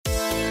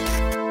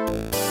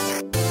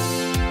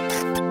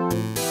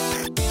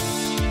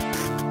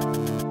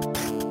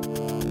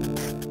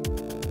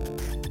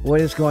What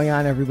is going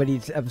on, everybody?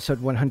 It's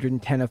episode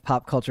 110 of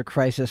Pop Culture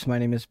Crisis. My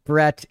name is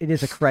Brett. It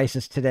is a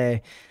crisis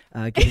today.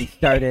 Getting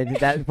started.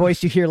 That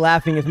voice you hear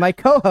laughing is my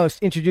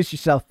co-host. Introduce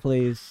yourself,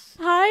 please.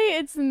 Hi,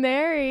 it's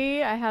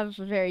Mary. I have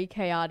very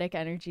chaotic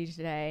energy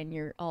today, and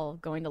you're all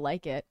going to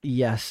like it.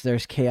 Yes,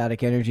 there's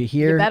chaotic energy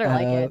here. You better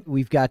like it.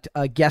 We've got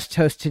a guest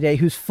host today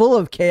who's full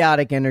of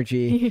chaotic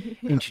energy.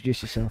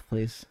 Introduce yourself,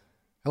 please.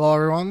 Hello,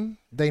 everyone.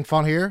 Dane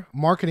Fon here,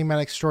 marketing man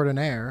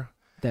extraordinaire,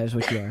 That is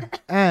what you are.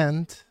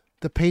 and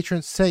the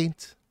patron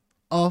saint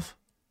of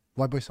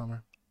White Boy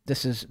Summer.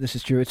 This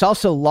is true. It's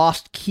also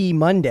Lost Key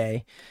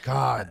Monday.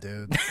 God,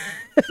 dude.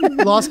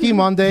 Lost Key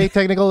Monday,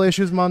 technical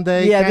issues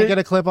Monday, Yeah, can't get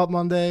a clip up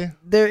Monday.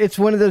 It's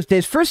one of those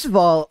days. First of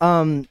all,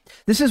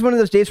 this is one of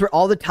those days where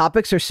all the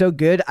topics are so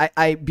good.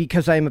 I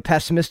because I'm a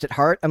pessimist at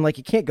heart, I'm like,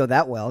 it can't go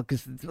that well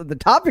because the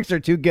topics are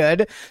too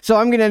good. So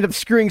I'm going to end up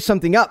screwing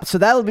something up. So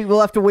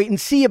we'll have to wait and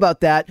see about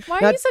that. Why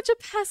are you such a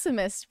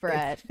pessimist,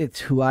 Brett?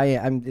 It's who I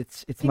am.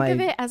 It's Think my. of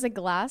it as a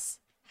glass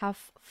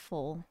half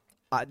full.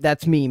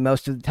 That's me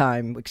most of the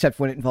time, except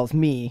when it involves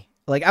me.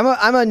 Like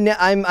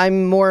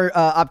I'm more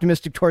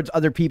optimistic towards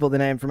other people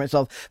than I am for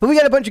myself. But we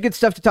got a bunch of good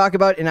stuff to talk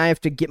about, and I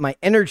have to get my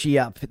energy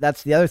up.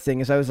 That's the other thing.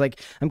 Is I was like,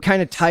 I'm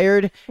kind of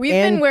tired. We've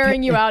been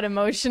wearing you out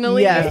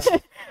emotionally, Yes.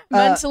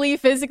 mentally,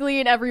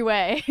 physically, in every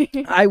way.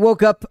 I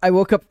woke up a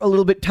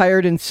little bit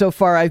tired, and so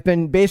far I've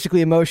been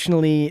basically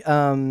emotionally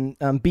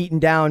beaten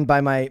down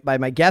by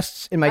my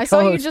guests and my I co-host.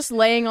 saw you just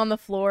laying on the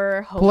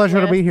floor.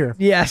 Pleasure to hopeless. be here.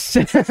 Yes.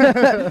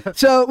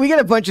 So we got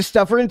a bunch of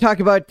stuff. We're going to talk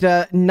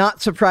about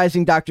not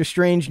surprising Doctor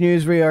Strange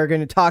news. We are going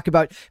to talk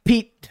about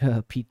Pete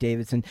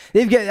Davidson.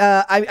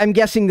 I'm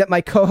guessing that my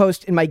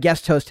co-host and my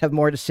guest host have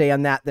more to say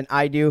on that than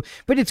I do,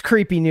 but it's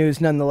creepy news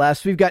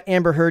nonetheless. We've got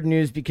Amber Heard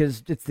news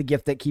because it's the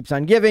gift that keeps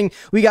on giving.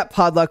 We got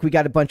Podluck. We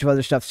got a bunch of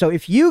other stuff. So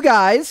if you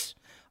guys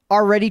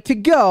are ready to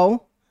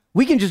go,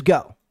 we can just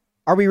go.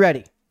 Are we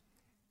ready?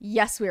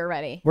 Yes, we are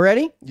ready. We're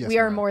ready? Yes, we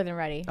are ma'am. more than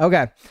ready.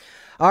 Okay.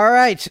 All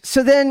right.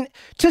 So then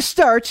to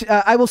start,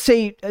 I will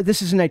say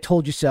this isn't I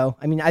told you so.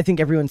 I mean, I think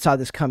everyone saw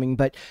this coming,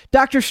 but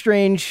Doctor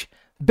Strange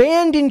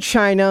banned in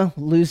China,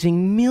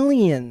 losing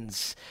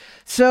millions.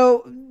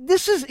 So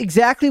this is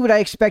exactly what I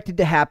expected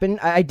to happen.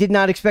 I did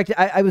not expect it.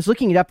 I was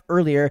looking it up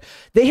earlier.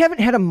 They haven't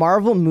had a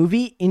Marvel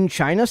movie in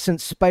China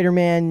since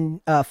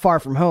Spider-Man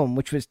Far From Home,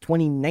 which was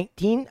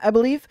 2019, I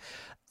believe.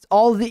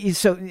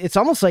 So it's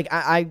almost like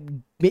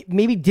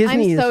maybe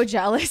Disney I'm so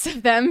jealous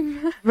of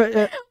them.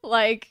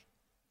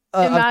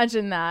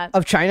 Imagine that.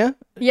 Of China?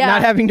 Yeah.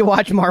 Not having to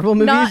watch Marvel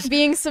movies? Not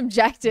being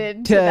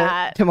subjected to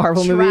that. To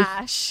Marvel movies?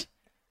 Trash.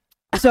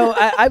 So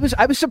I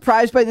was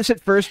surprised by this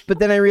at first, but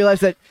then I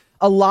realized that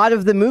a lot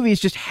of the movies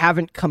just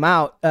haven't come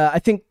out. I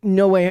think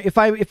No Way. If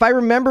I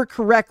remember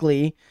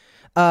correctly,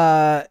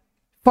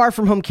 Far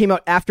From Home came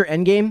out after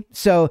Endgame,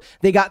 so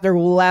they got their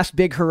last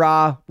big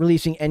hurrah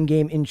releasing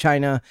Endgame in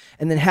China,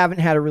 and then haven't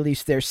had a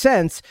release there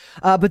since.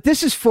 But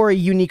this is for a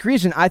unique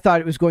reason. I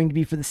thought it was going to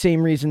be for the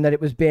same reason that it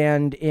was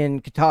banned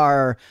in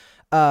Qatar,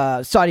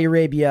 Saudi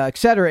Arabia,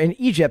 etc., and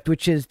Egypt,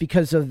 which is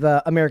because of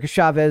America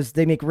Chavez.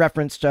 They make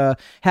reference to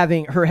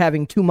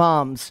having two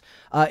moms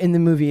in the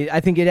movie. I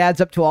think it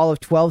adds up to all of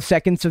 12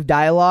 seconds of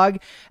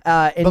dialogue.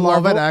 Beloved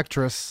Marvel.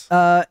 actress.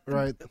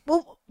 Right.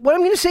 Well, what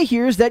I'm going to say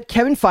here is that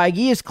Kevin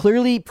Feige is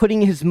clearly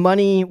putting his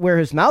money where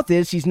his mouth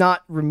is. He's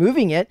not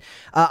removing it.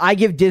 I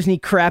give Disney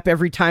crap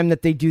every time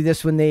that they do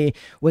this when they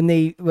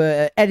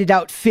edit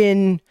out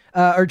Finn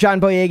or John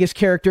Boyega's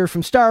character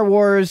from Star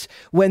Wars,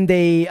 when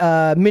they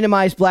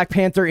minimize Black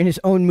Panther in his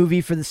own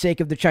movie for the sake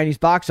of the Chinese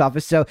box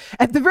office. So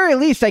at the very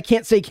least, I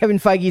can't say Kevin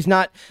Feige's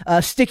not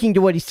sticking to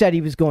what he said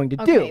he was going to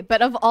do.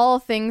 But of all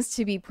things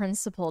to be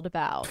principled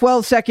about.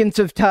 12 seconds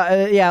of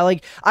time.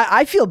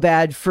 I feel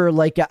bad for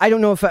I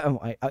don't know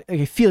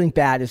if feeling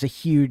bad is a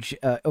huge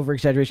over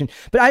exaggeration,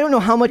 but I don't know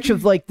how much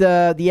of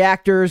the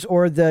actors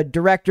or the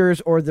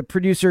directors or the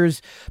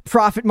producers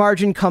profit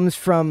margin comes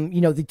from,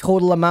 the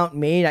total amount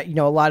made.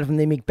 A lot of them,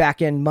 they make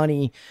back end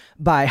money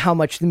by how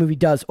much the movie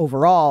does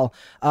overall.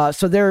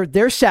 So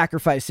they're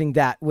sacrificing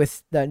that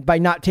by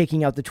not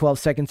taking out the 12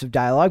 seconds of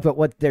dialogue. But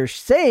what they're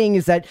saying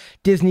is that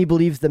Disney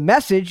believes the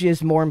message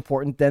is more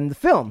important than the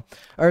film,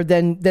 or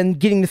than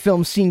getting the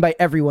film seen by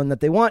everyone that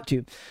they want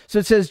to. So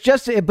it says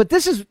but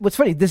this is what's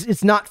funny. This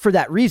is not for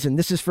that reason.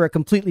 This is for a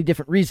completely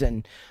different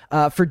reason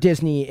for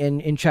Disney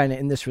in China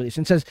in this release.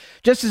 And it says,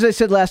 just as I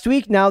said last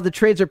week, now the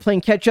trades are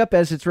playing catch up,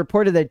 as it's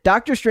reported that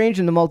Doctor Strange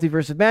and the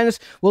Multiverse of Madness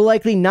will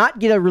likely not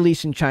get a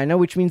release in China,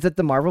 which means that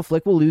the Marvel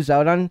flick will lose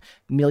out on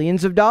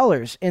millions of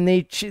dollars. And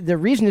the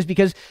reason is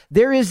because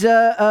there is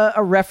a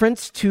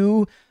reference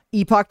to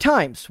Epoch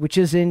Times, which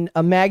is in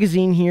a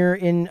magazine here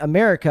in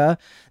America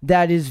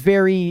that is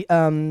very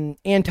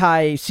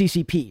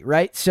anti-CCP,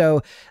 right?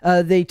 So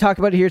they talk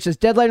about it here. It says,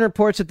 Deadline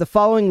reports that the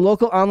following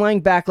local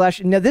online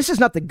backlash. Now, this is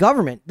not the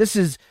government. This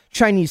is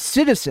Chinese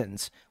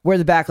citizens where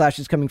the backlash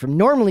is coming from.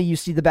 Normally, you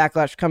see the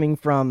backlash coming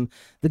from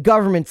the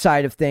government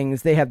side of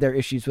things. They have their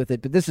issues with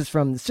it, but this is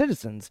from the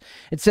citizens.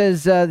 It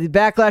says the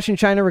backlash in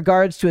China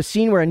regards to a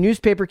scene where a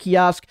newspaper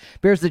kiosk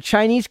bears the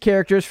Chinese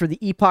characters for the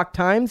Epoch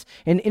Times,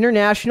 an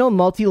international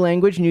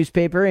multi-language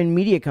newspaper and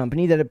media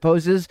company that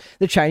opposes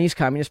the Chinese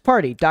Communist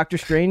Party. Doctor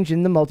Strange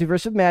in the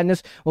Multiverse of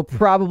Madness will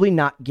probably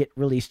not get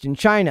released in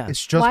China.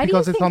 It's just Why do you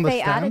because it's think on the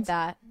they added stand.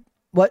 that?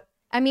 What?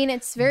 I mean,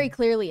 it's very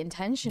clearly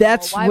intentional.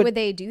 That's Why what- would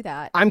they do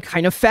that? I'm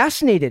kind of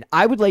fascinated.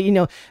 I would let you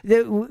know,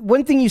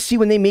 one thing you see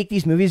when they make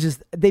these movies is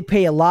they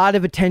pay a lot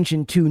of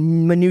attention to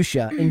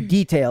minutia and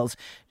details.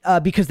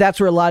 Because that's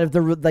where a lot of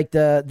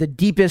the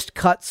deepest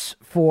cuts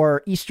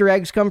for Easter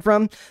eggs come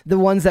from. The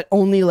ones that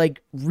only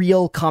like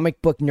real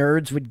comic book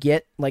nerds would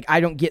get. Like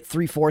I don't get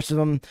 3/4 of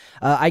them.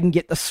 I can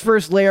get the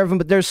first layer of them,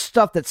 but there's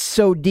stuff that's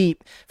so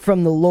deep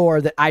from the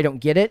lore that I don't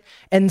get it.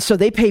 And so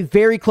they pay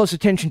very close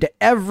attention to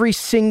every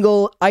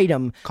single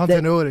item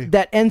Continuity.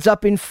 that ends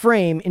up in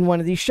frame in one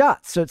of these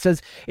shots. So it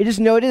says it is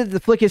noted that the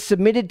flick has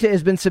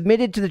been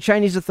submitted to the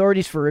Chinese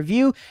authorities for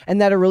review,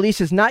 and that a release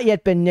has not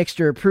yet been nixed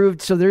or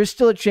approved. So there is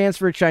still a chance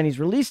for a Chinese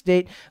release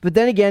date, but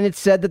then again, it's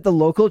said that the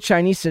local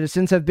Chinese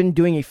citizens have been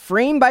doing a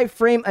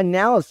frame-by-frame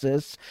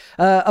analysis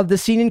of the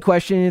scene in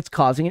question, and it's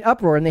causing an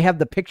uproar. And they have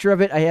the picture of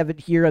it. I have it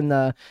here on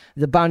the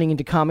Bounding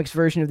into Comics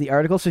version of the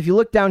article. So if you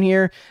look down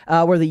here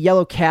where the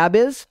yellow cab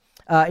is,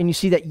 and you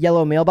see that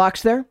yellow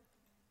mailbox there,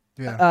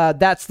 Yeah.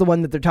 that's the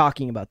one that they're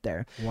talking about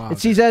there. Wow, It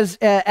says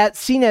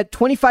seen at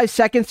 25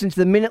 seconds into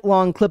the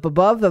minute-long clip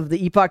above of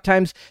the Epoch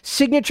Times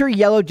signature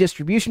yellow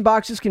distribution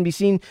boxes can be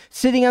seen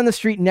sitting on the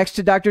street next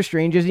to Doctor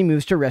Strange as he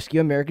moves to rescue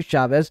America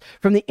Chavez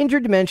from the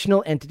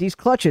interdimensional entity's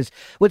clutches.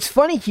 What's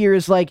funny here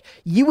is like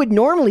you would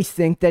normally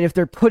think that if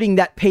they're putting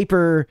that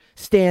paper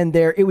stand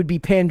there, it would be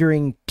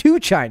pandering to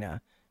China,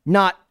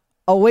 not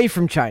away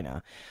from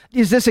China.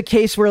 Is this a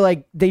case where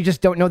like they just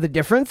don't know the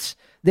difference?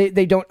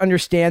 They don't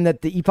understand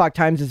that the Epoch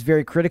Times is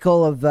very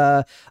critical of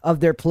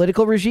their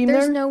political regime.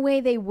 There's there? no way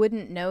they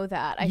wouldn't know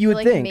that. I You feel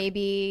would like think.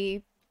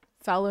 maybe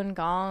Falun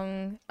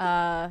Gong,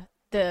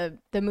 the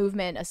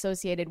movement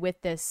associated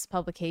with this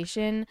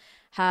publication,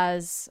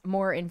 has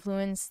more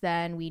influence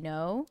than we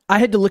know. I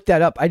had to look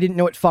that up. I didn't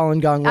know what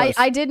Falun Gong was.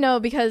 I did know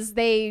because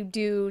they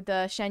do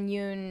the Shen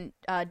Yun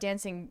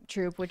dancing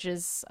troupe, which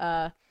is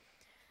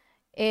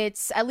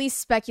it's at least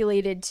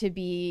speculated to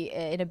be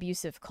an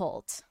abusive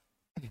cult.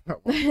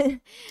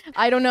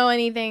 I don't know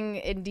anything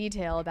in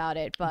detail about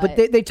it, but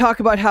they talk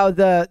about how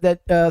that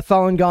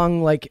Falun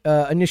Gong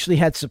initially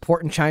had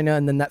support in China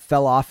and then that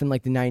fell off in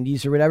like the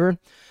 90s or whatever.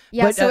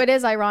 yeah, but, so it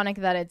is ironic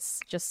that it's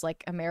just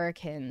like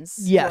Americans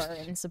Yes. who are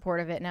in support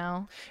of it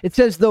now. It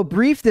says, though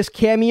brief, this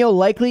cameo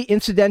likely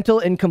incidental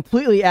and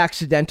completely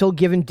accidental,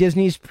 given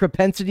Disney's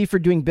propensity for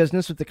doing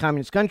business with the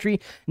communist country,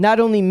 not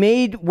only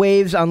made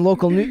waves on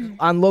local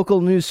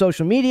news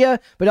social media,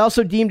 but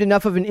also deemed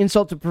enough of an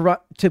insult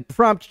to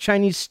prompt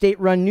Chinese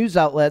state-run news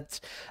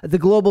outlets, the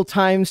Global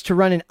Times, to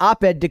run an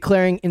op-ed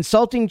declaring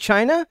insulting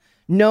China.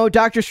 No,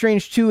 Doctor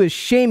Strange 2 is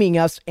shaming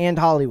us and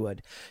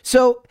Hollywood.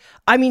 So,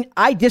 I mean,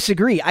 I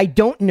disagree. I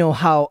don't know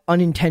how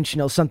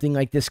unintentional something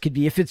like this could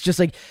be. If it's just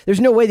like, there's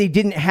no way they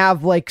didn't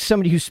have like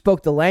somebody who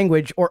spoke the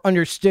language or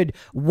understood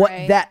what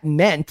Right. that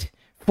meant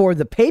for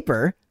the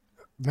paper.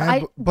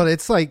 Man, but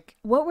it's like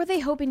What were they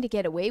hoping to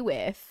get away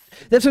with?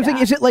 That's what I'm saying.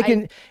 Yeah, Is it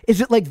like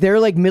is it like their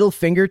like middle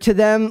finger to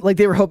them? Like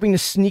they were hoping to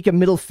sneak a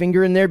middle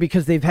finger in there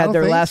because they've I had don't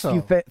their think last so.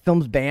 few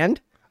films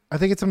banned? I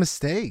think it's a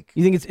mistake.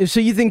 You think it's so?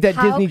 You think that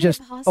How Disney could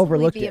just it possibly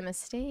overlooked be it? a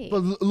mistake?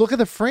 But look at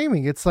the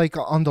framing. It's like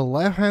on the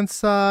left hand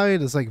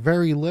side. It's like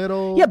very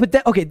little. Yeah, but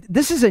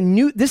this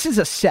is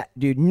a set,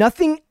 dude.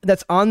 Nothing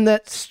that's on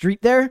that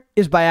street there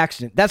is by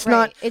accident. That's Right.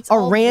 not It's a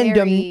all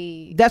random.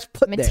 very That's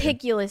put there.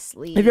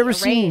 meticulously Have you ever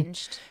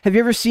arranged. Have you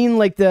ever seen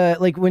like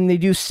when they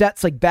do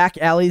sets like back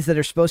alleys that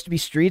are supposed to be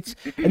streets,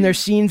 and there's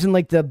scenes in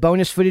like the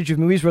bonus footage of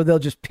movies where they'll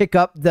just pick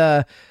up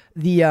the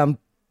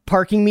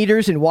parking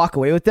meters and walk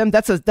away with them?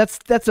 That's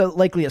a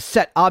likely a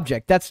set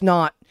object. That's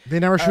not. They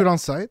never shoot on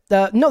site.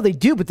 No, they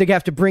do, but they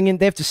have to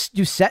they have to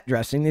do set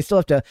dressing. They still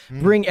have to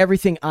bring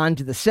everything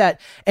onto the set.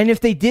 And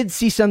if they did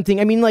see something,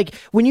 I mean, like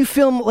when you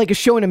film like a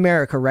show in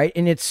America, right?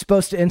 And it's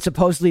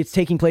supposedly it's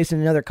taking place in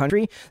another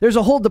country. There's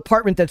a whole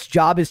department that's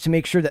job is to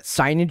make sure that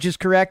signage is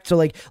correct. So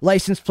like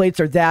license plates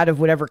are that of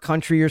whatever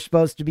country you're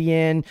supposed to be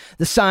in.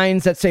 The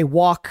signs that say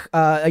walk,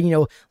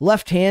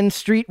 left hand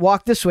street,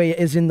 walk this way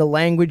is in the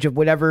language of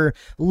whatever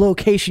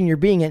location you're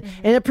being in.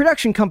 And a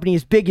production company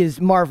as big as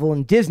Marvel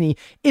and Disney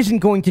isn't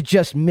going to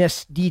just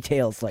miss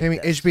details like I mean,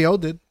 this. HBO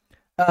did.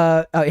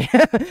 Oh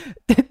yeah.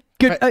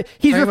 Good.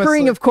 He's Famously.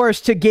 referring, of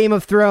course, to Game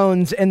of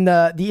Thrones and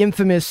the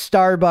infamous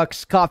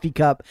Starbucks coffee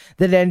cup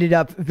that ended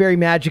up very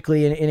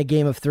magically in a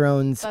Game of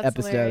Thrones That's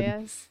episode.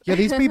 hilarious. Yeah,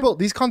 these people,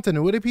 these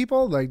continuity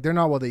people, like they're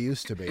not what they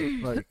used to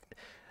be. Like,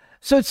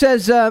 So it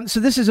says, so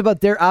this is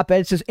about their op-ed.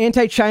 It says,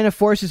 anti-China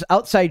forces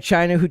outside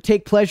China who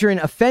take pleasure in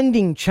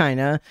offending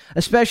China,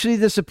 especially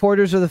the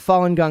supporters of the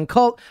Falun Gong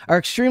cult, are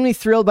extremely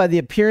thrilled by the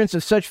appearance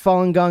of such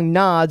Falun Gong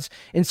nods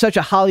in such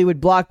a Hollywood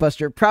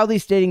blockbuster, proudly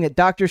stating that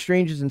Doctor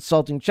Strange is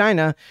insulting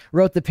China,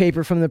 wrote the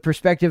paper from the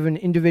perspective of an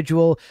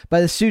individual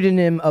by the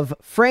pseudonym of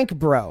Frank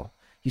Bro.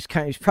 He's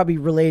probably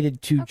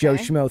related to Joe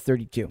Schmo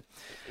 32.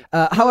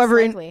 However,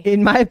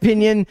 in my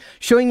opinion,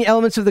 showing the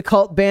elements of the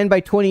cult banned by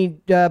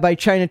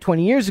China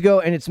 20 years ago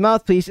and its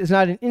mouthpiece is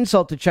not an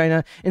insult to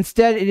China.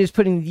 Instead, it is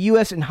putting the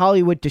U.S. and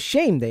Hollywood to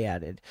shame, they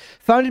added.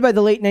 Founded by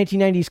the late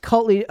 1990s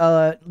cult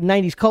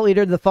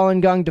leader, the Falun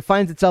Gong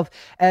defines itself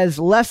as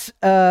less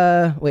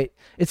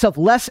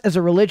as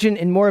a religion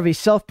and more of a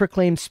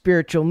self-proclaimed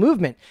spiritual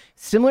movement.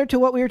 Similar to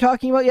what we were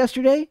talking about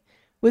yesterday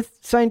with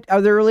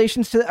are there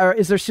relations to, or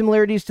is there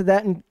similarities to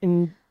that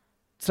in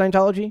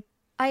Scientology?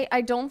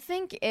 I don't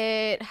think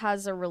it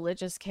has a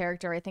religious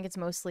character. I think it's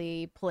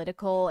mostly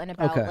political and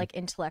about like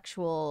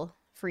intellectual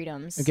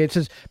freedoms. Okay, it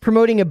says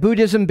promoting a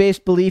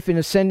Buddhism-based belief in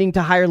ascending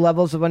to higher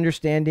levels of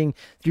understanding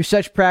through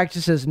such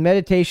practices as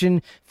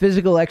meditation,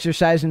 physical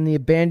exercise, and the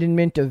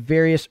abandonment of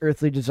various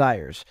earthly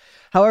desires.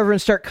 However, in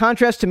stark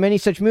contrast to many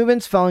such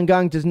movements, Falun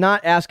Gong does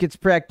not ask its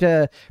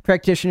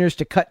practitioners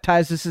to cut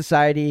ties to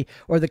society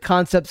or the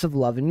concepts of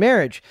love and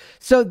marriage.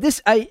 So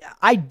this,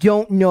 I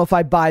don't know if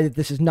I buy that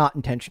this is not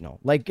intentional.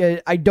 Like,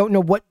 I don't know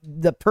what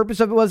the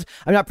purpose of it was.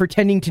 I'm not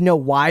pretending to know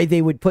why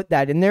they would put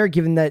that in there,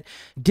 given that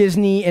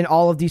Disney and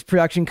all of these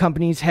production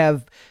companies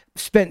have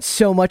spent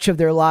so much of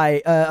their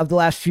of the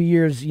last few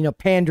years,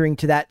 pandering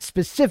to that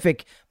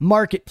specific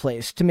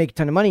marketplace to make a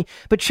ton of money.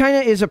 But China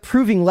is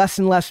approving less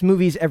and less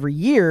movies every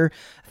year,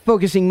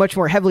 focusing much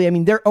more heavily. I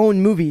mean, their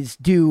own movies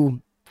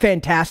do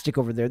fantastic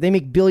over there. They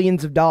make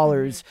billions of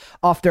dollars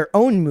off their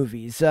own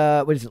movies.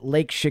 What is it,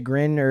 Lake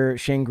Chagrin or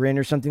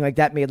something like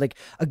that, made like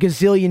 $1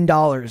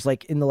 gazillion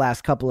like in the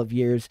last couple of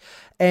years.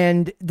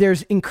 And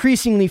there's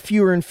increasingly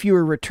fewer and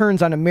fewer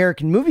returns on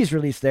American movies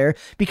released there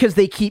because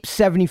they keep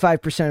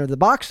 75% of the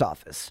box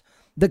office.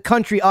 The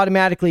country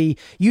automatically,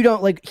 you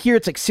don't like, here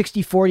it's like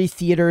 60-40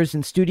 theaters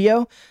and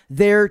studio.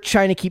 There,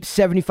 China keeps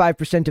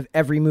 75% of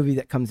every movie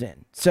that comes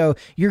in. So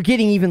you're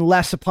getting even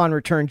less upon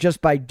return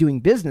just by doing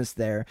business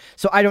there.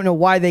 So I don't know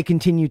why they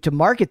continue to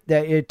market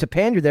to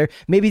pander there.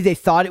 Maybe they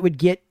thought it would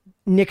get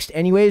nixed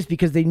anyways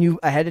because they knew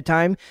ahead of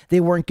time they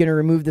weren't going to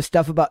remove the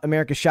stuff about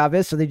America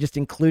Chavez, so they just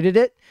included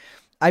it.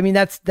 I mean,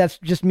 that's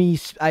just me.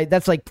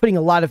 That's like putting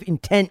a lot of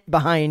intent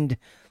behind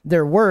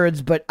their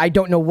words, but I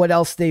don't know why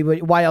else they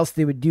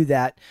would do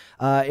that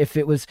if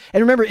it was.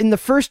 And remember, in the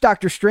first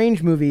Doctor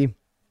Strange movie,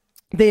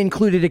 they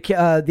included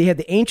they had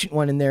the Ancient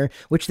One in there,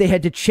 which they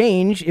had to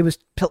change. It was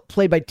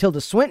played by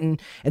Tilda Swinton,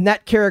 and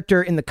that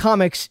character in the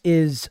comics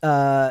is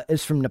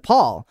from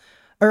Nepal,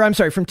 or I'm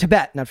sorry, from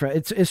Tibet.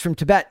 It's from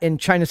Tibet, and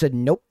China said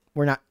nope.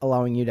 We're not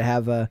allowing you to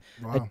have and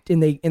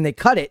they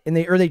cut it and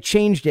they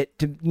changed it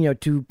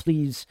to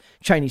please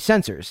Chinese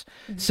censors.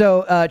 Mm-hmm.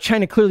 So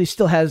China clearly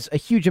still has a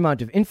huge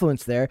amount of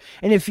influence there.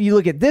 And if you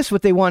look at this,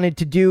 what they wanted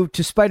to do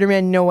to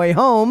Spider-Man No Way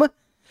Home,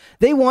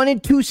 they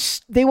wanted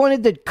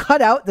to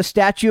cut out the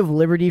Statue of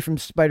Liberty from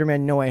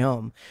Spider-Man No Way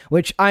Home,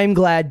 which I'm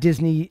glad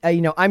Disney.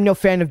 I'm no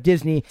fan of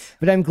Disney,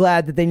 but I'm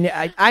glad that they.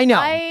 I know.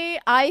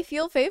 I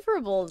feel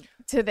favorable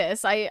to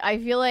this. I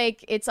feel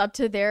like it's up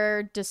to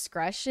their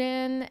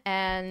discretion,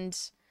 and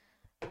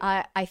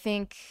I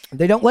think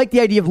they don't like the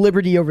idea of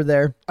liberty over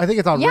there. I think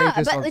it's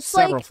outrageous on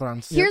several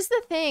fronts. Here's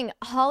the thing: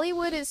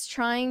 Hollywood is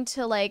trying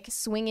to like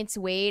swing its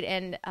weight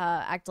and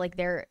act like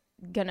they're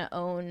gonna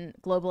own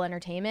global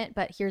entertainment.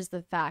 But here's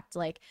the fact: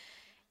 like,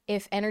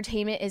 if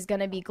entertainment is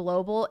gonna be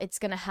global, it's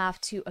gonna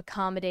have to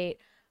accommodate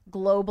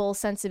global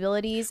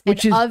sensibilities and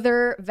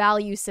other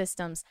value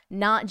systems,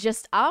 not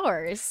just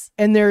ours.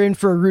 And they're in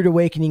for a rude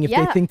awakening if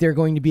they think they're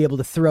going to be able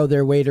to throw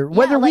their weight, or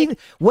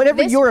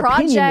whatever your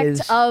opinion is.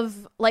 This project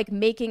of like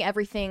making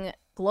everything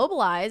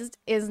globalized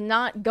is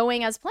not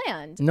going as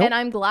planned. Nope. And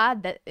I'm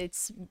glad that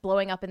it's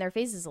blowing up in their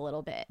faces a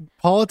little bit.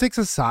 Politics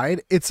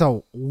aside, it's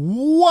a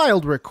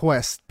wild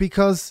request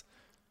because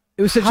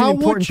it was such an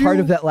important part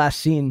of that last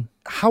scene.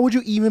 How would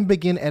you even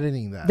begin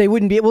editing that? They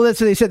wouldn't be. Well, that's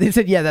what they said. They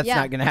said, yeah, that's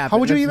not going to happen. How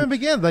would you even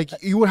begin? Like,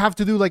 you would have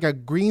to do like a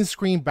green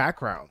screen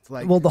background.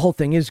 Like, well, the whole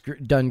thing is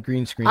done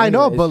green screen. I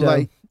know, but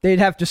like they'd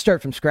have to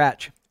start from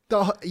scratch.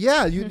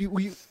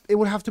 It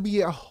would have to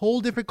be a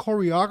whole different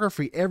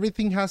choreography.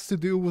 Everything has to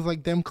do with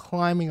like them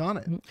climbing on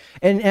it.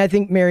 And I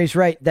think Mary's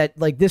right that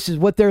like this is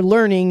what they're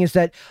learning, is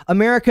that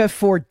America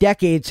for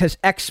decades has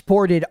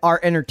exported our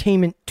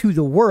entertainment to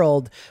the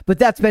world, but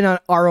that's been on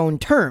our own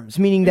terms,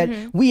 meaning that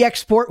we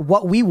export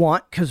what we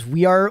want because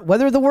we are,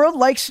 whether the world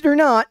likes it or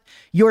not,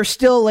 you're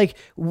still like,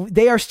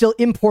 they are still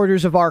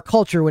importers of our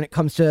culture when it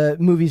comes to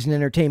movies and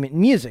entertainment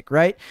and music,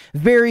 right?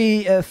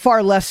 Very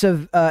far less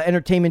of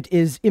entertainment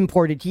is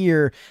imported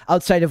here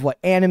outside of what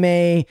anime,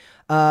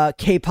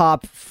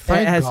 K-pop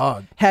has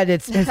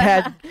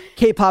had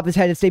K-pop has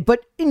had its day,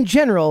 but in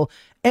general,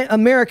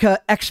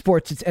 America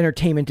exports its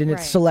entertainment and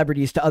its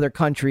celebrities to other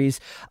countries.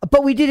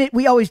 But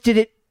we always did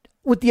it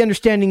with the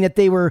understanding that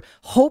they were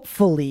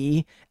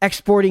hopefully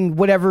exporting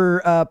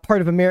whatever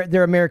part of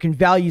their American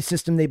value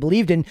system they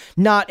believed in,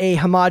 not a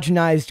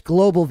homogenized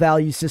global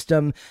value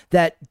system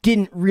that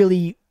didn't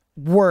really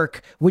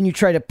work when you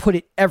try to put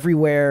it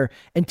everywhere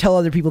and tell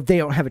other people they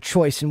don't have a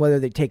choice in whether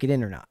they take it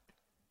in or not.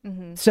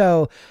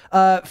 So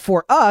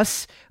for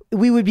us,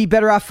 we would be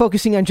better off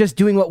focusing on just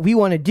doing what we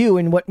want to do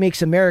and what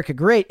makes America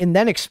great and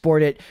then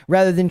export it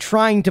rather than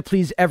trying to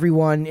please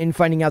everyone and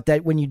finding out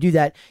that when you do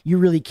that, you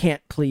really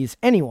can't please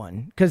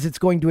anyone because it's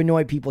going to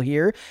annoy people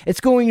here. It's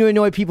going to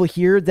annoy people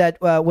here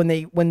that when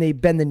they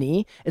bend the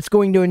knee. It's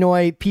going to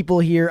annoy people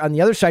here on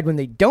the other side when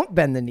they don't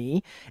bend the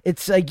knee.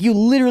 It's like you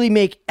literally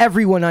make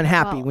everyone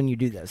unhappy when you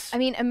do this. I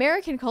mean,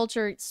 American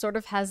culture sort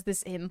of has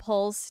this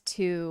impulse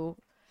to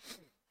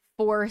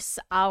force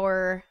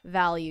our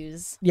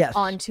values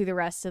onto the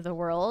rest of the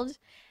world.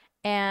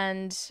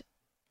 And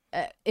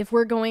if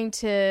we're going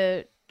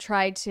to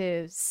try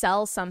to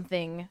sell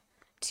something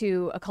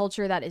to a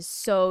culture that is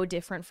so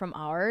different from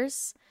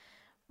ours,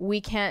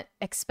 we can't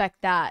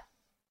expect that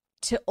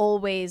to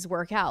always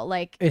work out.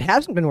 Like, it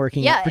hasn't been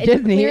working out for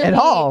Disney at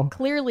all.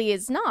 Clearly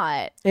it's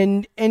not.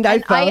 And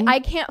I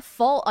can't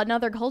fault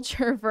another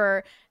culture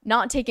for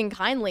not taking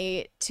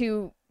kindly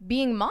to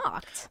being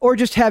mocked or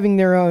just having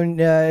their own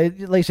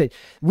like I said,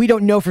 we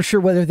don't know for sure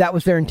whether that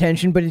was their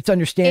intention, but it's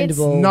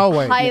understandable.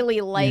 It's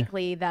highly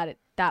likely that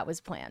that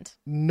was planned.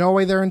 No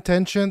way their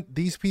intention.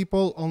 These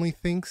people only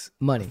thinks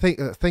money.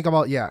 Think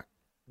about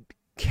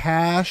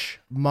cash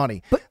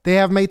money. But they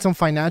have made some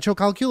financial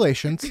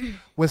calculations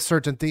with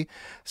certainty.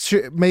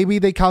 Maybe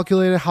they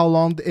calculated how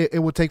long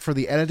it would take for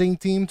the editing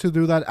team to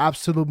do that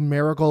absolute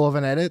miracle of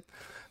an edit.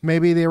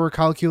 Maybe they were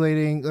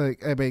calculating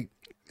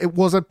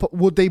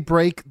would they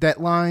break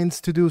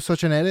deadlines to do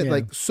such an edit?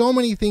 Like, so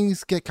many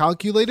things get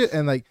calculated,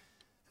 and like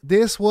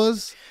this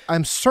was,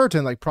 I'm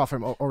certain, like profit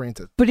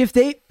oriented. But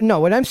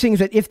what I'm saying is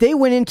that if they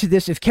went into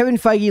this, if Kevin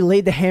Feige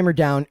laid the hammer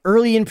down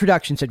early in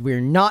production, said we're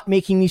not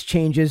making these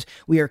changes,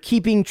 we are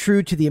keeping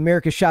true to the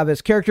America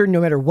Chavez character,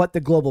 no matter what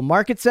the global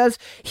market says,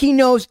 he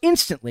knows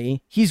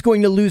instantly he's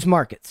going to lose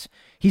markets.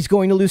 He's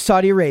going to lose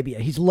Saudi Arabia.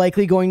 He's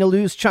likely going to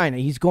lose China.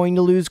 He's going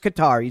to lose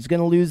Qatar. He's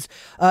going to lose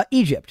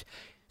Egypt.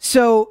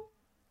 So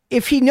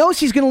if he knows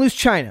he's going to lose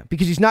China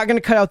because he's not going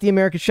to cut out the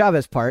America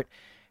Chavez part,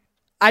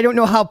 I don't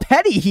know how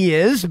petty he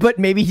is, but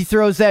maybe he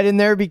throws that in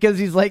there because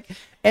he's like,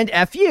 and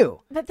F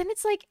you. But then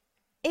it's like,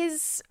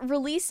 is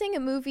releasing a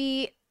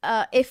movie,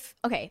 if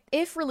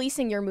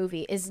releasing your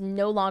movie is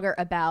no longer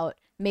about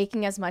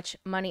making as much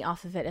money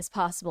off of it as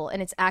possible,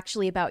 and it's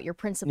actually about your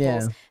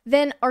principles,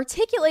 then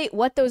articulate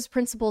what those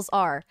principles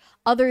are,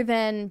 other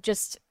than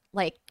just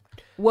like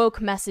woke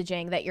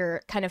messaging that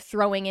you're kind of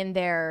throwing in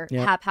there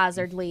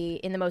haphazardly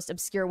in the most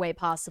obscure way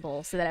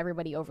possible so that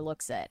everybody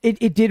overlooks it.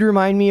 It did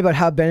remind me about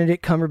how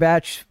Benedict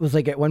Cumberbatch was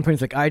like, at one point,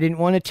 it's like, I didn't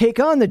want to take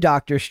on the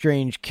Doctor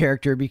Strange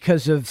character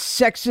because of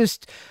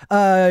sexist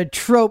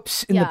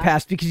tropes in the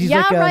past, because he's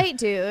like right,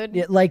 dude.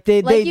 Yeah,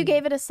 you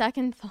gave it a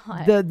second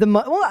thought.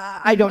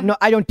 I don't know.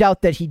 I don't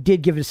doubt that he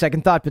did give it a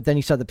second thought, but then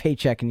he saw the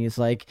paycheck and he's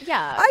like,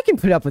 I can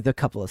put up with a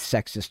couple of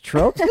sexist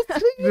tropes.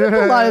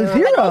 A lot of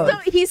zeros. Also,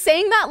 he's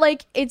saying that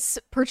like it's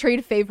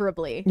portrayed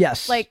favorably.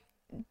 Yes. Like,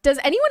 does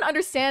anyone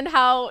understand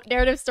how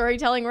narrative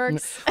storytelling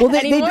works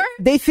anymore?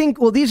 They think,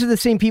 these are the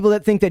same people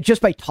that think that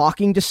just by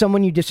talking to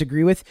someone you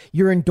disagree with,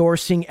 you're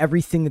endorsing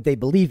everything that they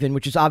believe in,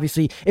 which is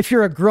obviously, if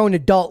you're a grown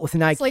adult with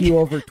an IQ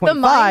over 25.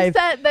 The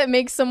mindset that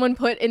makes someone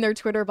put in their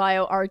Twitter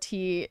bio,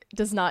 RT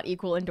does not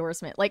equal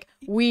endorsement. Like,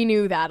 we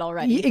knew that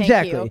already.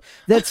 Exactly.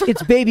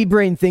 It's baby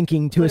brain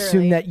thinking to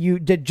assume that you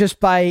did just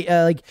by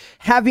like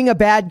having a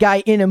bad guy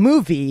in a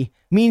movie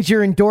means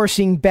you're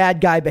endorsing bad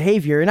guy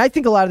behavior. And I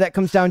think a lot of that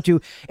comes down to,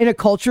 in a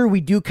culture,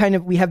 we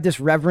have this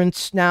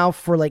reverence now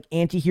for like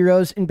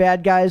anti-heroes and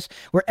bad guys,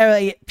 where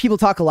people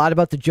talk a lot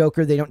about the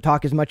Joker. They don't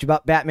talk as much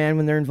about Batman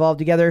when they're involved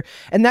together.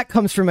 And that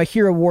comes from a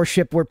hero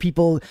worship where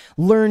people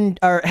learn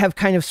or have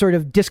kind of sort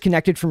of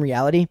disconnected from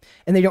reality,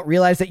 and they don't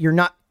realize that you're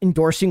not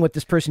endorsing what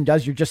this person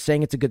does. You're just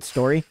saying it's a good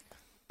story.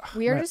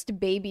 We are just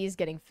babies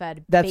getting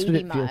fed That's baby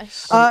what it mush.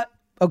 feels.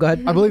 Oh, go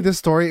ahead. I believe this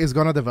story is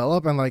going to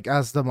develop, and like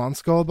as the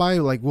months go by,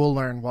 like we'll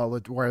learn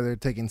where they're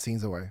taking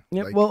scenes away.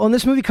 Yeah. Like, Well,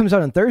 this movie comes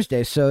out on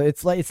Thursday, so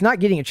it's like it's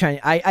not getting a China.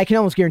 I can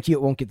almost guarantee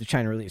it won't get the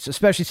China release,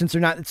 especially since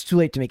it's too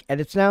late to make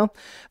edits now.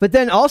 But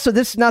then also,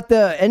 this is not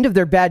the end of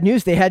their bad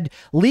news. They had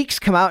leaks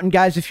come out, and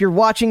guys, if you're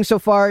watching so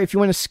far, if you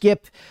want to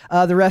skip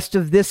the rest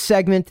of this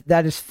segment,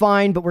 that is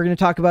fine. But we're going to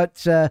talk about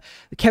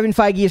Kevin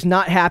Feige is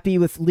not happy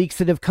with leaks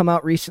that have come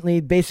out recently.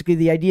 Basically,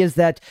 the idea is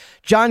that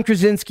John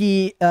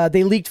Krasinski,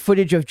 they leaked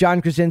footage of John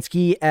Krasinski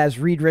as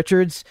Reed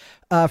Richards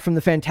from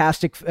the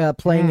Fantastic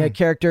playing a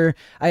character.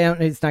 I don't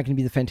know, it's not going to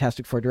be the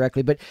Fantastic Four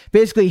directly, but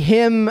basically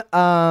him.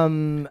 How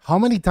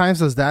many times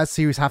does that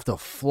series have to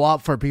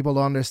flop for people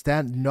to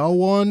understand? No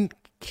one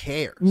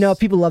cares. No,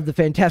 people love the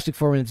Fantastic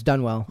Four when it's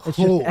done well. It's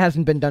just, Cool. it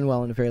hasn't been done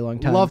well in a very long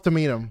time. Love to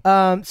meet him.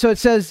 So it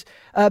says,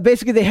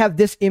 basically they have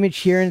this image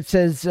here, and it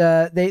says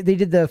they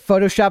did the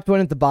photoshopped one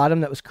at the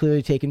bottom that was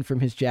clearly taken from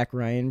his Jack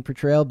Ryan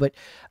portrayal, but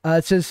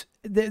it says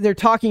they're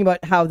talking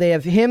about how they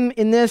have him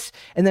in this,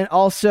 and then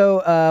also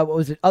what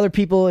was it? Other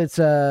people. It's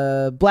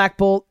Black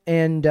Bolt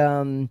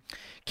and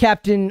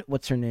Captain.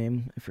 What's her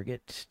name? I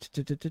forget.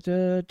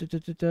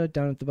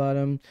 Down at the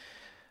bottom.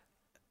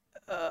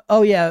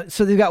 Oh yeah,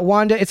 so they've got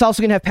Wanda. It's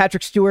also gonna have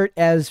Patrick Stewart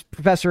as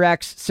Professor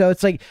X. So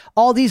it's like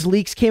all these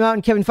leaks came out,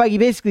 and Kevin Feige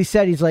basically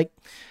said he's like,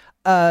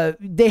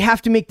 they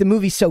have to make the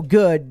movie so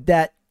good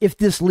that if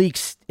this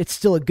leaks, it's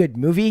still a good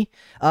movie,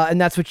 and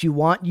that's what you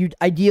want.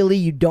 Ideally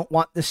you don't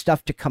want this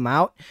stuff to come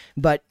out,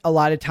 but a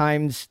lot of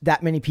times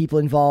that many people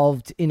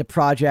involved in a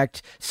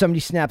project, somebody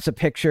snaps a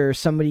picture,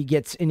 somebody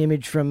gets an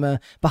image from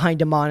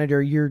behind a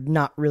monitor. You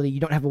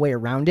don't have a way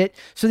around it.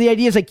 So the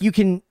idea is like you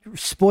can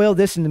spoil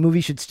this, and the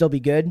movie should still be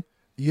good.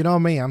 You know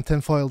me, I'm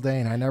tinfoil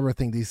Dane. I never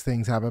think these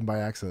things happen by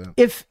accident.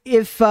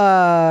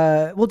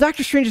 Well,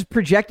 Doctor Strange is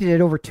projected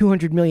at over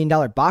 $200 million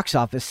box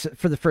office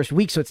for the first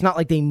week, so it's not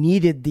like they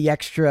needed the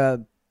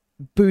extra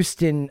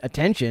boost in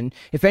attention.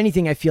 If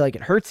anything, I feel like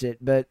it hurts it,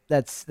 but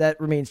that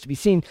remains to be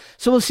seen.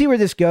 So we'll see where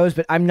this goes,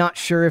 but I'm not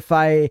sure if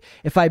I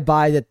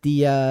buy that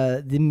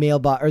the mail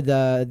box or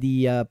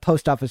the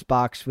post office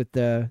box with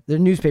the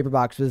newspaper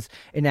box was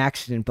an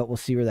accident, but we'll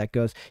see where that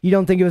goes. Do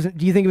you think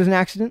it was an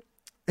accident?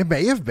 It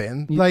may have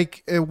been.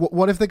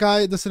 What if the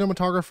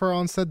cinematographer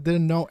on set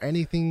didn't know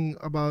anything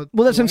about...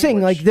 Well, that's what I'm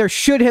saying. Like, there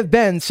should have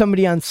been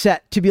somebody on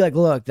set to be like,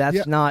 look,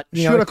 that's not...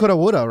 Shoulda, coulda,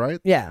 woulda, right?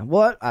 Yeah,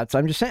 well, that's what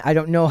I'm just saying. I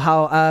don't know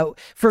how...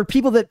 for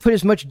people that put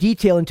as much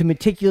detail into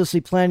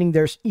meticulously planning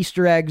their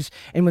Easter eggs,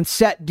 and when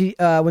set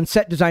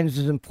design is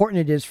as important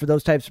it is for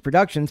those types of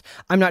productions,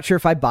 I'm not sure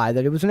if I buy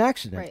that it was an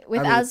accident. Right.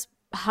 With as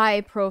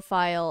high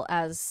profile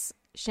as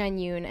Shen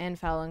Yun and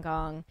Falun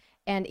Gong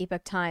and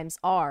Epoch Times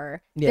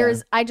are,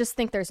 I just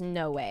think there's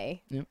no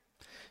way. Yep.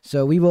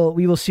 So we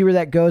will see where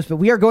that goes, but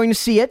we are going to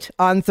see it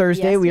on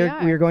Thursday.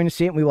 Yes, we are going to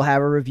see it, and we will have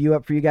a review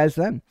up for you guys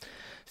then.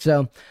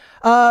 So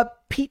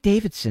Pete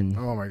Davidson.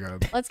 Oh my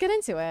God. Let's get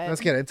into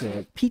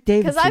it. Pete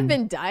Davidson. Because I've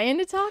been dying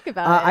to talk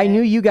about it. I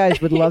knew you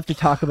guys would love to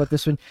talk about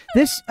this one.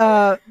 This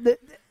on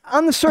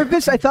the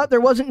surface, I thought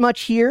there wasn't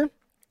much here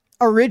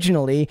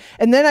originally,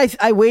 and then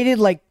I waited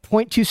like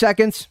 0.2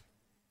 seconds.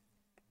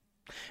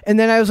 And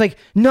then I was like,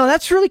 no,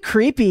 that's really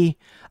creepy.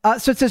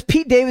 So it says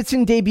Pete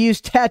Davidson debuts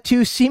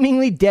tattoo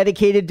seemingly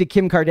dedicated to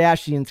Kim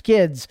Kardashian's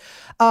kids.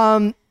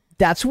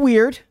 That's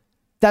weird.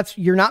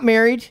 You're not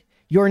married.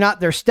 You're not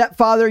their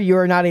stepfather. You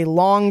are not a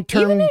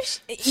long-term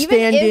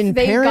stand-in even if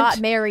they parent. got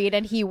married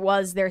and he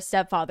was their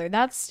stepfather,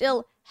 that's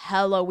still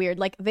hella weird.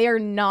 Like, they are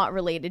not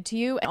related to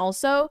you. And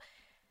also,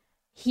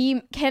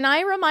 can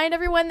I remind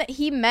everyone that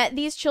he met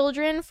these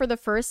children for the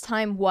first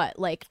time,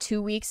 like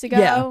 2 weeks ago?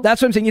 Yeah,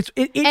 that's what I'm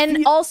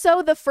saying.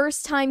 Also, the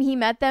first time he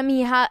met them,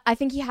 I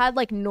think he had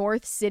like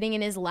North sitting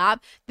in his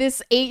lap.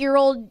 This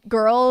 8-year-old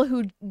girl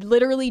who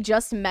literally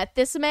just met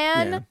this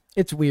man. Yeah.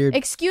 It's weird.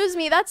 Excuse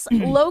me, that's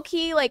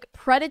low-key, like,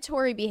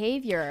 predatory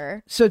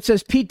behavior. So it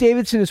says Pete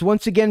Davidson has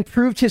once again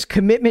proved his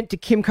commitment to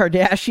Kim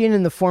Kardashian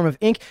in the form of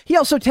ink. He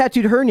also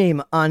tattooed her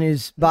name on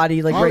his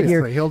body, like right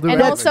here. He'll do and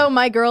everything. also,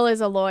 my girl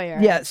is a lawyer.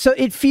 Yeah, so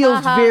it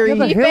feels very...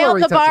 He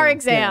failed the bar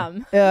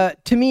exam.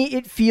 To me,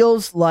 it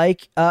feels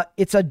like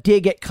it's a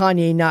dig at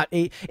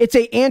Kanye, it's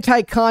a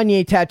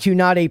anti-Kanye tattoo,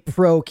 not a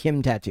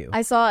pro-Kim tattoo.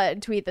 I saw a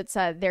tweet that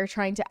said they're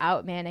trying to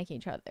out-manic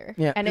each other.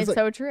 Yeah. And it's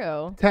so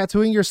true.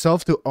 Tattooing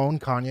yourself to own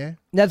Kanye?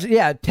 That's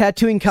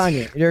tattooing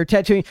Kanye. They're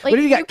tattooing. Like, What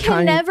have you got? you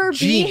can Kanye? never be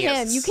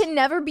Genius. him. You can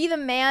never be the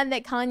man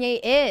that Kanye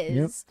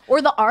is,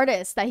 or the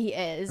artist that he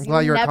is. I'm You glad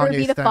can you're a never Kanye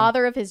be the stan.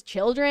 father of his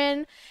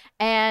children,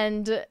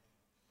 and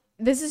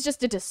this is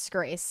just a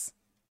disgrace.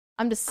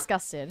 I'm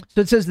disgusted. So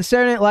it says the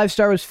Saturday Night Live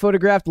star was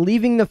photographed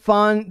leaving the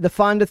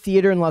Fonda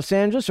Theater in Los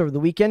Angeles over the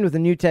weekend with a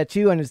new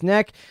tattoo on his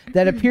neck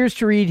that appears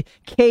to read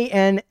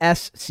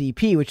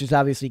KNSCP, which is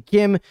obviously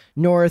Kim,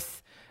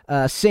 North,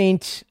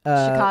 Saint,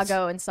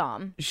 Chicago and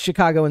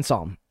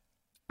Psalm.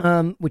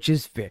 Which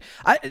is fair.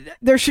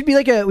 There should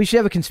be we should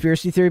have a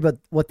conspiracy theory about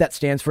what that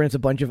stands for, and it's a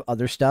bunch of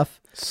other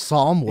stuff.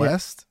 Psalm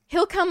West?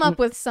 He'll come up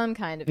with some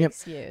kind of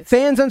excuse.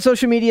 Fans on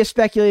social media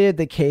speculated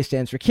the K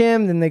stands for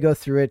Kim. Then they go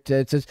through it.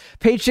 It says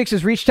Page Six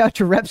has reached out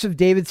to reps of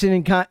Davidson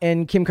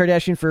and Kim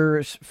Kardashian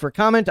for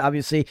comment.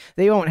 Obviously,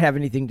 they won't have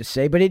anything to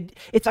say, but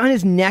it's on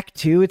his neck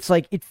too. It's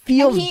like it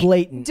feels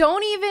blatant.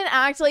 Don't even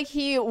act like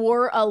he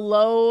wore a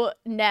low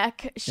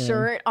neck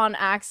shirt on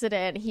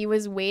accident. He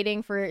was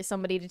waiting for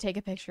somebody to take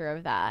a picture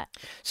of that.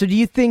 So, do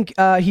you think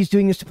he's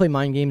doing this to play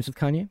mind games with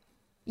Kanye?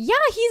 Yeah,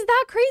 he's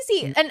that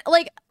crazy. And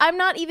I'm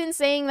not even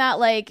saying that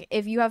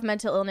if you have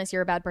mental illness,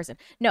 you're a bad person.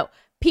 No,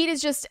 Pete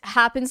just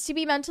happens to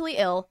be mentally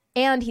ill,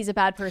 and he's a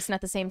bad person at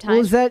the same time.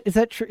 Well, is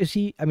that true? Is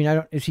he? I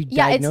mean, is he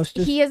diagnosed?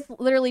 He has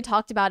literally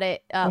talked about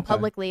it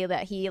publicly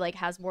that he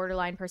has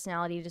borderline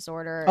personality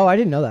disorder. Oh, I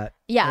didn't know that.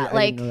 Yeah,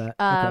 I didn't know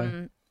that.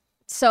 Okay.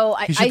 So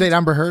He should date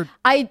Amber Heard.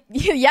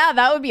 Yeah,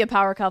 that would be a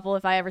power couple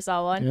if I ever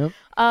saw one.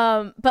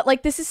 Yep. But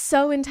like this is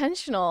so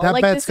intentional. That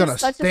like bet's this is gonna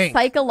such stink. a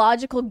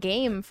psychological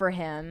game for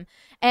him.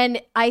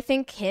 And I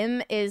think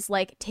Kim is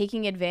like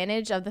taking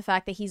advantage of the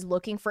fact that he's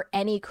looking for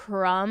any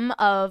crumb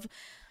of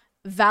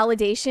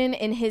validation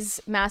in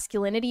his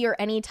masculinity or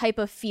any type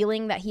of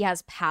feeling that he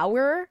has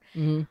power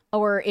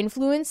or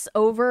influence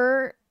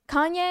over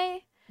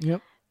Kanye.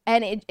 Yep.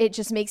 And it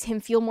just makes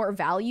him feel more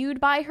valued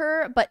by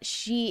her, but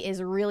she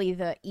is really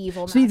the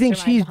evil. So you think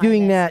mastermind she's behind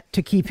doing this. that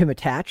to keep him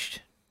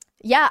attached?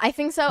 Yeah, I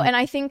think so. And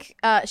I think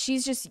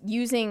she's just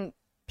using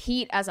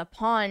Pete as a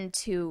pawn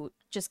to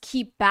just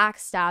keep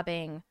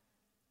backstabbing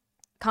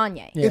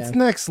Kanye. Yeah. It's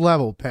next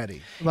level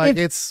petty. Like,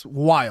 it's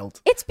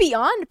wild. It's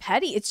beyond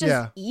petty. It's just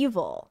Yeah.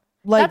 evil.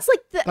 Like- That's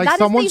like, like that is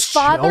someone's the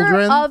father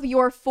children? of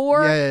your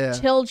four Yeah.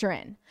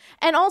 children.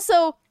 And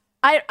also,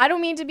 I don't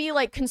mean to be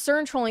like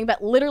concern trolling,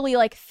 but literally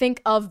like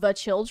think of the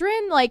children.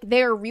 Like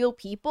they're real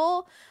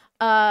people.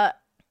 I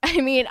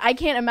mean, I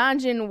can't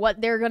imagine what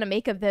they're going to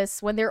make of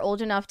this when they're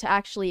old enough to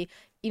actually,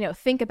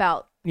 think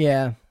about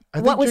Yeah. I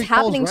think what was Jake Paul's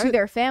happening to right.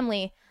 their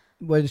family.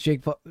 What is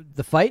Jake Paul?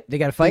 The fight? They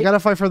got to fight? They gotta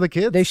fight for the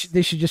kids. They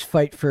should just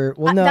fight for.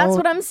 Well, no. That's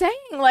what I'm saying.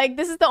 Like,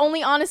 this is the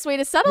only honest way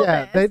to settle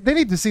Yeah, this. they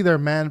need to see their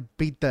man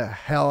beat the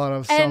hell out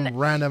of some And-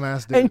 random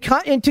ass dude.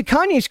 And to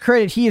Kanye's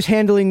credit, he is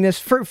handling this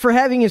for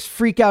having his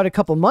freak out a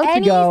couple months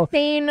Any ago.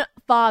 sane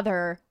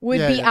father would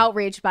Yeah, be yeah.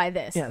 outraged by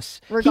this. Yes,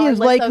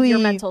 Regardless of your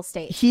mental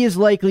state. He is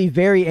likely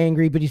very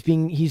angry, but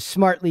he's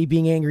smartly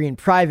being angry in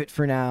private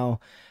for now.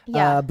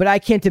 Yeah. But I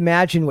can't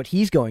imagine what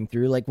he's going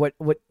through. Like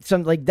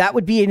that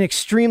would be an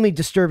extremely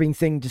disturbing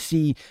thing to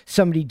see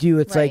somebody do.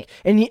 It's Right.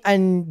 like,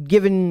 and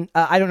given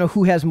I don't know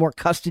who has more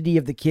custody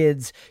of the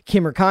kids,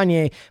 Kim or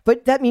Kanye,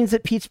 but that means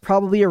that Pete's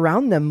probably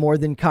around them more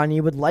than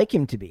Kanye would like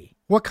him to be.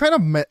 what kind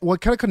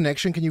of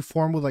connection can you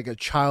form with like a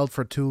child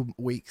for 2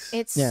 weeks?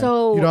 It's Yeah.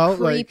 so You know,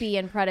 like- creepy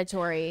and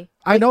predatory.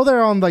 I know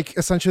they're on like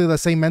essentially the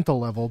same mental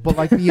level, but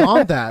like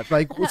beyond that,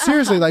 like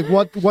seriously, like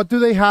what do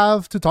they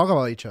have to talk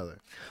about each other?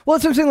 Well,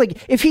 that's what I'm saying.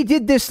 Like, if he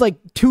did this like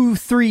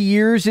 2-3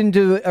 years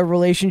into a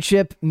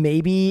relationship,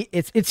 maybe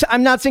it's.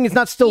 I'm not saying it's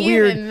not still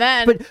weird, Even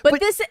then,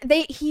 but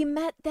he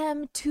met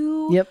them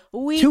 2 Yep.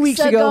 weeks, 2 weeks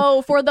ago,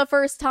 ago. for the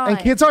first time. And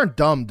kids aren't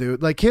dumb,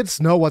 dude. Like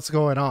kids know what's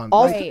going on.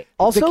 Also, Like, Right.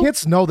 also the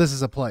kids know this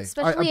is a play. I'm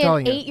especially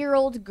telling an you.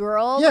 8-year-old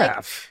girl.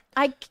 Yeah.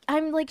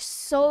 I'm like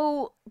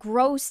so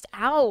grossed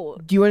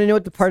out. do you want to know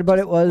what the part about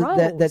it was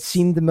that gross.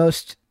 seemed the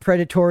most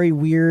predatory,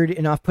 weird,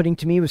 and off-putting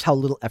to me was how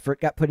little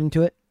effort got put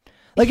into it.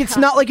 Like, it's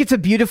not like it's a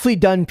beautifully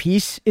done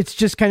piece. It's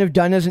just kind of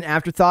done as an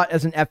afterthought,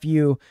 as an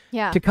FU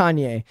Yeah. to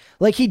Kanye.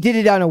 Like, he did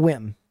it on a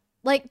whim.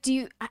 Like,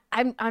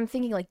 I'm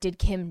thinking, like, did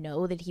Kim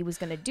know that he was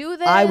going to do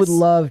this? I would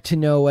love to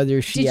know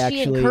whether she Did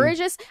actually she encourage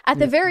this? At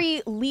the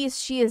very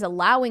least, she is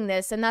allowing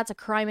this, and that's a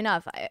crime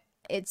enough.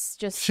 It's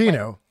just She like,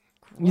 knew.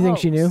 You think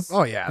she knew? gross.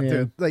 Oh yeah, Yeah.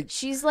 dude. Like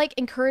She's like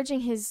encouraging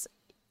his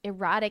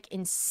erratic,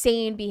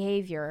 insane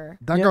behavior.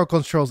 that Yep. girl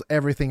controls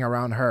everything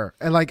around her.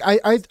 And like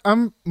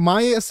I'm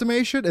my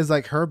estimation is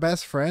like her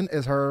best friend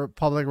is her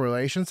public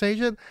relations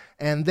agent,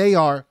 and they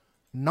are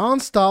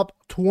nonstop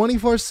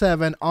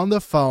 24/7 on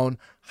the phone.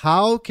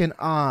 How can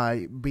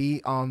I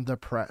be on the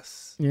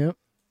press? Yeah.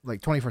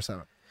 Like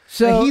 24/7.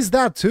 So And he's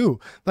that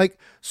too. Like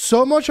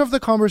so much of the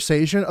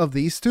conversation of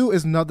these two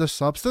is not the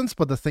substance,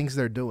 but the things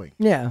they're doing.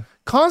 yeah.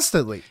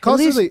 Constantly. At least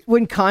Constantly.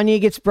 when Kanye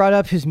gets brought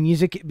up, his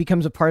music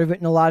becomes a part of it,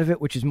 and a lot of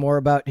it, which is more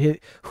about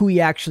who he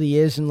actually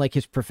is and like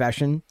his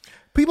profession.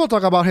 People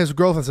talk about his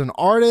growth as an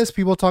artist.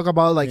 People talk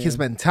about like his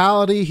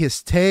mentality,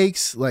 his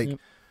takes. Like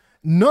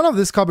none of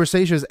this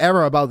conversation is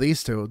ever about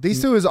these two.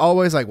 These two is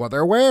always like what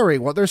they're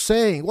wearing, what they're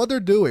saying, what they're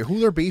doing, who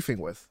they're beefing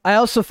with. I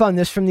also found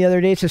this from the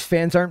other day. It says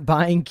fans aren't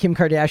buying Kim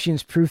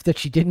Kardashian's proof that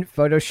she didn't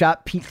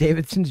Photoshop Pete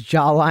Davidson's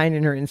jawline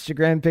in her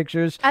Instagram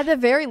pictures. At the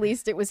very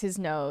least, it was his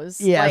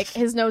nose. Yes. Like,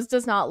 his nose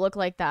does not look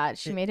like that.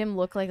 She made him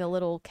look like a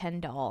little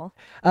Ken doll.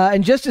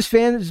 And just as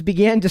fans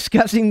began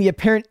discussing the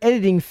apparent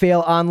editing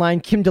fail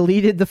online, Kim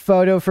deleted the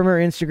photo from her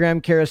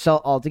Instagram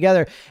carousel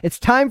altogether. It's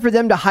time for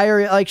them to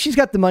hire, like, she's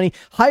got the money,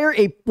 hire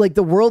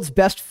the world's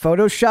best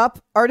Photoshop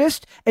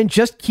artist and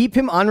just keep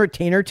him on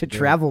retainer to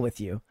travel with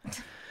you.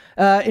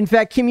 In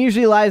fact, Kim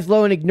usually lies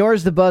low and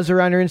ignores the buzz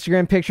around her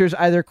Instagram pictures,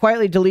 either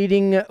quietly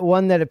deleting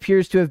one that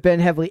appears to have been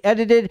heavily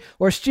edited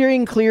or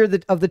steering clear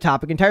of the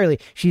topic entirely.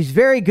 She's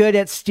very good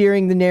at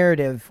steering the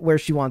narrative where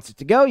she wants it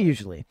to go,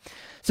 usually.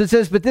 So it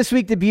says, but this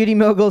week the beauty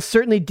mogul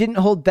certainly didn't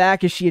hold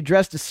back as she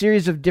addressed a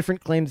series of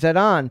different claims head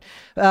on.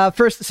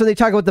 First, so they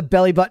talk about the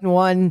belly button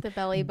one. The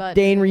belly button.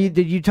 Dane,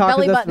 did you talk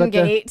belly with us button about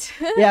gate.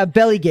 yeah,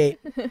 belly gate.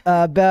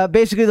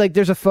 Basically, like,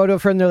 there's a photo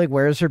of her, and they're like,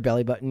 "Where's her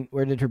belly button?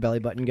 Where did her belly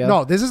button go?"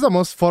 No, this is the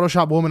most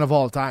Photoshop woman of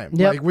all time.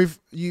 Yep.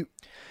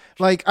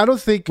 Like I don't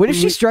think. What if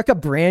she struck a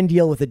brand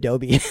deal with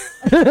Adobe?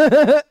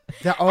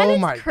 Yeah, oh And it's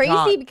my crazy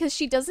god. because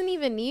she doesn't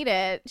even need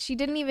it. She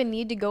didn't even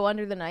need to go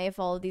under the knife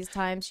all of these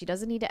times. She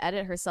doesn't need to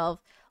edit herself.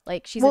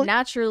 Like, she's Well, a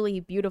naturally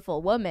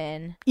beautiful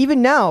woman.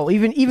 Even now,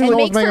 even And with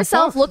makes Megan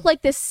herself Fox. look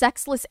like this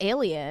sexless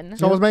alien.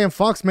 So was Megan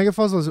Fox. Megan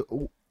Fox was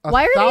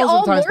Why are they all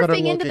 1,000 times better morphing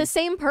into looking. the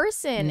same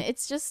person?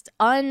 It's just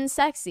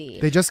unsexy.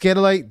 They just get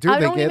like, dude, I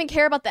they don't get even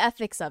care about the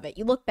ethics of it.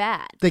 You look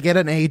bad. they get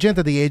an agent,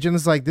 and the agent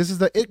is like, this is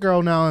the it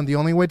girl now, and the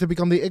only way to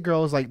become the it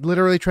girl is like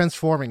literally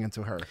transforming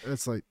into her.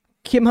 It's like,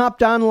 Kim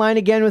hopped online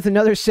again with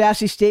another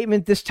sassy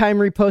statement, this time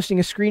reposting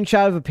a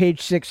screenshot of a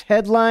Page 6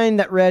 headline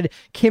that read,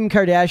 Kim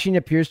Kardashian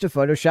appears to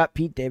Photoshop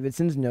Pete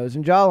Davidson's nose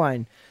and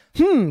jawline.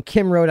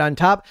 Kim wrote on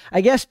top,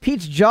 I guess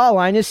Pete's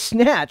jawline is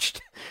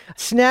snatched.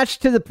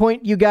 Snatched to the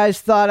point you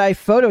guys thought I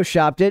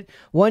photoshopped it.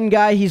 One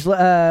guy,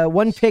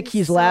 one pic,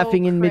 he's so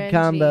laughing in mid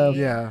combo.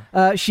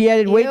 yeah. She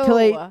added,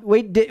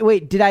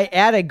 did I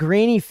add a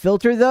grainy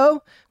filter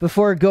though?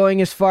 Before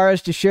going as far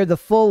as to share the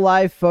full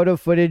live photo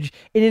footage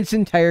in its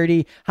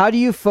entirety. How do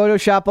you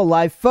Photoshop a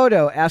live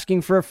photo?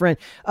 Asking for a friend.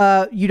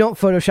 You don't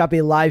Photoshop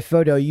a live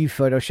photo, you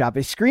Photoshop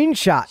a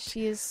screenshot.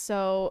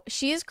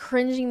 She is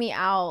cringing me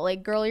out.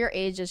 Like, girl, your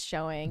age is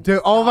showing.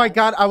 Dude, oh my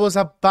God, I was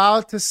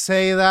about to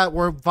say that.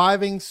 We're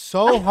vibing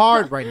so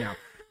hard right now.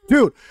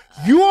 Dude,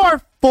 you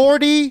are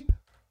 40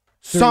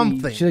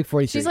 something. She's like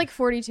 43. She's like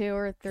 42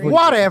 or 30.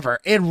 Whatever.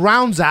 It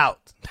rounds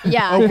out.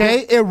 Yeah.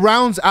 Okay? It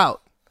rounds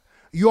out.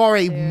 You are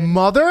a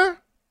mother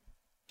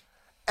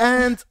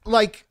and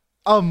like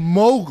a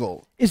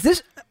mogul. Is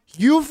this...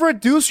 You've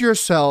reduced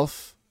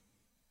yourself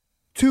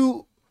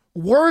to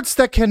words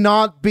that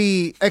cannot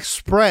be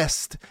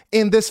expressed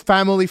in this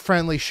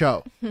family-friendly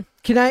show.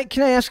 Can I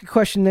ask a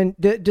question then?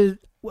 Does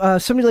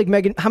somebody like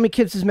Megan, how many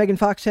kids does Megan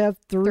Fox have?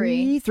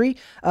 Three.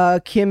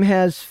 Kim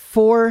has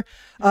 4.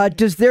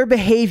 Does their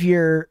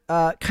behavior,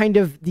 kind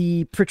of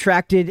the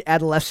protracted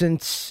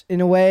adolescence in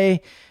a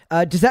way,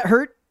 does that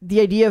hurt the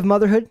idea of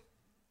motherhood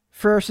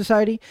for our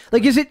society?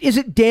 Like, is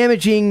it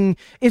damaging?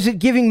 Is it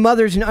giving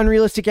mothers an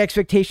unrealistic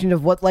expectation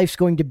of what life's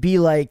going to be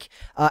like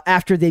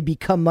after they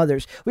become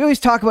mothers? We always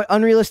talk about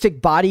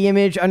unrealistic body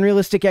image,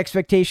 unrealistic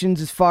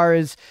expectations as far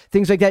as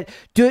things like that.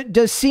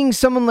 Does seeing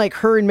someone like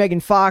her and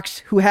Megan Fox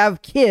who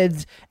have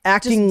kids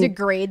acting Just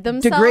degrade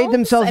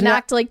themselves and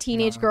act like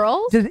teenage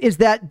girls? Is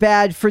that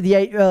bad for the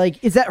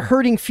is that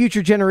hurting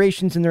future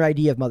generations in their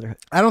idea of motherhood?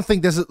 I don't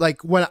think this is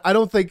like when I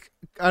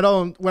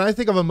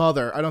think of a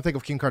mother, I don't think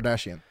of Kim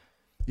Kardashian.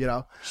 You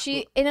know,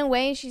 in a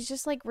way, she's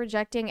just like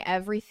rejecting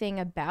everything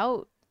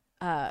about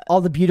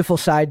all the beautiful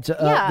sides,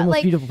 the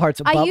most beautiful parts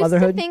about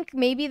motherhood. I used to think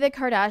maybe the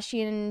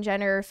Kardashian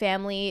Jenner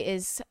family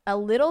is a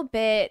little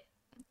bit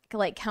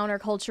like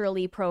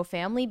counterculturally pro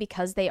family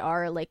because they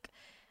are like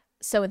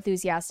so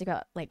enthusiastic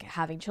about like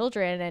having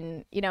children,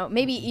 and you know,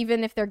 maybe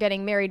even if they're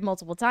getting married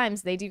multiple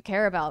times, they do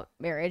care about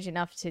marriage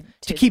enough to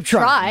keep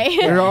trying.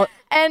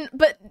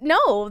 But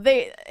no,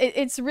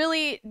 it's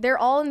really, they're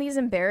all in these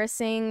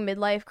embarrassing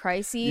midlife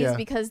crises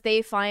because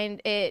they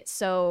find it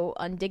so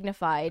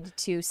undignified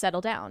to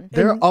settle down.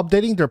 They're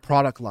updating their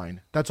product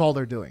line. That's all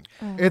they're doing.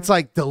 It's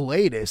like the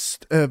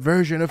latest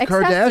version of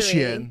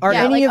Kardashian. Are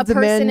any of the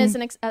men is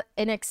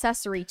an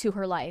accessory to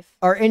her life?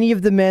 Are any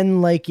of the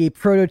men like a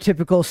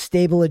prototypical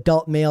stable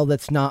adult male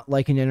that's not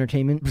like an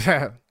entertainment?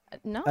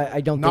 No,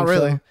 I don't Not think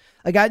really. so.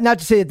 Like, not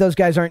to say that those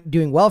guys aren't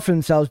doing well for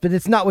themselves, but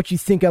it's not what you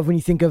think of when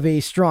you think of a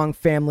strong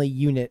family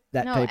unit.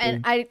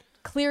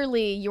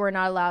 Clearly you are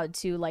not allowed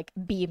to like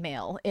be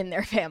male in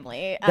their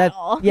family at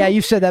all. Yeah,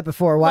 you've said that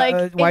before.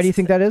 Why do you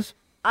think that is?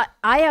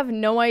 I have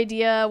no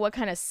idea what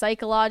kind of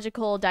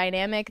psychological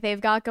dynamic they've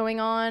got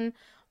going on,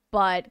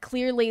 but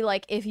clearly,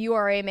 like, if you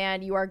are a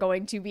man, you are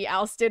going to be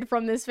ousted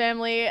from this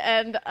family,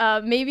 and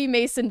maybe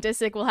Mason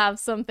Disick will have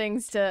some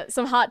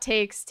hot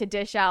takes to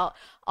dish out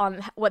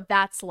on what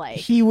that's like.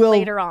 He will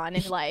later on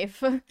in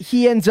life.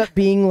 He ends up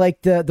being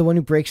like the one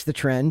who breaks the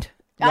trend.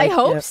 I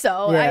hope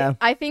so. Yeah.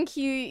 I think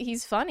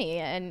he's funny,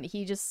 and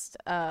he just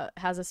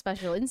has a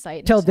special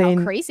insight Tell into Dane,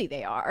 how crazy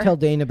they are. Tell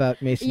Dane about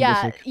Mason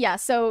Disick. Yeah.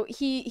 So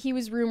he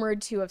was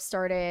rumored to have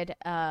started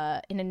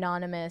an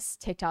anonymous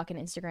TikTok and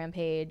Instagram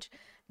page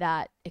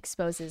that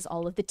exposes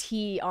all of the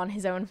tea on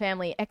his own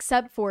family,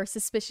 except for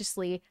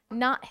suspiciously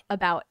not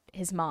about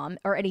his mom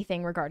or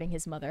anything regarding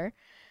his mother.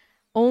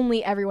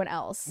 Only everyone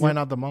else. Why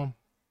not the mom?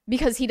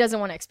 Because he doesn't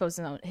want to expose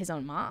his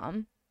own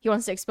mom. He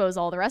wants to expose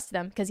all the rest of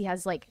them because he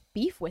has like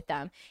beef with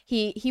them.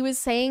 He was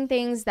saying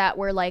things that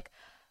were like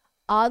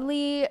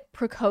oddly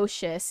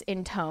precocious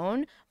in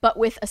tone, but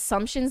with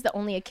assumptions that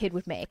only a kid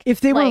would make. If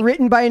they were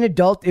written by an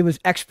adult, it was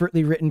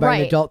expertly written by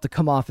an adult to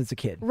come off as a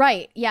kid.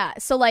 Right. Yeah.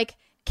 So like,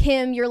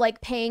 Kim, you're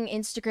like paying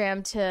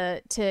Instagram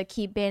to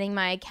keep banning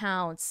my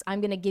accounts.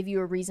 I'm gonna give you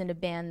a reason to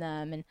ban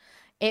them, and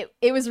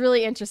it was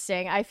really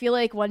interesting. I feel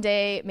like one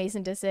day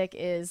Mason Disick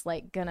is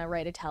like gonna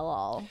write a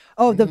tell-all.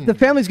 Oh, the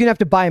family's gonna have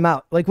to buy him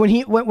out. Like when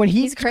he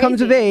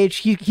comes of age,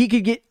 he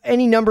could get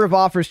any number of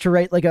offers to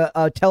write like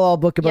a tell-all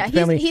book about the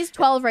family. He's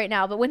 12 right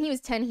now, but when he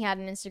was 10, he had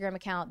an Instagram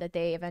account that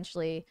they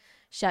eventually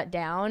shut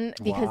down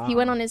because he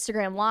went on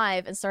Instagram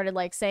Live and started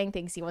like saying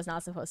things he was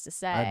not supposed to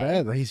say.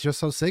 I bet he's just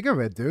so sick of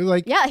it, dude.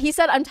 Like, yeah, he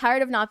said, "I'm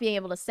tired of not being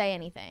able to say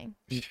anything."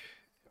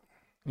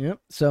 Yep.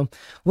 So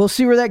we'll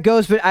see where that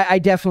goes, but I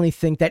definitely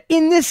think that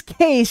in this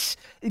case,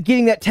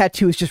 getting that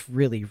tattoo is just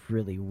really,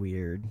 really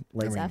weird.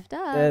 Like It's effed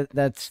up.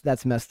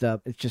 that's messed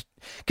up. It's just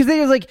because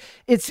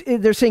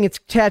they're saying it's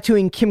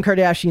tattooing Kim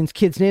Kardashian's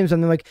kids' names,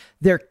 and they're like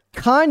they're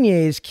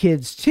Kanye's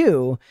kids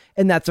too,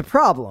 and that's a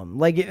problem.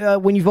 Like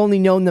when you've only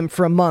known them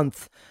for a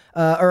month.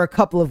 Or a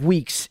couple of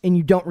weeks, and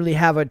you don't really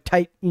have a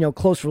tight,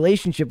 close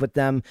relationship with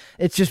them,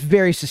 it's just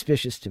very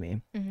suspicious to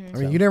me. Mm-hmm. I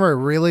mean, you never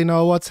really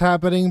know what's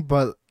happening,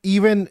 but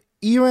even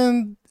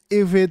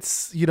if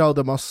it's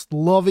the most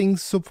loving,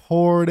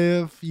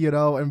 supportive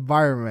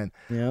environment,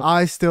 Yep.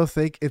 I still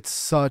think it's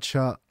such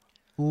a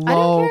low I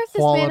don't care if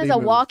this man is a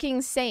move.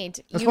 walking saint.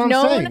 That's You've what I'm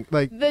known saying,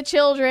 like- the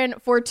children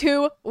for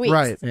 2 weeks.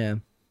 Right. Yeah.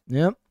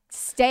 Yep.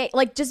 Stay,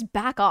 just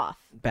back off.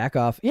 Back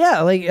off.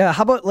 Yeah. Like,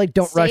 how about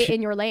don't Stay rush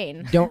in your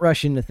lane. Don't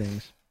rush into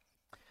things.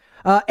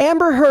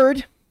 Amber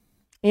Heard.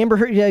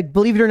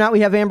 Believe it or not, we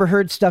have Amber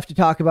Heard stuff to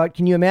talk about.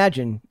 Can you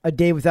imagine a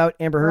day without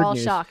Amber Heard We're all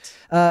news? shocked.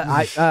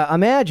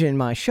 Imagine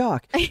my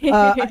shock.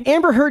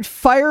 Amber Heard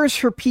fires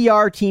her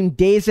PR team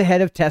days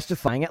ahead of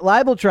testifying at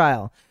libel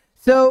trial.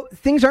 So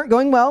things aren't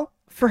going well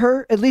for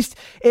her. At least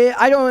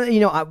I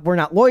don't, we're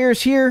not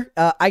lawyers here.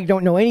 I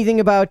don't know anything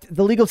about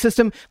the legal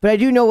system, but I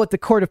do know what the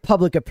court of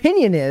public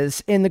opinion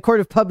is. And the court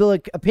of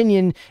public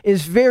opinion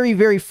is very,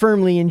 very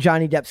firmly in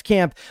Johnny Depp's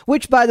camp,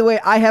 which, by the way,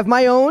 I have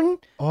my own.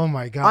 Oh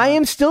my God. I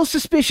am still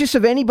suspicious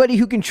of anybody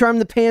who can charm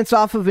the pants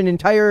off of an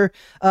entire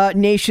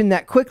nation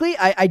that quickly.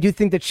 I do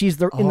think that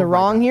she's in the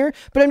wrong here,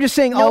 but I'm just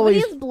saying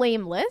Nobody's always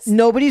blameless.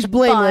 nobody's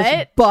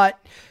blameless, but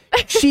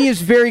she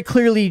is very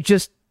clearly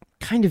just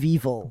kind of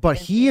evil. But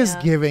he is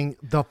giving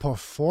the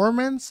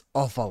performance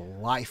of a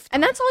lifetime.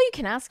 And that's all you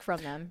can ask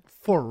from them.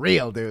 For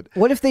real, dude.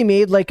 What if they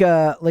made like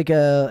a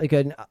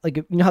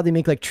how they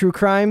make like true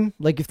crime?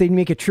 Like if they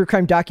make a true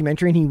crime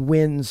documentary and he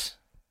wins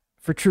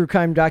for true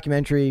crime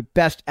documentary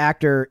best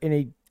actor in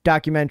a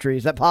documentary.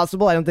 Is that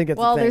possible? I don't think it's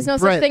a thing. There's no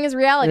such thing as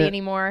reality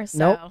anymore. So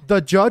Nope.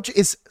 The judge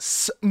is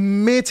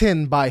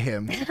smitten by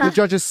him. The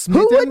judge is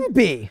smitten. Who wouldn't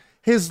be?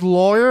 His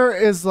lawyer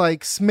is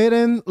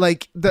smitten.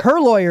 Her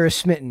lawyer is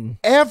smitten.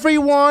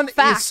 Everyone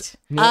Fact. is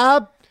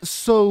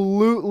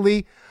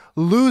absolutely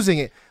losing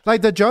it.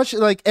 Like the judge,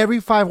 every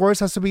 5 words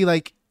has to be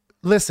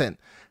listen,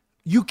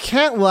 you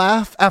can't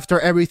laugh after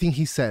everything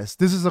he says.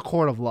 This is a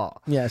court of law.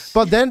 Yes.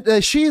 But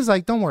then she's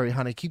like, don't worry,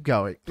 honey, keep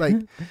going.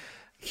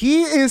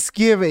 He is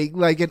giving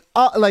Meryl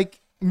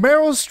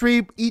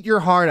Streep, eat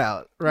your heart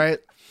out, right?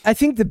 I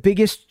think the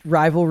biggest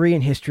rivalry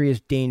in history is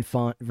Dane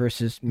Font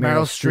versus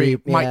Meryl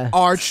Streep. My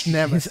arch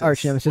nemesis. His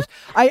arch nemesis.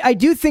 I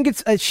do think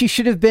it's she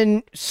should have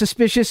been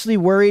suspiciously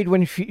worried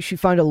when she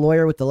found a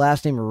lawyer with the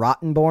last name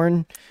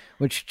Rottenborn,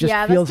 which just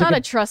feels that's not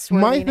like a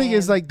trustworthy My thing name.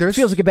 is there's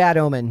feels like a bad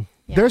omen.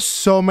 There's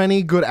so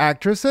many good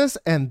actresses,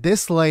 and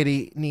this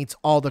lady needs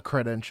all the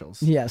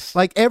credentials. Yes.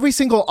 Every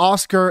single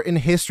Oscar in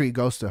history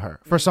goes to her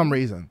for some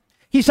reason.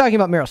 He's talking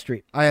about Meryl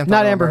Streep. I am not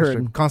talking Amber about Meryl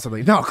Heard. Streep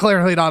constantly. No,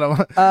 clearly not.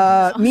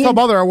 Me Some and-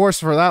 other awards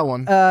for that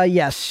one.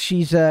 Yes,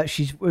 she's.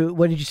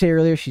 What did you say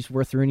earlier? She's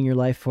worth ruining your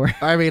life for.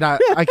 I mean,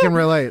 I can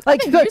relate.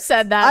 Like think you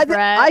said that,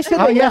 Brett. I said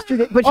that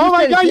yesterday. But you Oh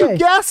my said it God, you today.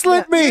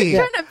 gaslit me.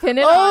 You're trying to pin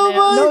it Oh on him.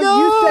 my- No,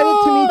 you said it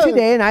to God. me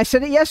today, and I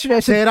said it yesterday. I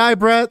said, Did I,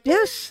 Brett?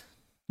 yes,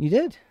 you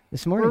did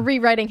this morning. We're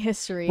rewriting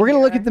history. We're gonna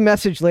look here. at the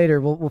message later.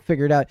 We'll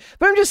figure it out.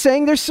 But I'm just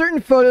saying, there's certain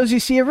photos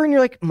you see of her, and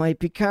you're like, might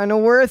be kind of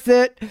worth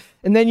it.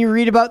 And then you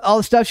read about all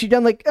the stuff she's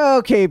done, like,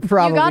 okay,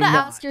 probably. You gotta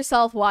not. ask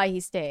yourself why he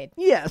stayed.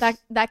 Yes.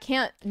 That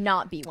can't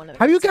not be one of the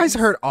Have you guys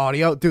reasons. heard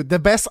audio? Dude, the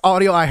best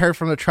audio I heard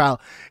from the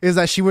trial is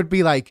that she would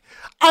be like,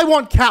 I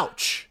want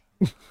couch.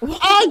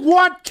 I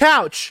want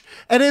couch.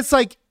 And it's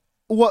like,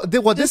 what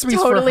this Just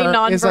means totally for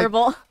her is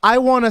nonverbal. I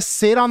want to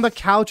sit on the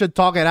couch and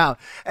talk it out.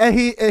 And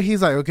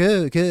he's like,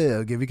 okay,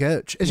 I'll give you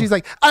couch. And she's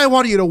like, I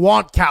want you to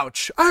want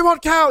couch. I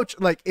want couch.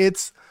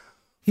 It's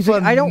He's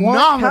like, I don't want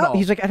phenomenal. couch.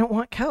 He's like, I don't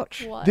want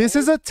couch. What? This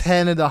is a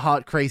 10 in the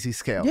hot crazy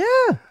scale.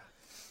 Yeah.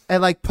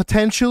 And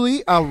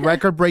potentially a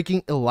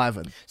record-breaking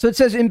 11. So it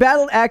says,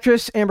 embattled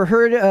actress Amber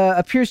Heard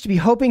appears to be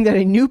hoping that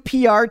a new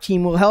PR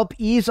team will help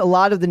ease a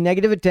lot of the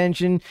negative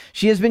attention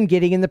she has been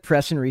getting in the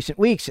press in recent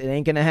weeks. It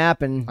ain't gonna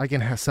happen. I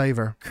can save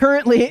her.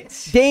 Currently,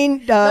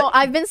 Dane. No,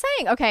 I've been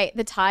saying, okay,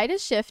 the tide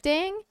is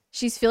shifting.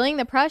 She's feeling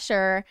the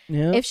pressure.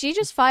 Yeah. If she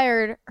just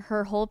fired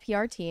her whole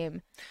PR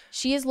team,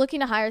 she is looking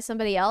to hire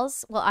somebody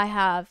else. Well, I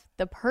have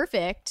the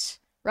perfect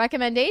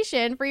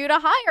recommendation for you to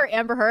hire,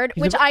 Amber Heard,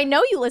 which I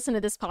know you listen to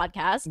this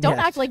podcast. Don't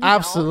Yes, act like you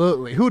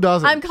Absolutely. Who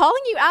doesn't? don't. I'm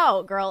calling you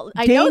out, girl.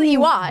 I know that you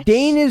watch.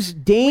 Dane.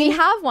 We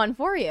have one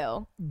for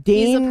you.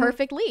 He's a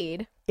perfect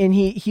lead. and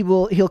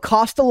he'll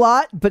cost a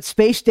lot, but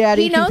Space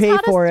Daddy He can knows pay how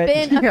for to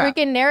it. spin a Yeah.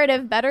 freaking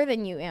narrative better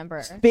than you,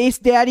 Amber. Space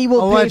Daddy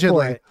will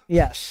Allegedly. pay for it.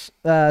 Yes.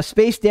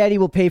 Space Daddy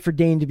will pay for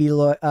Dane to be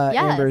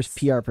Amber's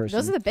PR person.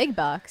 Those are the big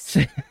bucks.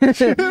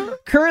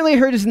 Currently,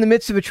 Heard is in the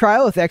midst of a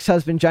trial with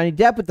ex-husband Johnny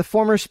Depp, with the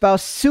former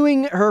spouse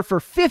suing her for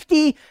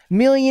 $50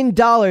 million.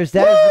 That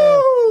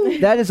is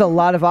That is a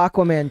lot of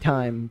Aquaman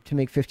time to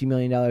make $50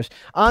 million.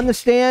 On the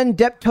stand,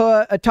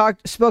 Depp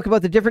spoke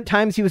about the different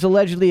times he was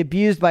allegedly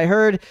abused by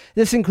Heard.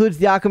 This includes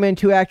the Aquaman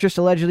 2 actress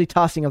allegedly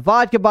tossing a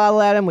vodka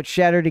bottle at him, which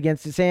shattered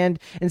against his hand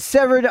and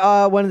severed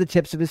one of the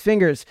tips of his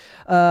fingers.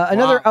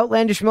 Another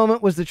outlandish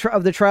moment was the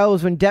trial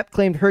was when Depp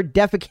claimed Heard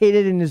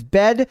defecated in his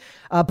bed.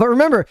 But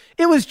remember,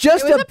 it was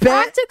just a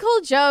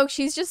practical joke.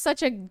 She's just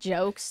such a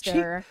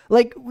jokester.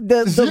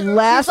 The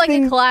last She's like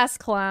thing... a class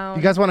clown.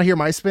 You guys want to hear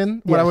my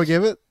spin? What I would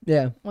give it?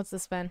 Yeah. What's the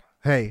spin?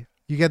 Hey,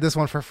 you get this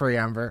one for free,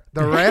 Amber.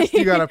 The rest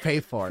you gotta pay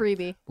for.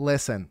 Freebie.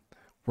 Listen,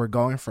 we're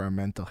going for a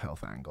mental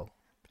health angle.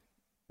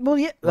 Well,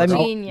 yeah.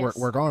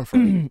 We're going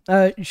for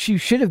it. She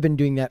should have been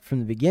doing that from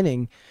the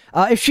beginning.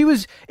 If she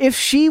was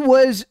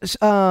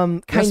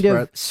kind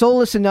of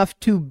soulless enough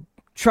to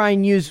try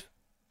and use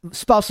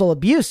spousal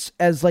abuse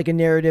as like a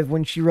narrative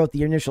when she wrote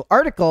the initial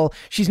article,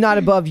 she's not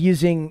above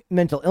using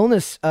mental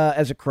illness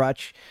as a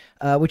crutch,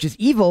 which is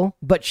evil,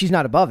 but she's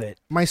not above it.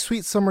 My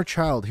sweet summer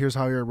child, here's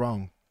how you're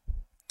wrong.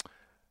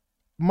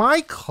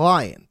 My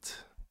client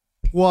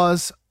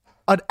was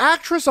an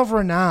actress of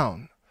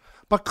renown,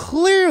 but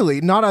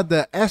clearly not at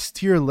the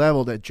S-tier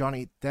level that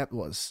Johnny Depp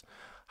was.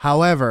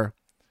 However,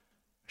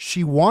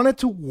 she wanted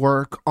to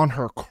work on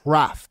her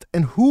craft,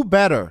 and who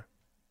better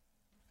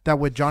than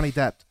with Johnny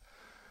Depp?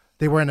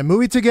 They were in a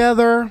movie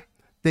together,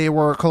 they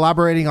were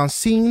collaborating on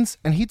scenes,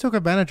 and he took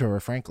advantage of her,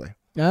 frankly.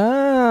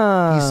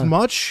 He's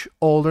much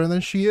older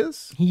than she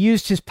is. He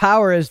used his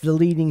power as the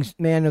leading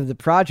man of the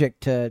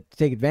project to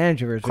take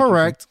advantage of her.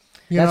 Correct.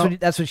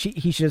 That's what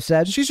he should have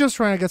said. She's just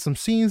trying to get some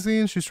scenes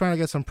in. She's trying to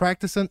get some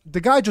practice in.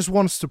 The guy just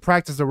wants to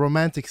practice the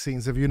romantic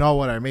scenes, if you know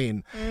what I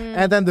mean.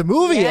 And then the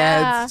movie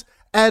ends,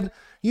 and,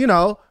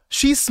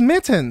 she's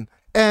smitten.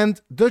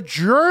 And the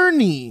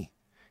journey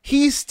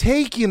he's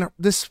taking,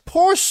 this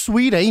poor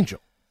sweet angel,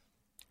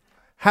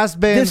 has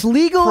been this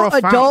legal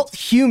profound. Adult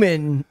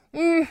human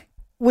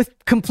with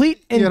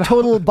complete and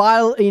total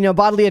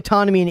bodily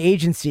autonomy and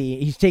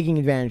agency. He's taking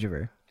advantage of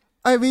her.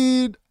 I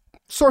mean,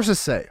 sources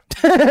say.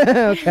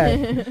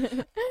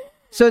 Okay.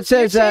 So it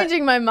says... You're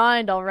changing my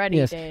mind already,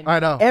 yes. Dane. I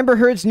know. Amber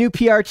Heard's new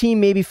PR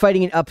team may be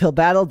fighting an uphill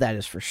battle, that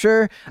is for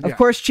sure. Of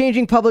course,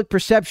 changing public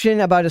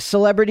perception about a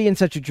celebrity in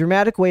such a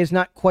dramatic way is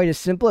not quite as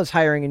simple as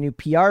hiring a new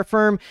PR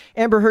firm.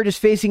 Amber Heard is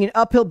facing an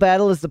uphill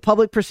battle as the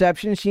public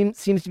perception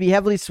seems to be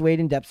heavily swayed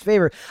in Depp's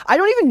favor. I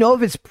don't even know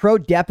if it's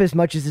pro-Depp as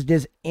much as it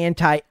is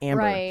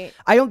anti-Amber. Right.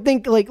 I don't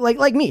think, like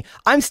me,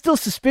 I'm still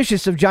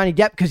suspicious of Johnny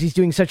Depp because he's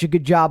doing such a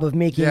good job of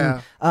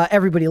making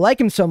everybody like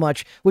him so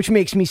much, which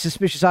makes me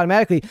suspicious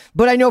automatically.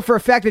 But I know for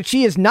a fact that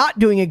she is not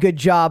doing a good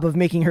job of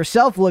making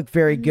herself look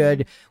very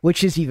good,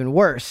 which is even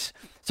worse.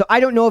 So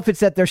I don't know if it's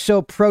that they're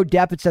so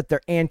pro-Depp, it's that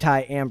they're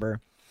anti-Amber.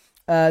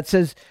 It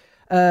says,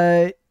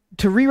 to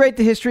rewrite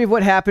the history of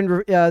what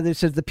happened, it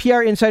says the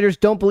PR insiders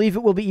don't believe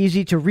it will be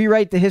easy to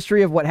rewrite the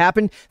history of what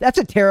happened. That's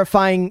a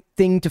terrifying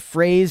thing to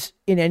phrase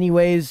in any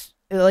ways,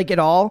 like at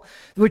all,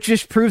 which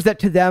just proves that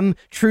to them,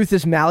 truth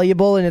is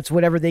malleable and it's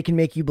whatever they can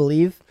make you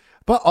believe.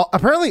 But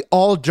apparently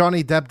all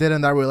Johnny Depp did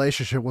in that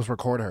relationship was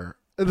record her.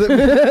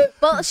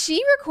 Well,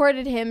 she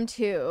recorded him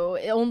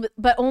too,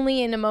 but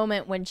only in a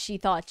moment when she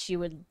thought she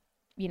would,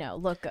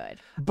 look good.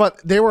 But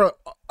they were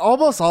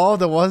almost all of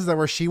the ones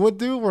that she would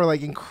do were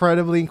like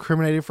incredibly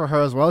incriminating for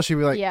her as well. She'd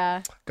be like,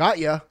 "Yeah, got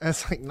ya," and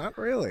it's like, not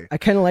really. I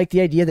kind of like the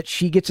idea that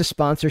she gets a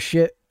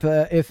sponsorship.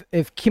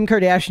 If Kim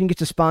Kardashian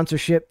gets a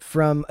sponsorship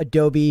from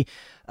Adobe,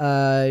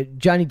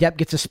 Johnny Depp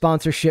gets a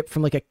sponsorship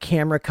from like a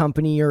camera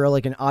company or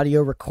like an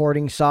audio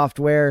recording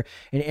software,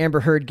 and Amber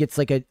Heard gets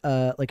like an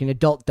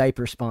adult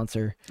diaper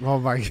sponsor. Oh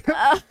my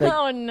god!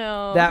 Oh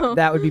no,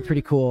 that would be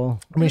pretty cool.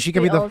 I mean, she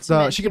could be the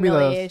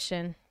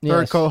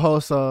third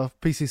co-host of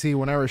PCC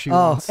whenever she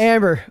wants. Oh,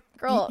 Amber,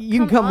 girl, you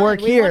can come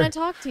work here. We want to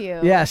talk to you.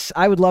 Yes,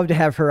 I would love to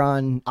have her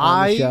on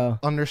the show.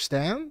 I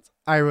understand.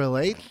 I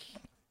relate.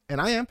 And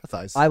I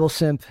empathize. I will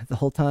simp the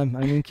whole time. I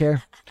don't even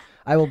care.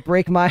 I will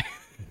break my...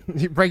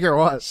 You break your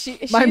what?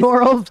 My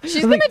morals.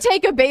 She's going to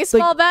take a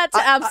baseball bat to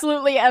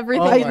absolutely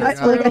everything.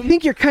 I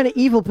think you're kind of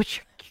evil, but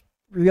you're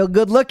real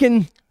good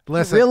looking.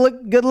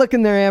 Listen. Good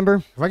looking there,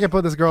 Amber. If I can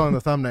put this girl in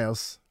the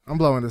thumbnails, I'm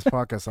blowing this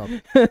podcast up.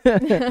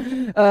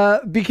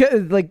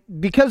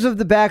 Because of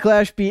the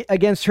backlash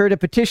against her, a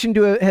petition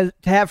to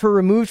have her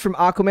removed from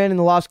Aquaman and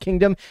the Lost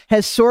Kingdom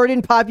has soared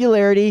in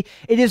popularity.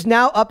 It is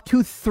now up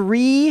to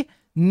 3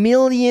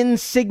 million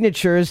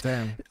signatures.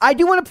 Damn. I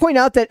do want to point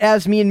out that,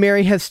 as me and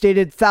Mary have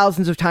stated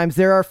thousands of times,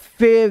 there are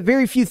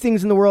very few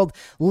things in the world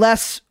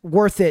less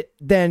worth it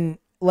than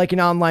like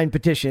an online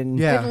petition.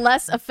 With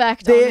less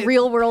effect on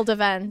real world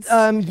events.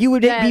 You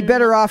would be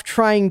better off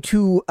trying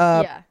to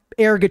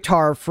air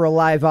guitar for a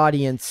live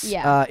audience.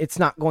 It's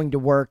not going to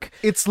work.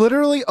 It's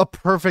literally a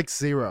perfect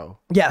zero.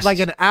 Yes. Like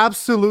an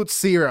absolute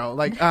zero.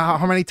 Like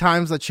how many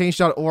times that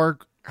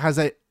change.org has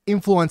a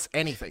influence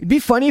anything. It'd be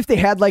funny if they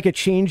had like a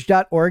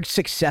change.org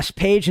success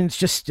page and it's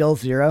just still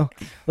 0.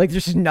 Like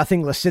there's just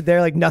nothing listed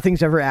there. Like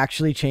nothing's ever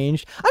actually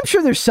changed. I'm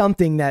sure there's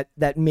something that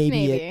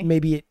maybe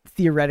it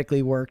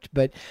theoretically worked.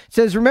 But it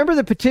says, remember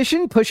the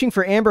petition pushing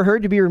for Amber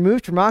Heard to be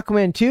removed from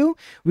Aquaman 2?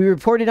 We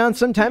reported on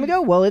some time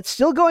ago. Well, it's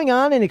still going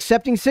on and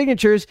accepting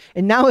signatures,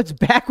 and now it's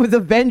back with a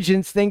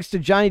vengeance thanks to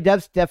Johnny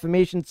Depp's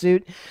defamation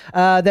suit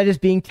that is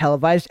being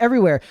televised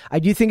everywhere. I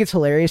do think it's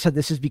hilarious how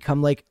this has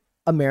become like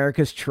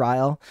America's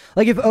trial.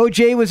 Like if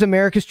OJ was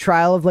America's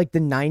trial of like the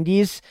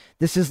 90s,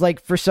 this is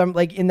like for some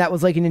like, and that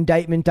was like an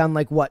indictment on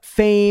like what,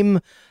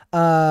 fame,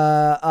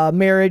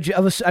 marriage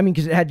of a, I mean,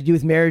 because it had to do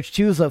with marriage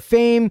too. So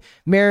fame,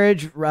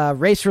 marriage,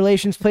 race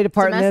relations played a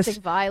part in this.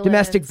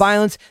 Domestic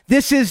violence.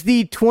 This is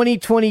the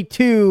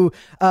 2022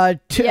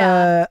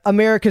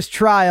 America's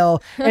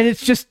trial, and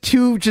it's just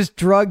two just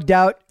drugged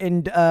out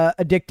and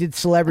addicted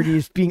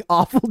celebrities being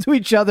awful to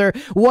each other.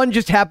 One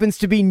just happens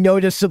to be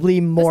noticeably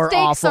more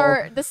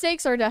awful. The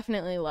stakes are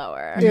definitely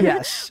lower.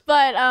 Yes,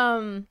 but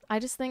I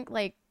just think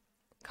like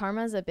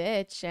karma's a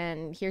bitch,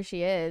 and here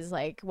she is.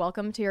 Like,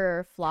 welcome to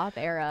your flop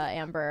era,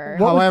 Amber.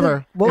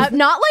 However,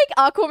 not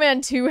like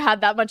Aquaman 2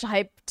 had that much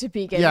hype to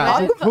begin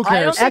with. Who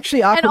cares?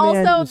 Actually, Aquaman and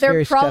also was they're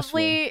very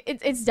probably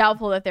it's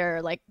doubtful that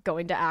they're like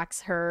going to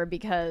axe her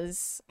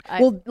because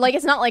like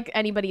it's not like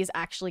anybody is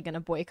actually going to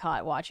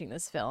boycott watching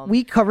this film.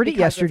 We covered it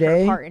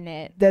yesterday. Part in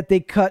it. That they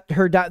cut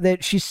her down.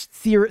 That she's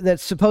that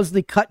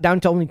supposedly cut down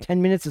to only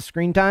 10 minutes of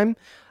screen time.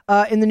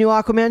 In the new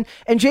Aquaman,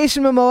 and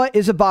Jason Momoa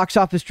is a box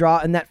office draw,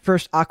 and that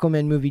first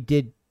Aquaman movie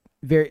did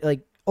very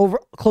like over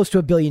close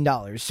to $1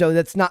 billion. So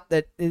that's not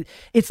that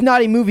it's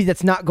not a movie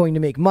that's not going to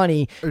make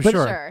money. But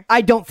sure.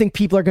 I don't think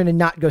people are going to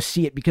not go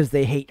see it because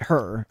they hate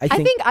her. I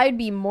think I'd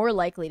be more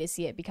likely to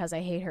see it because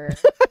I hate her.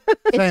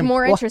 It's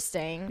more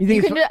interesting.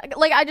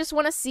 I just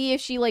want to see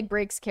if she like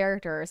breaks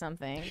character or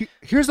something.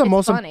 Here's the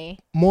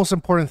most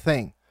important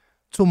thing.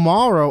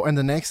 Tomorrow and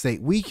the next day,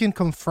 we can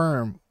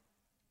confirm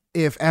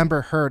if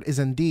Amber Heard is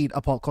indeed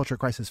a Pop Culture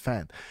Crisis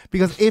fan.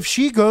 Because if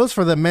she goes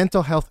for the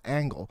mental health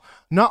angle,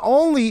 not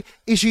only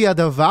is she a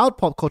devout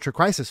Pop Culture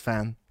Crisis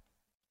fan,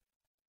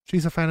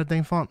 she's a fan of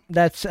Dane Font.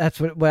 That's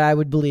what I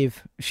would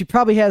believe. She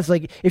probably has,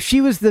 like, if she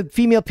was the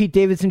female Pete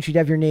Davidson, she'd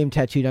have your name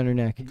tattooed on her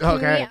neck. Can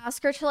we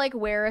ask her to like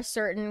wear a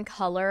certain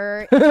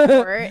color in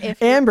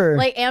court? Amber.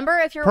 Like Amber,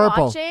 if you're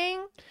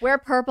watching, wear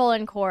purple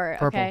in court.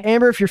 Purple. Okay.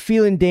 Amber, if you're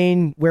feeling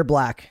Dane, wear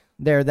black.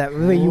 There, that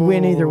way you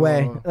win either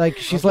way. Like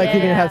she's likely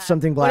gonna have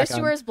something black. What if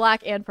she wears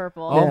black and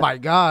purple? Oh my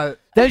god!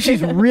 Then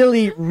she's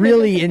really,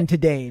 really into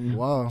Dane.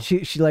 Whoa.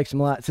 She likes him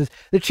a lot. It says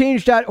the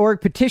Change.org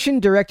petition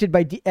directed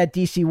at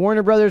DC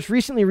Warner Brothers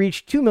recently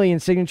reached 2 million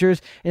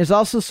signatures and has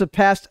also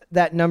surpassed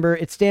that number.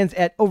 It stands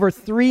at over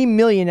 3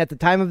 million at the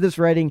time of this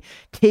writing,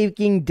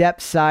 taking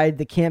Depp's side.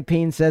 The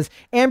campaign says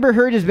Amber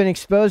Heard has been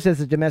exposed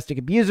as a domestic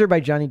abuser by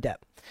Johnny Depp.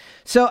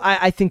 So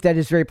I think that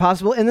is very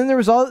possible. And then there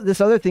was all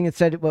this other thing that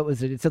said, what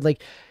was it? It said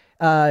like,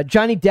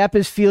 Johnny Depp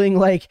is feeling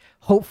like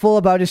hopeful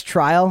about his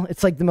trial.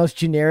 It's like the most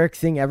generic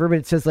thing ever, but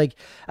it says like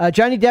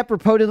Johnny Depp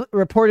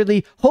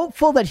reportedly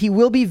hopeful that he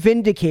will be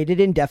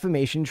vindicated in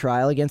defamation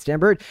trial against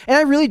Amber Heard. And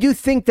I really do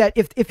think that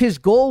if his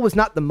goal was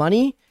not the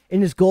money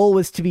and his goal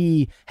was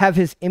to have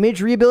his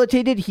image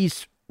rehabilitated,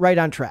 he's right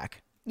on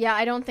track. Yeah,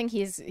 I don't think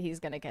he's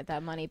gonna get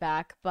that money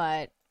back,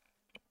 but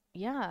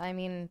yeah, I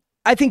mean,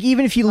 I think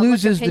even if he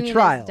loses the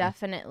trial, is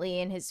definitely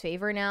in his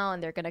favor now,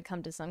 and they're going to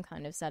come to some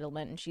kind of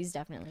settlement, and she's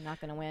definitely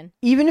not going to win.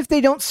 Even if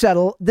they don't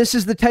settle, this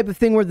is the type of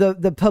thing where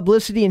the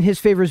publicity in his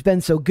favor has been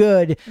so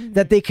good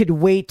that they could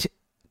wait a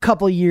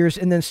couple years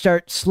and then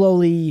start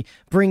slowly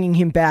bringing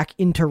him back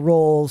into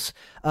roles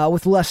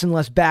with less and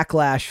less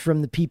backlash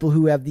from the people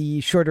who have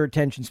the shorter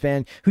attention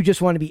span, who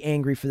just want to be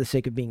angry for the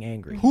sake of being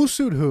angry. Who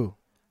sued who?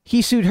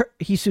 He sued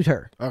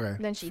her. Okay.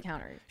 Then she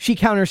countered. She's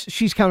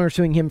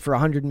countersuing him for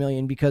 $100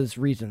 million because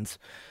reasons.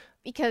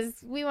 Because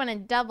we want to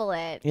double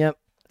it. Yep.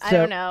 I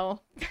don't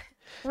know.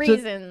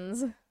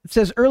 Reasons. It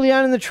says early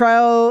on in the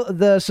trial,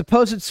 the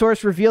supposed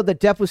source revealed that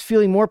Depp was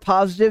feeling more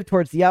positive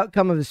towards the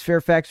outcome of his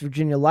Fairfax,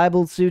 Virginia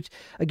libel suit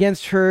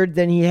against Heard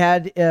than he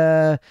had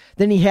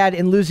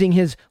in losing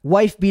his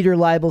wife beater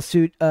libel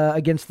suit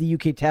against the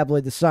UK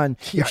tabloid The Sun,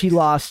 which he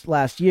lost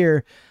last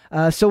year.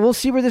 So we'll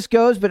see where this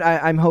goes, but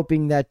I'm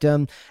hoping that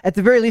at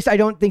the very least, I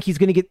don't think he's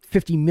going to get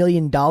 $50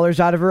 million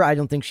out of her. I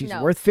don't think she's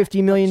worth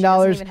 $50 million. She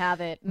doesn't even have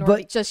it,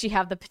 nor does she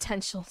have the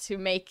potential to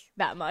make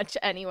that much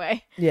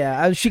anyway.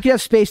 Yeah, she could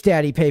have Space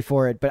Daddy pay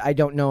for it, but I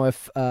don't know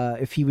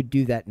if he would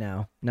do that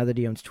now that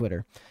he owns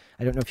Twitter.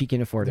 I don't know if he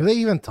can afford it. Do they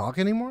even talk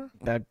anymore?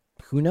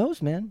 Who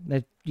knows,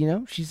 man?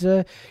 She's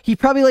he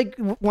probably like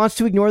wants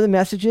to ignore the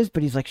messages,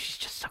 but he's like, she's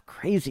just so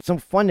crazy, so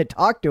fun to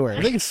talk to her.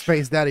 I think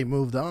Space Daddy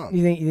moved on.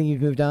 You think he's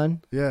moved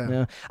on? Yeah.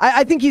 No.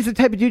 I think he's the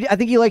type of dude. I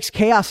think he likes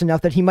chaos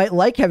enough that he might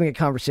like having a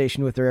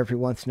conversation with her every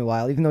once in a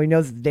while, even though he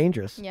knows it's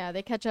dangerous. Yeah,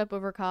 they catch up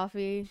over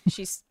coffee.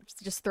 She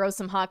just throws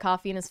some hot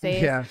coffee in his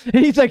face. Yeah.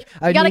 And he's like,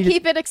 you gotta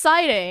keep it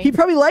exciting. He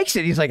probably likes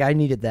it. He's like, I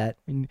needed that.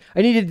 And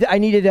I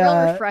needed.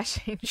 Real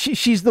refreshing.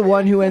 She's the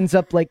one who ends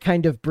up like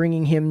kind of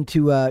bringing him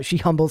to. She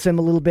humbles him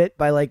a little bit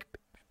by like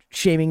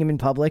shaming him in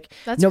public.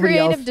 That's Nobody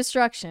creative else.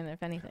 destruction,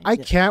 if anything. I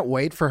can't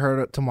wait for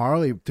her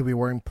tomorrow to be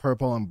wearing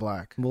purple and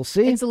black. We'll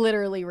see. It's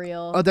literally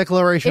real. A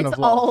declaration It's of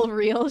love. all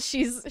real.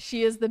 She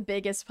is the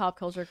biggest pop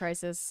culture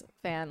crisis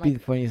fan. Be Like the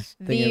funniest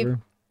thing the ever.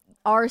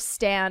 our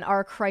stan,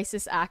 our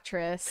crisis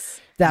actress.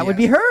 That would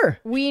be her.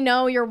 We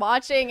know you're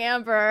watching,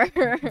 Amber.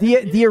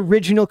 The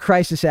original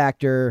crisis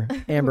actor,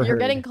 Amber You're Heard.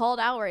 getting called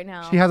out right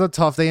now. She has a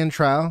tough day in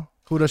trial.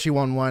 Who does she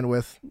want wine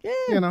with? Yeah.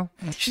 You know.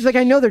 She's like,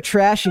 I know they're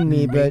trashing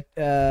me, but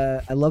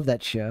I love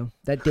that show.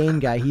 That Dane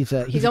guy, he's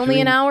He's a only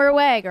dream. an hour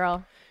away,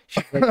 girl.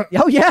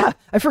 Oh yeah,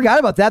 I forgot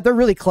about that. They're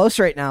really close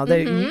right now.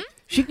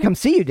 She can come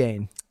see you,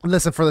 Dane.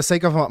 Listen, for the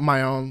sake of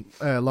my own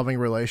loving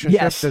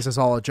relationship, Yes. this is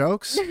all a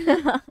jokes.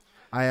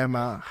 I am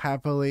a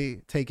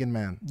happily taken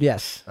man.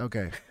 Yes.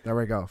 Okay, there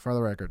we go. For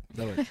the record.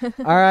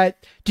 All right.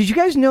 Did you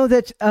guys know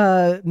that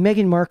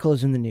Meghan Markle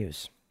is in the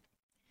news?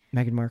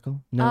 Meghan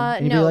Markle? No.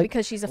 Anybody No, like-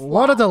 because she's a flop.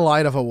 What a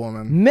delight of a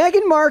woman.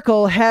 Meghan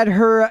Markle had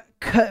her,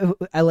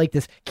 I like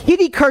this,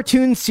 kitty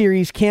cartoon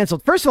series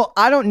canceled. First of all,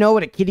 I don't know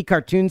what a kitty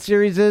cartoon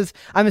series is.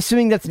 I'm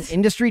assuming that's an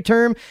industry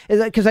term,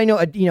 because I know,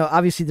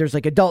 obviously there's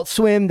like Adult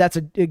Swim. That's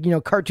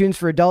cartoons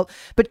for adult.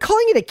 But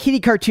calling it a kitty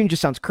cartoon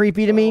just sounds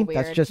creepy to me. Weird.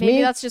 That's just Maybe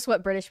me. that's just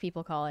what British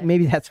people call it.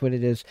 Maybe that's what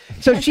it is.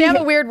 So They have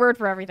a weird word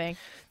for everything.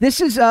 This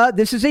is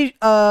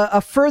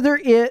a further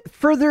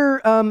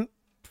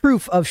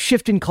proof of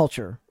shift in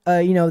culture.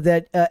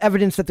 That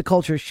evidence that the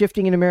culture is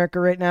shifting in America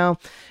right now.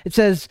 It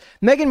says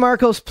Meghan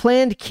Markle's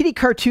planned kitty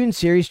cartoon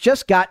series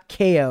just got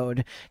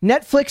KO'd.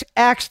 Netflix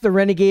axed the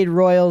Renegade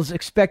Royals'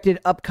 expected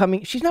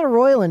upcoming. She's not a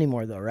royal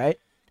anymore, though, right?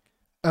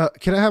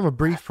 Can I have a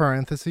brief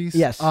parenthesis?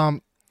 Yes. I'd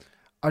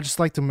just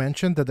like to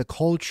mention that the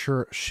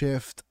culture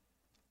shift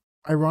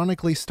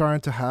ironically starting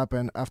to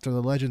happen after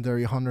the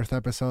legendary 100th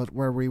episode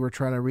where we were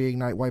trying to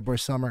reignite White Boy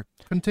Summer.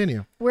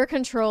 Continue. We're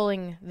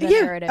controlling the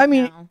Yeah, narrative I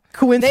mean, now.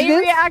 coincidence? They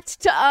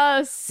react to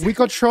us. We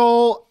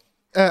control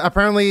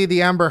apparently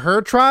the Amber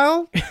Heard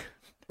trial.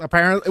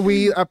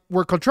 Apparently,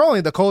 we're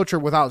controlling the culture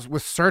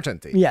with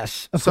certainty.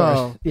 Yes, of So-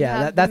 course. We Yeah,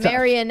 have that's the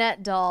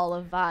marionette doll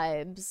of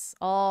vibes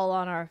all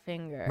on our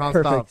finger.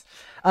 Non-stop. perfect.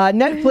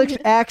 Netflix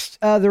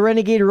axed the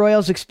Renegade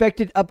Royals'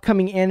 expected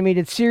upcoming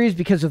animated series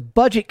because of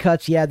budget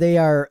cuts. Yeah, they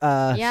are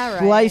Yeah, right.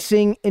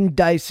 slicing and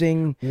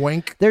dicing.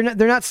 Wink. They're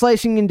not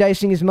slicing and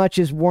dicing as much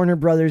as Warner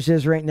Brothers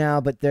is right now,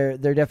 but they're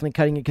definitely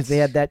cutting it because they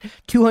had that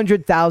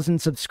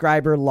 200,000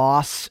 subscriber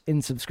loss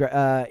in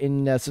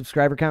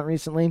subscriber count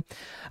recently.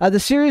 The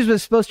series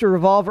was supposed to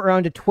revolve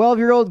around a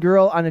 12-year-old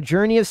girl on a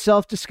journey of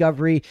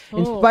self-discovery,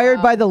 inspired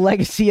wow. by the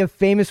legacy of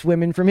famous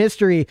women from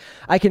history.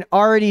 I can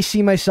already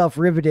see myself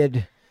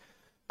riveted.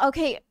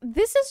 Okay,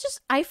 this is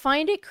just, I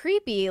find it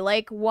creepy.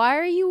 Like,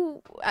 why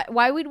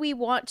would we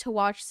want to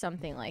watch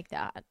something like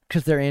that?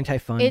 Because they're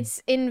anti-fun.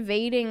 It's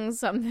invading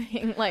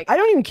something. Like, I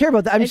don't even care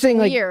about that. I'm It's saying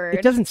like weird.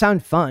 it doesn't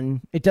sound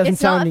fun. It doesn't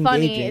it's sound not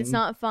engaging. funny. It's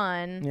not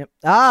fun. Yep.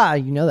 Ah,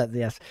 you know that.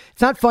 Yes.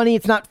 It's not funny.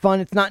 It's not fun.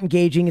 It's not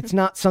engaging. It's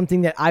not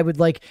something that I would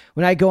like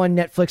when I go on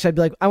Netflix. I'd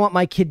be like, I want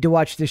my kid to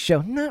watch this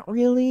show. Not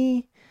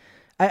really.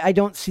 I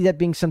don't see that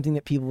being something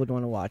that people would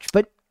want to watch.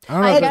 But I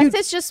don't know. I if guess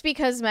it's just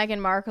because Meghan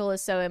Markle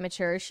is so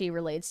immature. She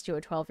relates to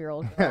a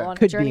 12-year-old girl on a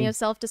Could journey be. of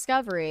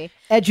self-discovery.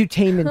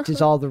 edutainment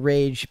is all the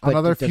rage. But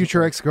Another it doesn't future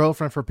work.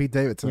 ex-girlfriend for Pete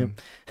Davidson.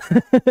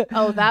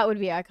 Oh, that would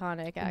be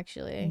iconic,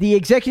 actually. The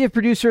executive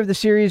producer of the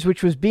series,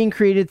 which was being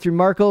created through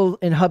Markle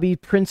and hubby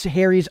Prince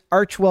Harry's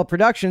Archwell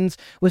Productions,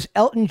 was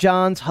Elton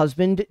John's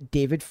husband,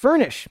 David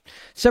Furnish.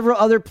 Several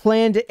other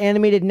planned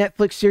animated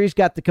Netflix series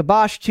got the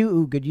kibosh too.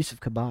 Ooh, good use of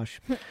kibosh.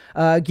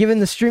 Given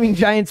the streaming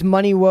giant's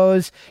money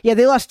woes. Yeah,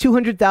 they lost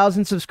 200,000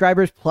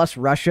 subscribers plus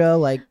Russia.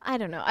 Like, I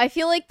don't know. I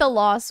feel like the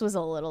loss was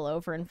a little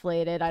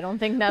overinflated. I don't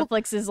think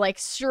Netflix is like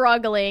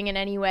struggling in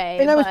any way.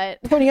 and I was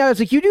But pointing out, I was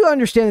like, you do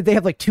understand that they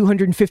have like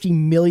 250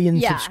 million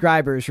Yeah.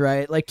 subscribers,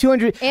 right? Like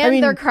 200. and I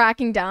mean, they're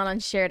cracking down on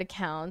shared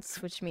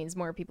accounts, which means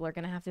more people are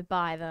going to have to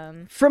buy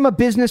them. from a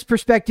business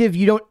perspective,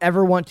 you don't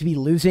ever want to be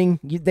losing.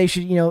 They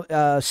should,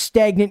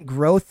 stagnant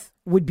growth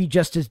would be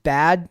just as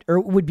bad, or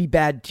would be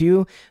bad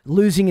too.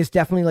 Losing is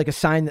definitely like a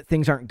sign that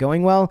things aren't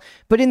going well.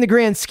 But in the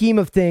grand scheme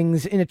of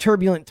things, in a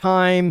turbulent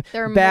time,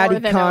 They're bad more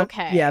than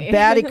okay. yeah,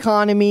 bad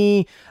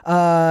economy,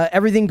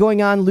 everything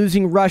going on,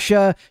 losing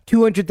Russia,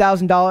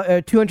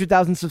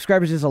 200,000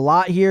 subscribers is a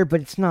lot here, but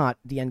it's not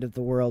the end of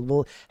the world.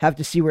 We'll have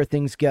to see where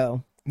things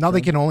go. Now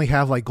they can only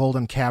have like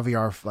golden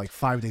caviar like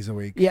 5 days a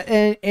week. Yeah,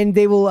 and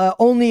they will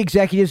only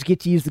executives get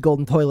to use the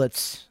golden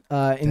toilets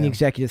in the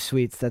executive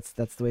suites. That's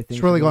the way things.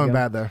 It's really are gonna going go.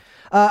 bad there.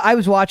 I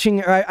was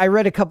watching, or I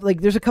read a couple.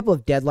 Like, there's a couple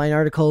of Deadline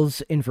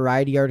articles and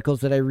Variety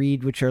articles that I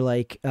read, which are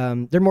like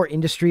they're more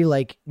industry,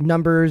 like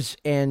numbers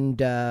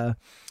and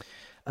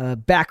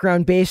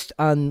background based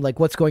on like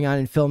what's going on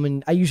in film,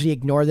 and I usually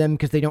ignore them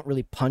because they don't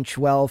really punch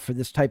well for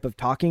this type of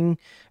talking,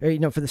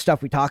 or for the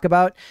stuff we talk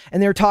about.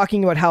 And they were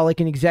talking about how like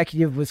an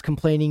executive was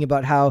complaining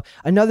about how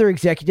another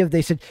executive,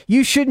 they said,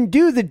 you shouldn't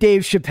do the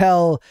Dave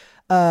Chappelle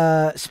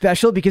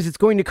special because it's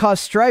going to cause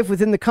strife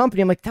within the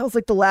company. I'm like, that was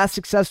like the last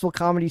successful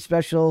comedy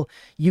special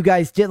you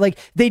guys did. Like,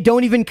 they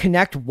don't even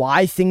connect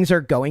why things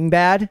are going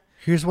bad.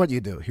 Here's what you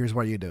do.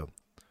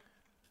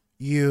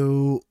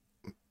 You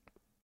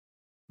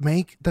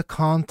make the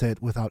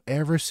content without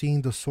ever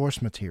seeing the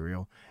source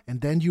material, and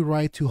then you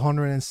write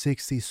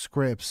 260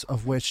 scripts,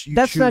 of which you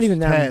That's choose not even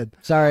 10. them.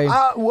 Sorry.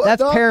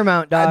 That's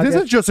Paramount, dog. This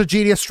is just a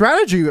genius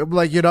strategy.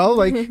 Like,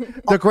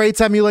 the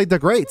greats emulate the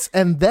greats.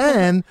 And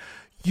then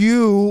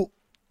you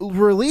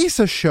release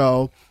a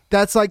show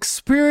that's like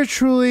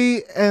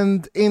spiritually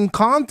and in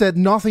content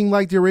nothing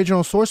like the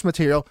original source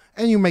material,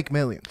 and you make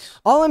millions.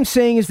 All I'm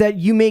saying is that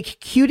you make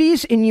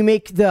Cuties and you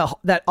make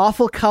that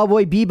awful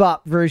Cowboy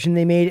Bebop version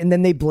they made, and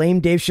then they blame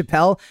Dave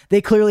Chappelle.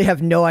 They clearly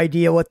have no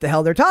idea what the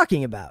hell they're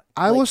talking about.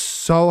 I was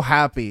so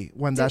happy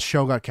when that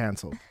show got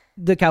canceled.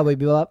 The Cowboy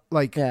Bebop?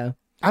 Like, yeah.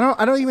 I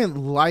don't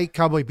even like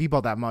Cowboy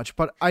Bebop that much,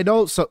 but I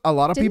know a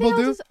lot of Didn't people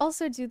they do.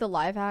 also do the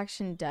live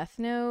action Death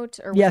Note,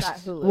 or was Yes. that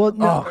Hulu? Well,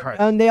 no, Christ.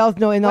 and they all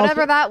know, and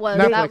Whatever also, that was,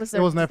 Netflix. that was It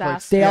was a Netflix.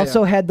 disaster. they Yeah,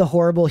 also had the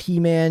horrible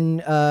He-Man,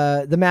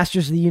 the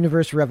Masters of the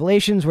Universe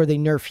Revelations, where they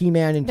nerf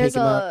He-Man and take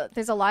him out.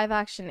 There's a live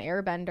action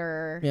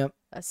Airbender Yep.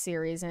 a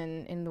series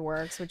in the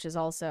works, which is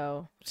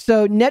also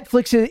So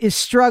Netflix is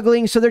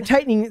struggling. So they're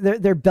tightening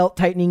their belt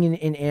tightening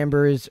in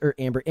Amber,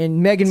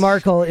 and Meghan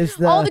Markle is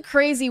the all the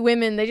crazy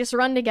women. They just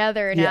run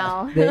together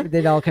now.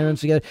 they all kind of run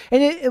together.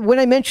 And when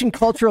I mentioned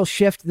cultural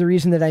shift, the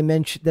reason that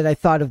I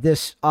thought of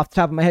this off the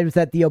top of my head was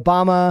that the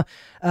Obama,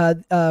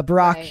 Barack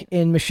Right.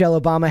 and Michelle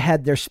Obama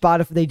had their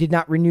Spotify. They did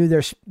not renew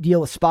their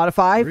deal with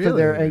Spotify for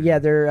their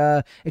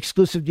their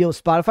exclusive deal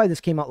with Spotify.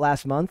 This came out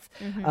last month.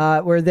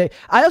 Where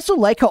I also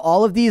like how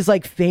all of these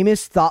like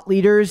famous thought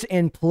leaders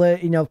and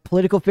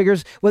political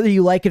figures, whether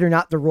you like it or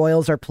not, the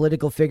royals are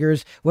political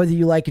figures. Whether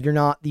you like it or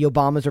not, the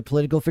Obamas are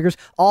political figures.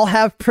 All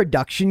have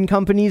production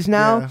companies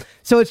now. Yeah.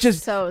 So it's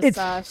just So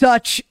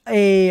such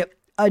an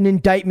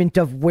indictment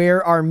of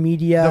where our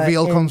media The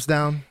veal and- comes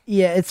down.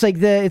 Yeah, it's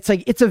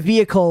a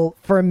vehicle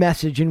for a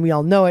message, and we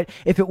all know it.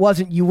 If it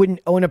wasn't, you wouldn't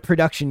own a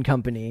production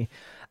company.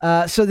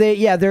 So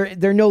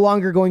they're no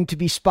longer going to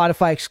be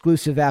Spotify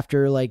exclusive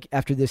after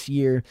this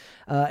year.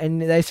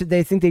 And they said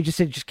they think they just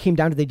said it just came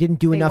down to they didn't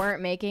do They enough.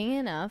 weren't making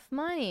enough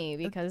money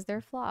because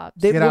they're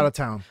flops. Get out of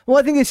town. Well,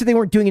 I think they said they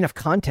weren't doing enough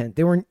content.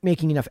 They weren't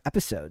making enough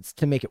episodes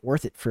to make it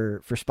worth it for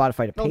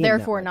Spotify to pay. Well, them that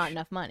therefore, much. not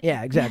enough money.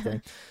 Yeah,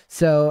 exactly.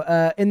 So,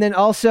 and then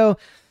also,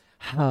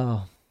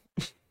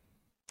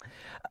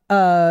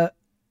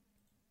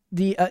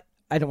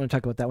 I don't want to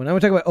talk about that one. I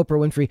want to talk about Oprah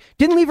Winfrey.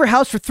 Didn't leave her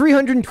house for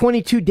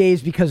 322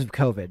 days because of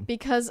COVID.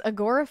 Because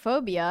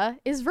agoraphobia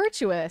is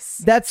virtuous.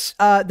 That's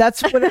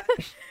what.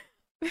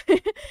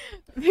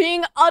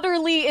 Being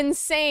utterly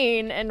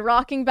insane and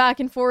rocking back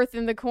and forth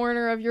in the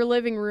corner of your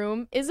living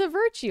room is a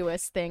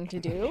virtuous thing to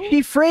do.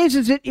 She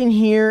phrases it in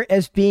here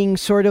as being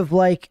sort of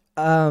like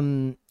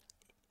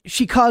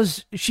she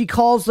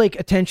calls like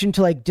attention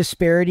to like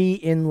disparity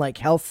in like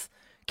health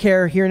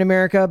care here in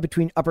America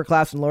between upper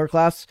class and lower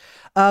class.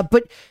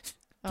 But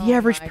the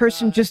average my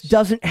person just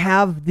doesn't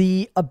have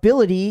the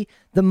ability,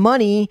 the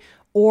money,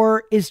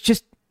 or is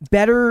just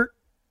better.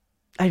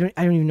 I don't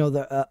even know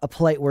a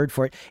polite word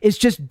for it. It's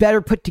just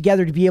better put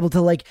together to be able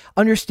to like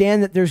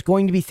understand that there's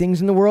going to be things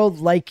in the world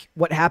like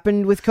what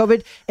happened with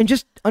COVID, and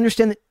just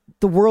understand that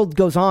the world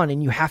goes on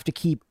and you have to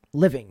keep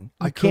living.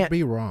 I could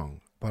be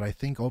wrong, but I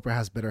think Oprah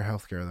has better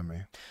healthcare than me.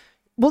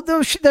 Well,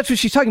 that's what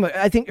she's talking about.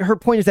 I think her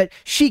point is that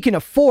she can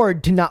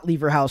afford to not leave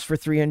her house for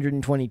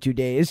 322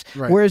 days,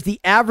 Right. whereas the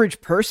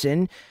average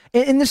person,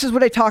 and this is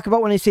what I talk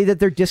about when I say that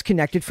they're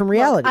disconnected from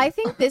reality. I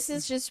think this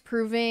is just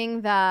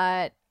proving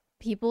that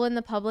people in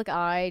the public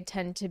eye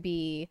tend to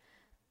be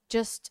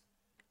just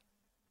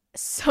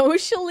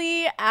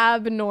socially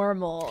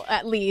abnormal,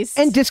 at least.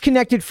 and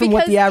disconnected from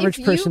what the average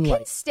if person you can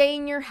likes. stay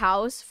in your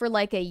house for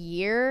like a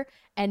year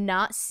and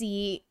not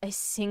see a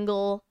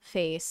single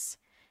face,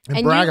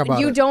 And brag you, about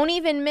you it. don't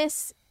even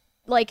miss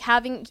like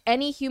having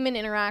any human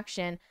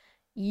interaction,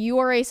 you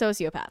are a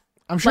sociopath.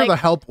 I'm sure Like- the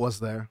help was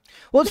there.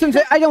 Well, since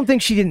I don't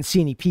think she didn't see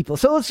any people.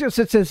 So let's just,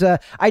 it says,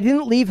 I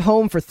didn't leave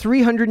home for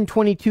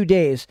 322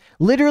 days.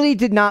 Literally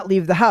did not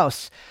leave the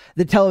house.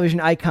 The television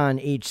icon,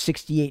 age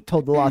 68,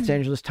 told the Los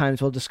Angeles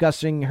Times while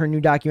discussing her new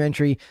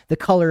documentary, The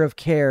Color of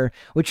Care,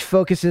 which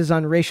focuses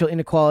on racial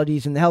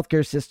inequalities in the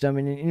healthcare system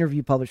in an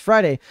interview published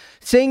Friday.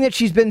 Saying that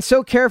she's been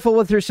so careful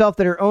with herself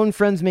that her own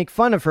friends make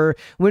fun of her,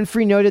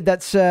 Winfrey noted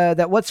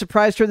that what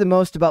surprised her the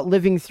most about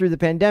living through the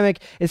pandemic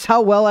is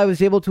how well I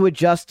was able to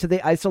adjust to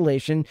the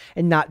isolation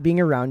and not being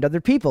around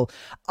other people.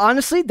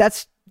 Honestly,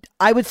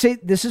 I would say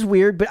this is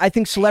weird, but I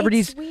think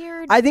celebrities It's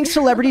weird. I think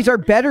celebrities are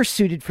better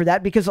suited for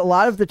that, because a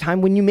lot of the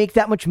time when you make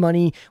that much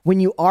money, when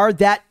you are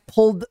that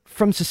pulled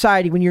from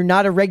society, when you're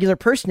not a regular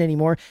person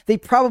anymore, they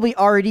probably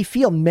already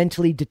feel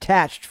mentally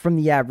detached from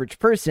the average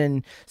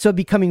person. So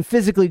becoming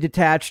physically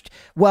detached,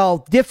 while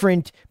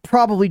different,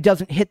 probably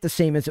doesn't hit the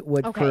same as it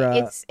would Okay,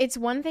 for it's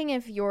one thing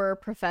if your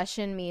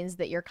profession means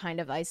that you're kind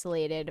of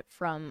isolated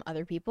from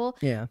other people.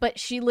 Yeah. But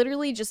she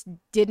literally just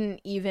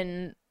didn't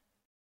even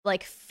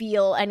like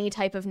feel any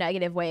type of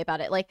negative way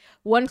about it. Like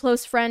one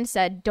close friend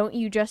said, "Don't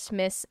you just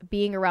miss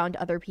being around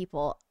other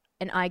people?"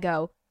 And I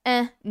go,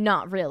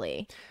 not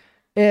really.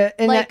 And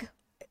like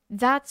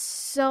that's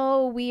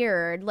so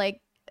weird.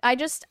 Like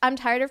I'm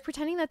tired of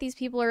pretending that these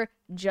people are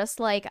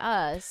just like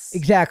us.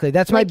 exactly.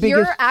 That's my Like biggest.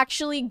 you're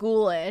actually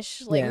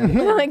ghoulish. Like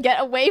Yeah.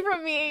 get away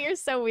from me. You're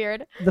so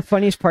weird. The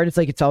funniest part is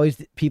like it's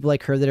always people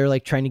like her that are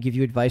like trying to give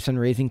you advice on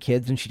raising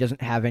kids, and she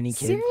doesn't have any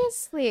kids.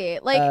 Seriously.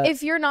 Like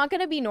if you're not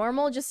gonna be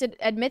normal, just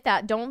admit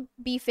that. Don't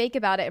be fake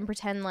about it and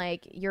pretend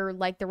like you're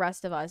like the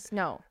rest of us.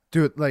 No.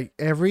 Dude, like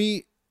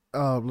every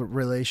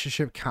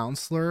relationship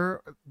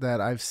counselor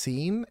that I've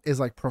seen is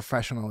like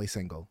professionally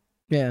single.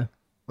 Yeah.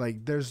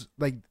 Like there's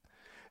like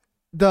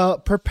the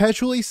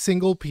perpetually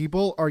single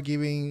people are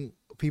giving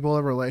people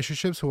in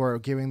relationships who are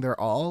giving their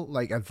all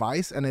like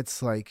advice, and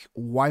it's like,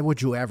 why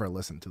would you ever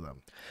listen to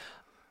them?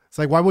 It's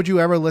like, why would you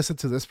ever listen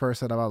to this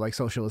person about like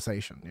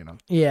socialization, you know?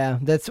 Yeah,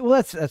 that's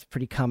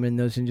pretty common in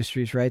those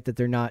industries, right? That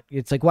they're not.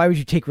 It's like, why would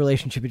you take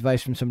relationship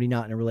advice from somebody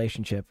not in a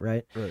relationship,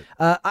 right? Right.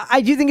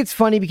 I do think it's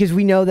funny because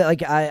we know that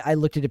like I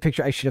looked at a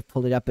picture. I should have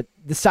pulled it up, but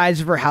the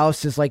size of her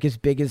house is like as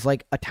big as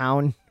like a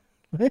town.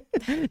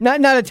 not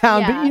a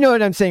town, but Yeah. you know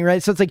what I'm saying,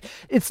 right? So it's like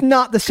it's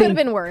not the Could same. have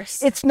been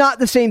worse. It's not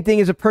the same thing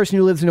as a person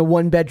who lives in a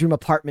 1-bedroom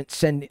apartment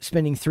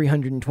spending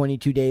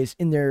 322 days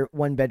in their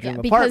 1-bedroom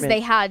apartment. because they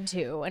had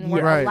to and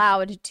weren't Right.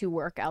 allowed to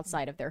work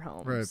outside of their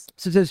homes. Right.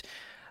 So it says,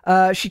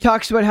 she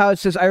talks about how it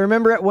says, I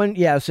remember at one,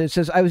 so it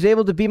says, I was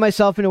able to be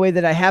myself in a way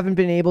that I haven't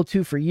been able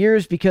to for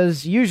years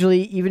because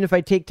usually, even if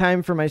I take time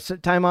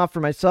off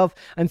for myself,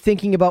 I'm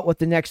thinking about what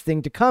the next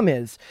thing to come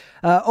is.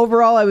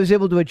 Overall, I was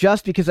able to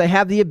adjust because I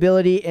have the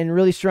ability and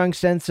really strong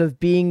sense of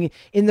being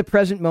in the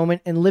present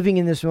moment and living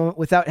in this moment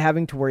without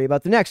having to worry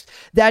about the next.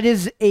 That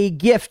is a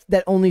gift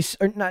that only,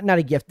 or not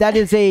a gift. That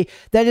is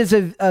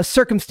a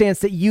circumstance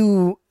that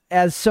you,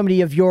 as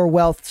somebody of your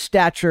wealth,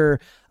 stature,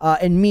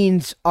 and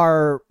means,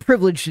 are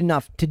privileged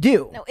enough to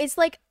do. No, it's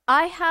like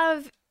I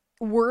have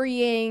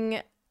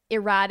worrying,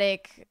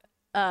 erratic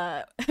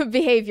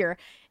behavior.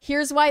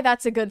 Here's why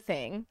that's a good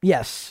thing.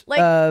 Yes. Like,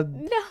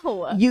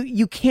 no.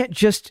 You can't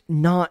just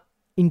not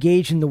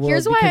engage in the world.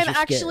 Here's why because I'm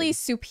you're actually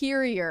scared.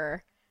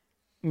 superior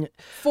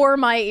for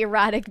my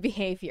erratic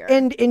behavior.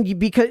 And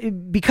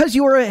because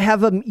you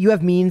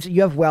have means,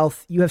 you have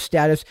wealth, you have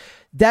status.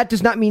 That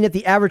does not mean that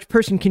the average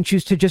person can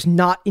choose to just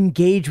not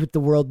engage with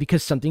the world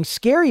because something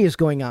scary is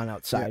going on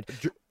outside.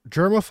 Yeah.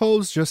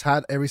 Germaphobes just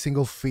had every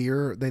single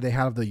fear that they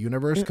had of the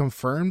universe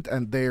confirmed,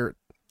 and they're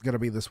gonna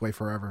be this way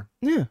forever.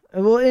 Yeah.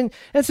 Well, and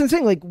that's the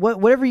thing. Like,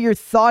 whatever your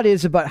thought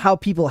is about how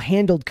people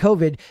handled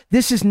COVID,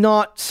 this is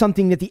not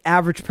something that the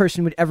average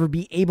person would ever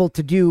be able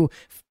to do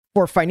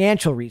for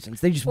financial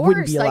reasons. They just or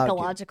wouldn't be allowed to.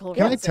 psychological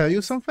Can I reasons. tell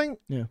you something?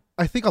 Yeah.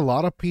 I think a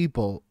lot of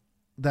people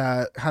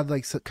that had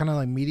like kind of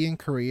like median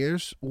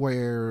careers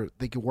where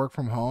they could work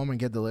from home and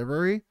get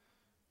delivery,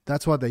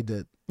 that's what they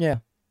did. Yeah.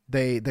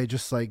 They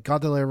just like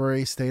got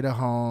delivery, stayed at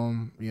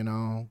home, you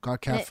know,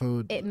 got cat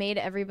food. It made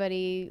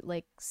everybody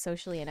like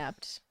socially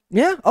inept.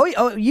 Yeah.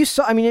 Oh, you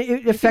saw. I mean, it You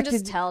can affected.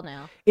 just tell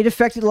now. It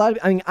affected a lot of.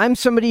 I mean, I'm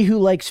somebody who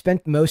like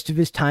spent most of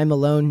his time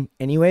alone,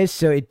 anyways,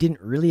 so it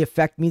didn't really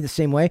affect me the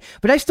same way.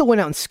 But I still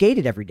went out and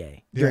skated every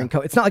day during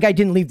COVID. It's not like I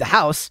didn't leave the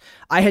house.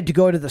 I had to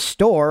go to the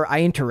store. I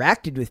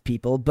interacted with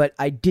people, but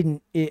I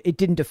didn't. It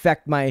didn't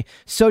affect my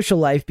social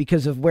life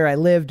because of where I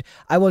lived.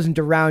 I wasn't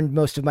around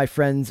most of my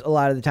friends a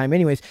lot of the time,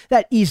 anyways.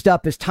 That eased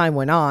up as time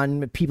went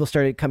on. People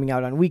started coming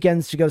out on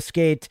weekends to go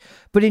skate,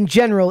 but in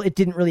general, it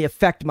didn't really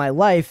affect my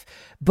life.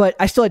 But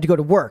I still had to go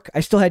to work. I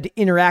still had to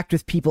interact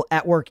with people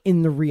at work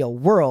in the real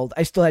world.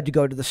 I still had to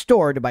go to the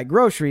store to buy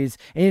groceries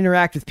and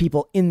interact with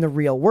people in the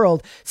real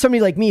world.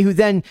 Somebody like me who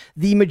then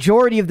the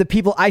majority of the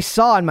people I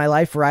saw in my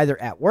life were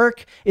either at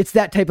work. It's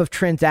that type of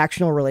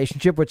transactional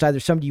relationship where it's either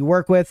somebody you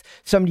work with,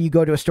 somebody you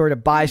go to a store to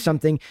buy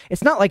something.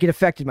 It's not like it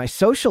affected my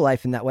social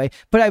life in that way,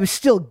 but I was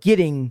still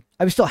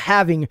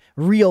having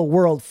real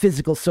world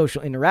physical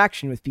social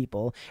interaction with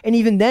people. And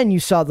even then you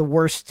saw the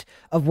worst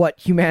of what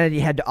humanity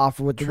had to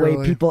offer with the way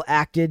Truly. people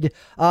acted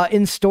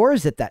in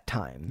stores at that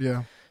time.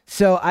 Yeah.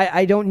 So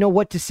I don't know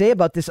what to say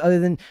about this other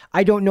than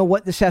I don't know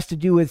what this has to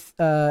do with,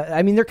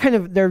 I mean,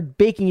 they're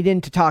baking it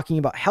into talking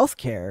about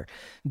healthcare,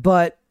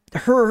 but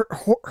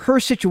her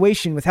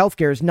situation with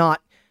healthcare is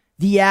not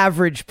the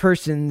average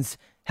person's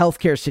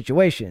healthcare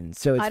situation.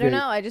 So it's I don't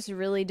know. I just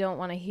really don't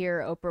want to hear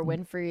Oprah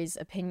Winfrey's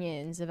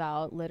opinions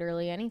about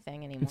literally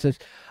anything anymore. It says,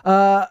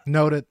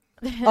 Noted.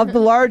 of the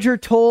larger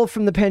toll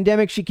from the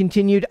pandemic, she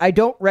continued, I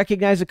don't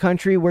recognize a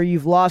country where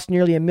you've lost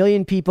nearly 1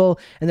 million people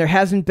and there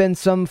hasn't been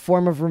some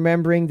form of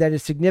remembering that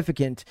is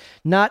significant.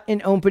 Not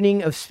an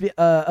opening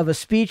of a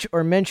speech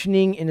or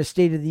mentioning in a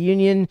State of the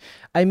Union.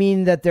 I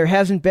mean that there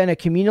hasn't been a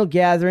communal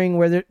gathering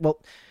where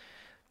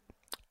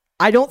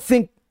I don't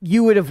think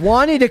you would have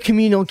wanted a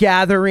communal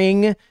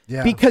gathering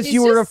because She's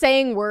you were just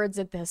saying words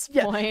at this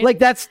point. like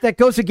that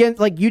goes against,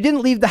 like, you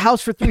didn't leave the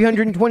house for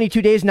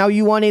 322 days. Now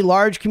you want a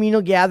large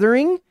communal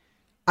gathering.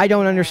 I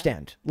don't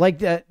understand.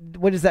 Like,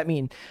 what does that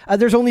mean?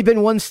 There's only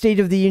been one State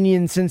of the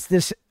Union since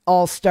this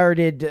all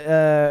started,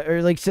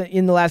 or like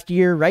in the last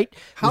year, right?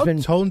 How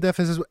tone deaf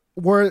is this?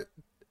 Where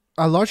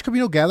a large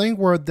communal gathering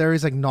where there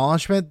is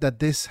acknowledgement that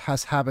this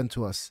has happened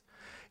to us.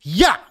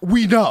 Yeah,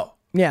 we know.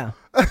 Yeah.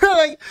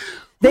 Like,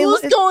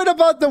 who's going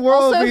about the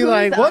world Also, being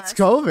like, what's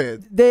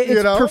COVID?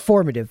 It's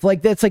performative.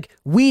 Like, that's like,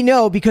 we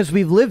know because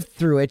we've lived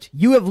through it.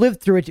 You have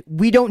lived through it.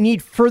 We don't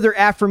need further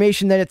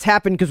affirmation that it's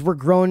happened because we're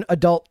grown,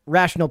 adult,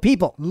 rational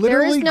people.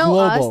 Literally there is no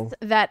global. us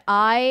that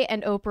I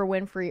and Oprah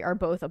Winfrey are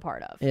both a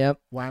part of. Yep.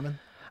 Whammon.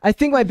 I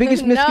think my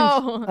biggest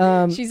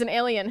No, she's an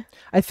alien.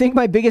 I think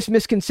my biggest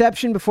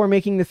misconception before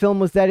making the film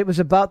was that it was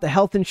about the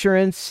health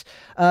insurance,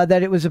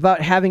 that it was about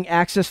having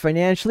access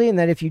financially, and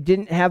that if you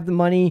didn't have the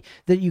money,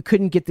 that you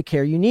couldn't get the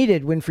care you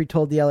needed, Winfrey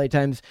told the LA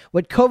Times.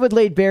 What COVID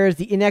laid bare is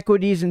the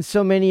inequities in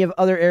so many of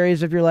other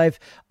areas of your life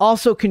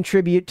also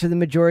contribute to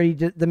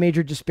the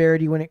major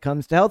disparity when it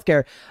comes to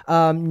healthcare.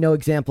 No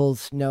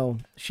examples. No,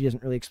 she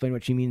doesn't really explain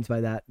what she means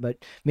by that, but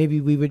maybe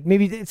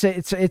it's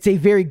a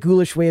very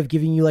ghoulish way of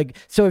giving you, like,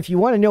 so if you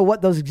want to know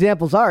what those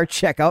examples are,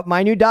 check out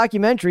my new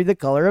documentary, The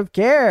Color of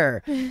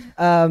Care.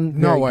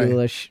 No way.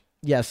 Ghoulish.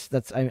 Yes,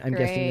 I'm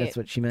guessing that's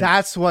what she meant.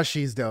 That's what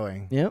she's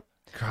doing. Yep.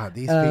 God,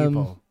 these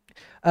people.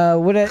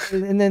 So it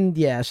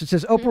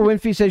says Oprah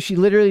Winfrey says she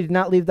literally did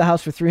not leave the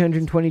house for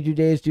 322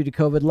 days due to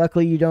COVID.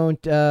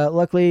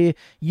 Luckily,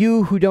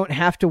 you who don't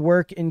have to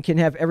work and can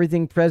have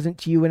everything present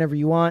to you whenever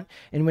you want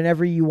and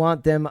whenever you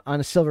want them on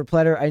a silver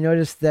platter. I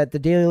noticed that the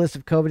daily list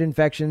of COVID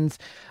infections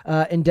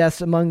and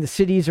deaths among the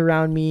cities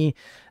around me,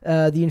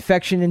 the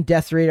infection and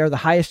death rate are the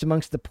highest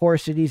amongst the poor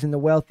cities, and the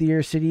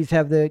wealthier cities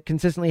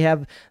consistently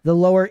have the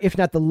lower, if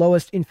not the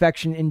lowest,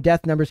 infection and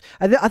death numbers.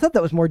 I thought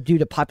that was more due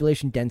to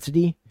population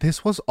density.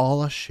 This was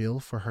all a shill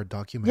for her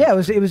documentary. Yeah,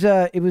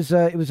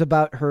 it was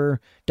about her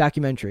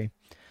documentary.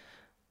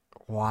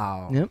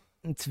 Wow. Yep.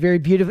 It's very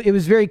beautiful. It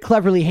was very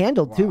cleverly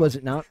handled too, was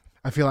it not?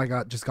 I feel like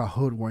I just got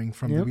hoodwinked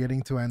from the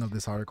beginning to end of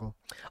this article.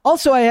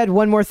 Also, I had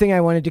one more thing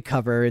I wanted to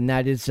cover, and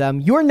that is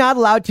you're not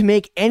allowed to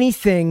make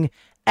anything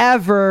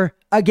ever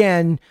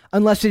again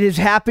unless it has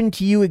happened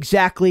to you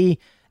exactly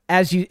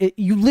as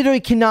you literally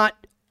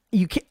cannot.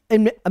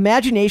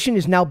 Imagination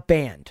is now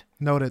banned.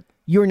 Noted.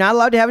 You're not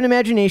allowed to have an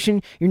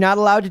imagination. You're not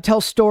allowed to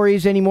tell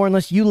stories anymore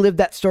unless you live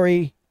that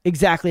story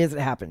exactly as it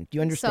happened. Do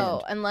you understand?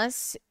 So,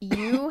 unless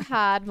you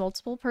had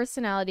multiple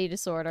personality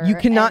disorder, you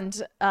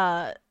cannot,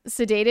 and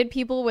sedated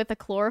people with a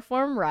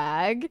chloroform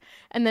rag,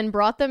 and then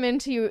brought them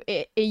into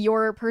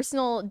your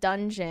personal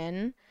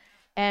dungeon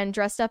and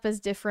dressed up as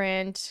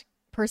different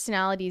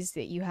personalities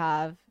that you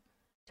have,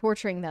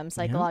 torturing them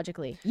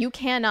psychologically. You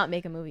cannot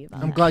make a movie about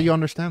that. I'm glad you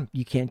understand.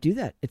 You can't do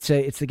that.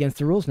 It's against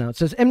the rules now. It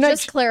says M. Night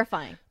Just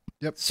clarifying.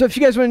 Yep. So if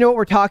you guys want to know what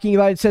we're talking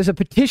about, it says a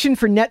petition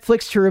for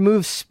Netflix to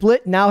remove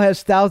Split now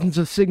has thousands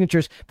of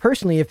signatures.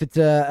 Personally, if it's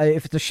a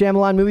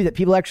Shyamalan movie that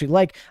people actually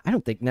like, I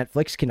don't think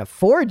Netflix can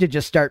afford to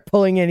just start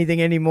pulling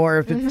anything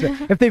anymore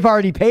if they've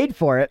already paid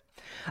for it.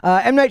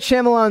 M. Night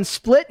Shyamalan's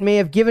Split may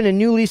have given a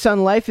new lease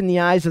on life in the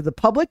eyes of the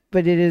public,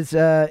 but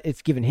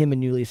it's given him a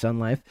new lease on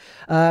life.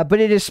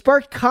 But it has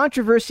sparked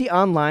controversy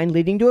online,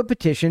 leading to a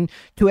petition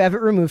to have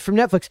it removed from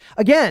Netflix.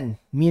 Again,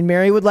 me and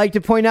Mary would like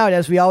to point out,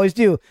 as we always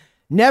do,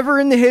 never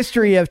in the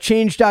history of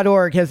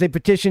Change.org has a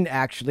petition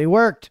actually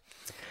worked.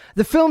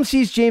 The film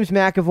sees James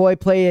McAvoy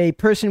play a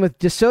person with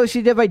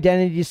dissociative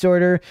identity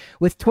disorder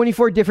with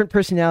 24 different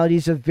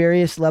personalities of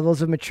various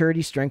levels of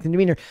maturity, strength, and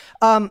demeanor.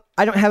 I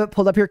don't have it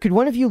pulled up here. Could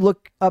one of you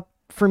look up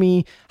for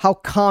me how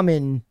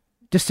common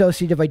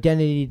dissociative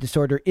identity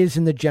disorder is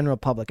in the general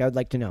public? I would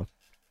like to know.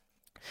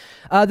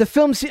 The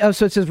film, so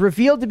it says,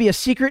 revealed to be a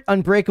secret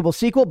Unbreakable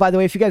sequel. By the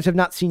way, if you guys have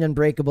not seen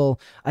Unbreakable,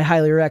 I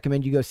highly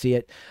recommend you go see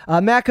it.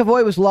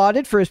 McAvoy was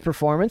lauded for his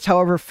performance.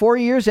 However, 4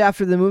 years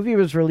after the movie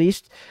was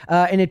released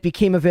and it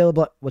became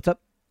available... What's up?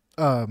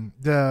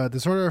 The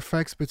disorder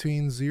affects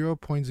between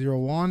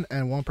 0.01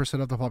 and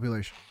 1% of the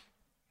population.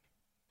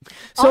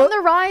 So, on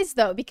the rise,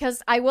 though,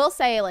 because I will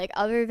say, like,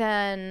 other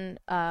than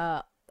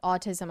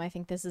autism, I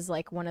think this is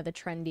like one of the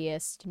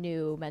trendiest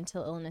new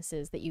mental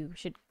illnesses that you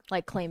should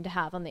like claim to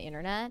have on the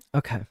internet.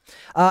 Okay.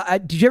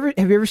 Have you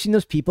ever seen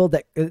those people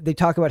that they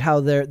talk about how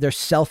they're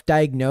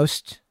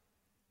self-diagnosed?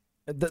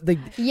 They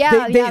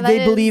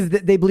believe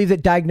that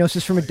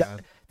diagnosis from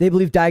they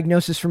believe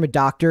diagnosis from a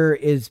doctor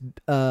is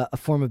a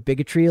form of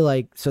bigotry.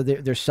 Like, so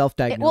they're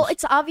self-diagnosed. Well,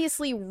 it's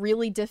obviously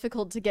really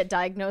difficult to get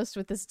diagnosed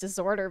with this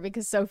disorder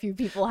because so few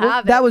people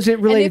have it. That was it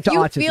related to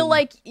autism. If you feel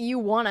like you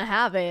want to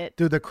have it.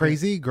 Dude, the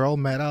crazy girl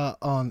meta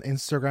on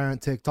Instagram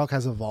and TikTok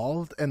has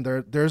evolved. And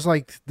there's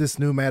like this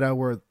new meta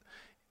where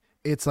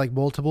it's like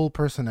multiple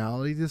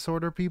personality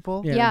disorder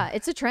people. Yeah,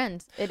 it's a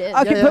trend. It is.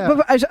 Okay,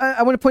 but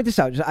I want to point this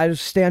out. I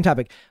just stay on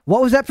topic.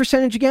 What was that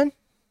percentage again?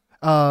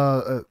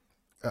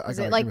 Is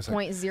it like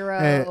 0.0?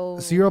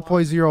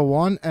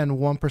 0.01 and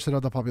 1%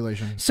 of the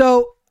population.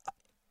 So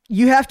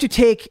you have to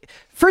take,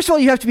 first of all,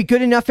 you have to be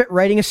good enough at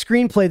writing a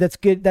screenplay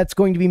that's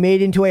going to be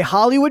made into a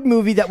Hollywood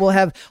movie that will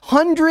have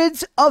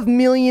hundreds of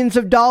millions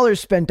of dollars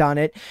spent on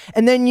it.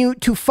 And then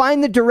to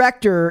find the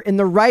director and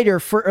the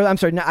writer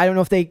I don't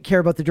know if they care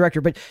about the director,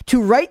 but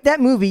to write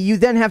that movie, you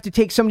then have to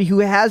take somebody who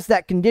has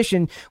that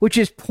condition, which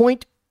is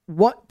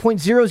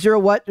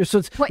 0.00 what? So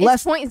it's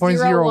less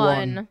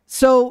 0.01.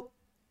 So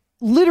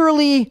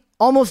literally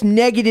almost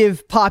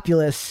negative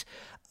populace.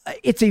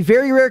 It's a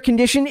very rare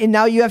condition, and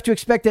now you have to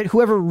expect that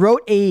whoever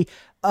wrote a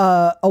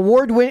not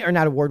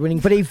award-winning,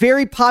 but a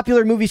very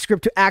popular movie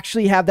script to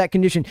actually have that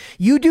condition.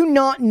 You do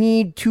not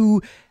need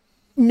to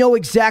know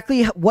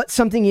exactly what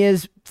something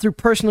is through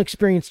personal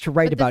experience to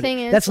write about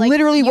it. That's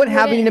literally what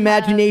having an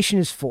imagination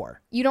is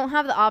for. You don't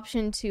have the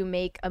option to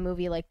make a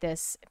movie like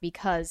this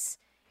because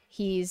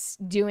he's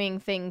doing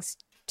things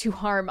to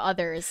harm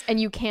others, and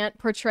you can't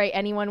portray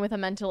anyone with a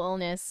mental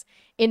illness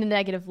in a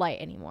negative light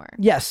anymore.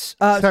 Yes.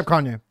 Except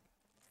Kanye.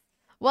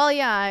 Well,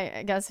 yeah,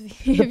 I guess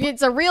if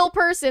it's a real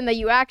person that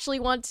you actually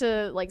want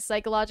to like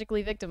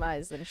psychologically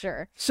victimize, then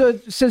sure. So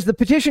it says the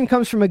petition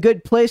comes from a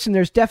good place, and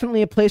there's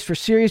definitely a place for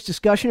serious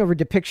discussion over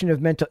depiction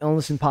of mental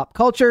illness in pop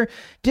culture.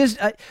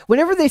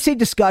 Whenever they say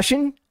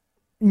discussion,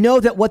 know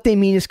that what they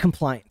mean is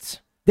compliance.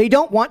 They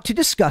don't want to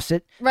discuss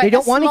it. Right, they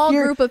don't want to hear. A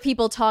small group of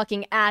people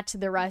talking at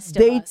the rest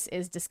of us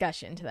is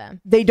discussion to them.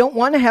 They don't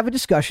want to have a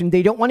discussion.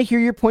 They don't want to hear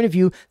your point of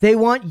view. They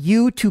want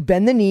you to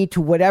bend the knee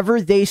to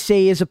whatever they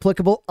say is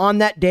applicable on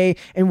that day,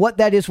 and what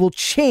that is will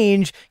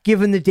change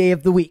given the day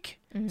of the week.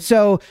 Mm-hmm.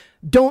 So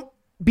don't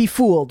be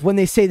fooled when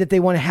they say that they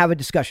want to have a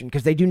discussion,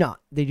 because they do not.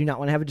 They do not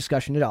want to have a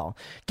discussion at all.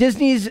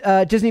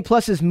 Disney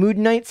Plus's Mood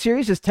Night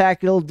series has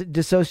tackled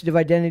dissociative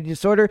identity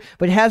disorder,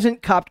 but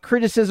hasn't copped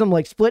criticism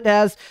like Split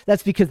has.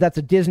 That's because that's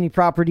a Disney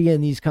property,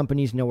 and these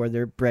companies know where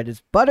their bread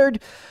is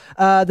buttered.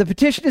 The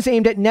petition is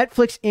aimed at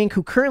Netflix Inc.,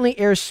 who currently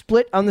airs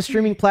Split on the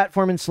streaming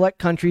platform in select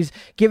countries,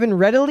 given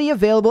readily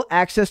available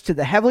access to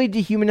the heavily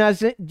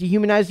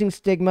dehumanizing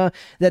stigma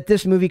that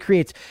this movie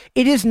creates.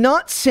 It is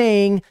not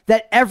saying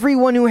that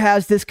everyone who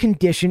has this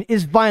condition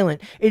is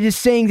violent. It is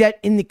saying that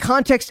in the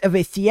context of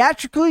a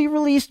theatrically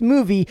released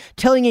movie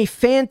telling a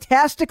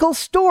fantastical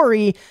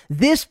story,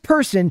 this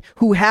person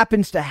who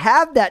happens to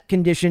have that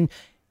condition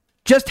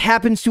just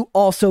happens to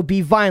also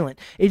be violent.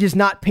 It is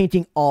not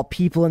painting all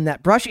people in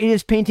that brush. It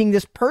is painting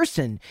this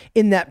person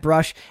in that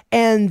brush.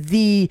 And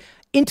the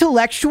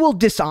intellectual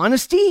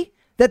dishonesty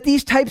that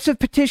these types of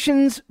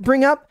petitions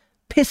bring up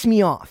piss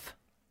me off.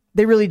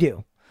 They really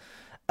do.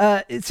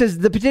 It says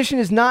the petition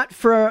is not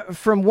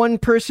from one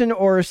person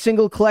or a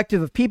single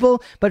collective of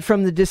people, but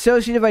from the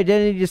dissociative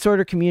identity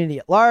disorder community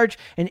at large,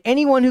 and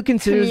anyone who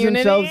considers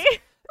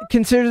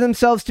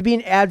themselves to be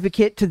an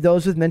advocate to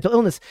those with mental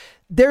illness.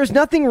 There's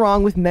nothing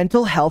wrong with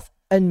mental health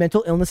and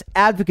mental illness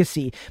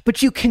advocacy,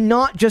 but you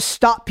cannot just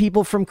stop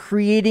people from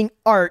creating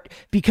art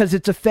because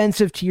it's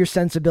offensive to your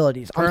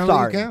sensibilities. I'm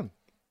sorry. You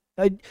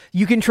can.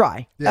 You can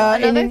try. Yeah.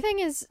 Another thing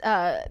is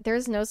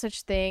there's no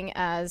such thing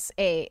as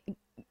a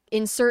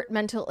insert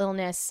mental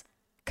illness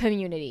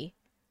community.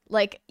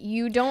 Like,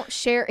 you don't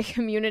share a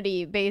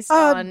community based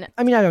on...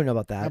 I mean, I don't know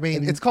about that. I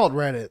mean, it's called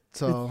Reddit,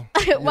 so...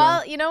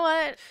 Well, you know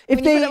what? If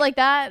when you put it like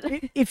that...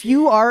 If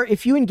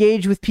you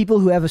engage with people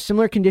who have a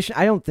similar condition,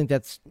 I don't think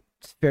that's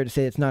fair to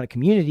say it's not a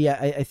community.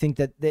 I think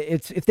that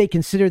if they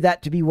consider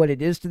that to be what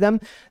it is to them,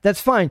 that's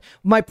fine.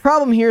 My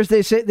problem here is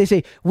they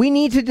say we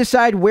need to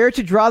decide where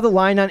to draw the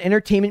line on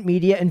entertainment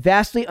media, and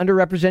vastly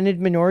underrepresented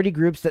minority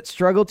groups that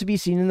struggle to be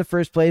seen in the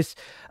first place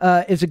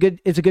is a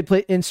good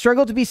place, and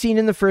struggle to be seen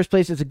in the first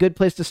place is a good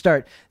place to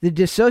start. The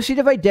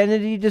dissociative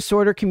identity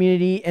disorder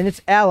community and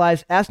its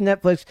allies asked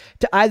Netflix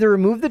to either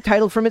remove the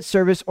title from its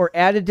service or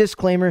add a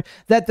disclaimer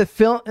that the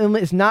film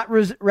is not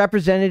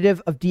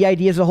representative of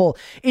DID as a whole.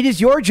 It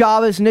is your job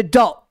as an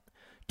adult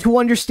to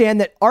understand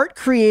that art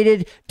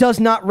created does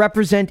not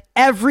represent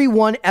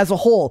everyone as a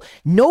whole.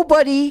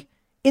 Nobody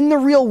in the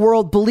real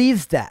world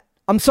believes that.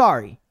 I'm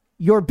sorry.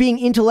 You're being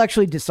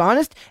intellectually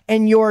dishonest,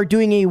 and you're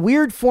doing a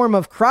weird form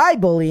of cry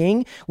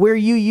bullying where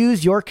you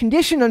use your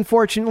condition,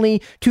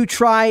 unfortunately, to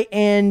try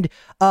and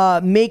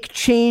make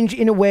change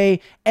in a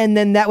way, and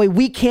then that way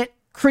we can't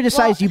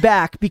criticize you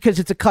back because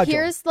it's a cudgel.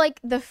 Here's like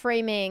the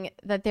framing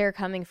that they're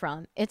coming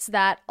from. It's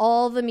that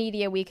all the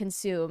media we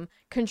consume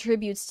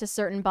contributes to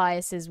certain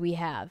biases we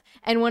have.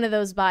 And one of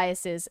those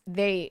biases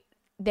they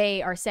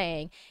are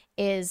saying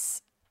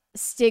is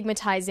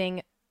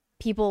stigmatizing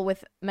people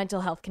with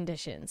mental health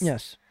conditions.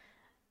 Yes.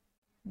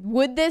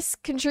 Would this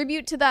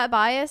contribute to that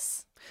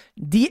bias?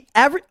 The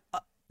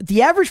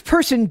average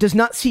person does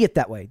not see it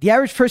that way. The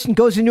average person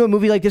goes into a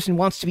movie like this and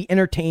wants to be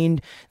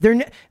entertained.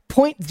 They're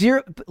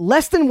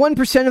less than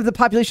 1% of the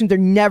population. They're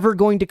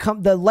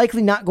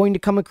likely not going to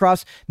come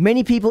across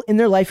many people in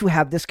their life who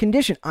have this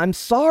condition. I'm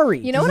sorry.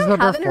 You know what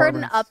I haven't heard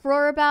an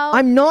uproar about?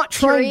 I'm not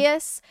trying.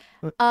 Curious.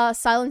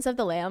 Silence of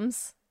the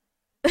Lambs.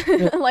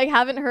 Like,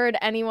 haven't heard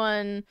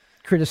anyone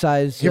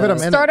criticize. Give it a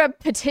minute. Start a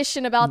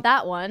petition about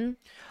that one.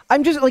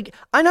 I'm just like,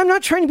 and I'm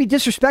not trying to be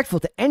disrespectful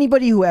to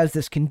anybody who has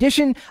this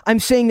condition. I'm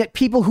saying that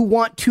people who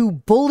want to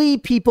bully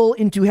people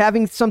into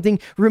having something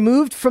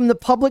removed from the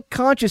public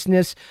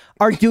consciousness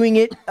are doing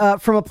it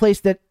from a place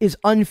that is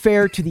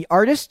unfair to the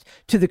artist,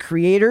 to the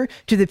creator,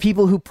 to the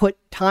people who put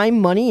time,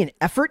 money, and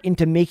effort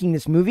into making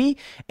this movie.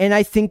 And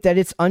I think that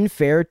it's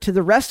unfair to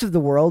the rest of the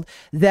world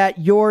that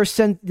your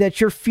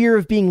fear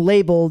of being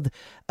labeled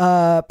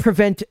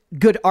prevent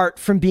good art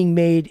from being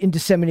made and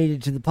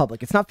disseminated to the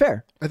public. It's not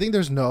fair. I think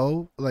there's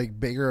no like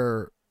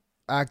bigger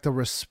act of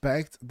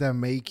respect than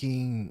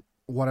making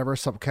whatever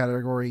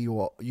subcategory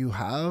you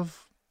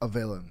have a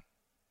villain.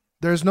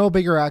 There's no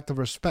bigger act of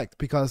respect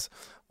because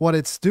what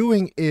it's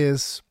doing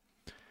is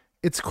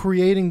it's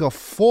creating a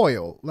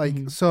foil.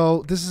 Like,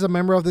 so this is a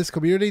member of this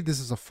community. This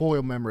is a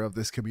foil member of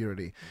this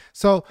community.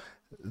 So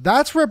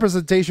that's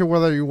representation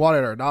whether you want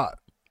it or not.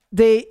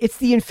 It's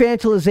the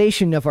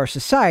infantilization of our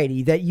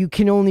society that you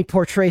can only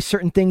portray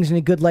certain things in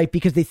a good light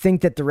because they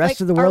think that the rest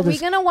of the world is too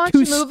stupid. Are we going to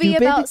watch a movie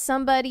about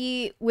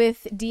somebody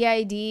with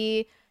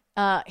DID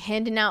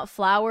handing out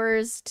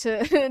flowers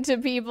to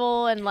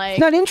people and like... It's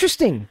not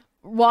interesting.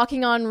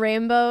 Walking on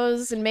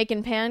rainbows and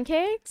making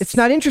pancakes? It's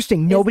not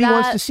interesting. Nobody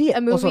wants to see it.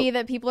 A movie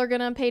that people are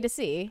going to pay to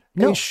see?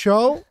 No. A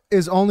show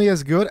is only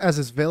as good as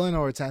its villain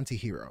or its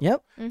anti-hero.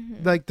 Yep.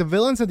 Like the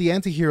villains and the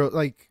anti-hero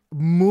like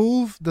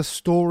move the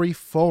story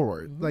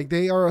forward. Like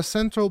they are a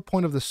central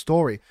point of the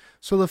story.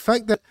 So the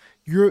fact that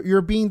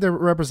you're being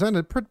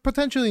represented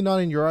potentially not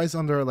in your eyes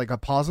under like a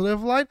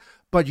positive light,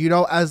 but you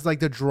know, as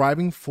like the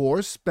driving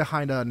force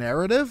behind a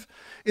narrative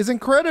is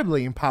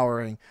incredibly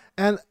empowering.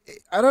 And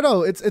I don't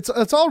know,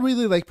 it's all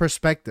really like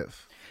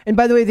perspective. And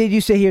by the way, they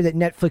do say here that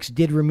Netflix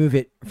did remove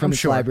it from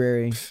its sure.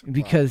 library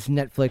because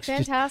Netflix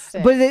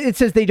Fantastic. but it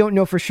says they don't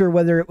know for sure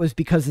whether it was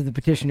because of the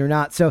petition or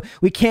not. So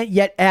we can't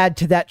yet add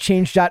to that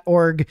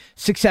change.org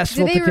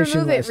successful Did they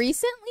petition remove list. it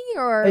recently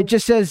or It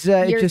just says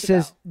years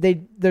ago?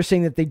 they're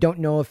saying that they don't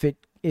know if it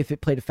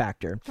played a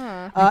factor.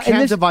 Huh. You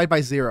can't divide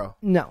by zero.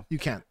 No. You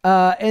can't.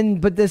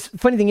 But this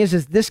funny thing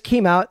is this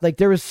came out, like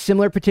there was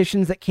similar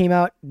petitions that came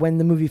out when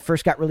the movie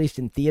first got released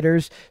in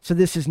theaters. So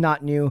this is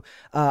not new.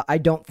 I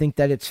don't think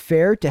that it's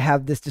fair to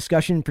have this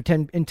discussion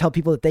and tell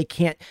people that they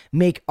can't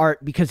make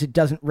art because it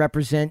doesn't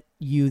represent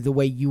you the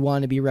way you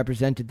want to be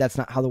represented. That's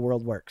not how the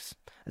world works.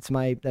 That's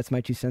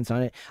my 2 cents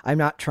on it. I'm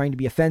not trying to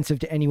be offensive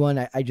to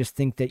anyone. I just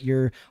think that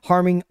you're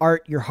harming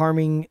art. You're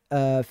harming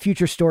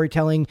future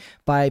storytelling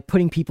by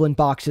putting people in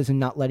boxes and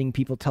not letting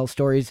people tell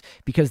stories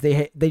because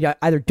they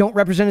either don't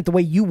represent it the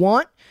way you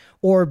want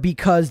or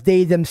because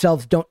they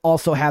themselves don't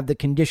also have the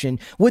condition.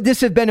 Would this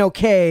have been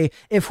okay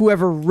if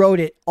whoever wrote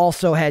it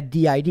also had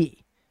DID?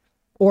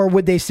 Or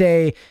would they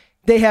say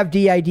they have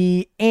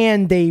DID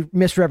and they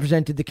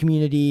misrepresented the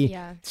community?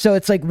 Yeah. So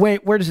it's like,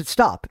 where does it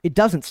stop? It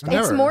doesn't stop.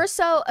 It's more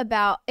so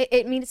about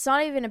it's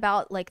not even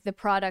about like the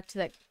product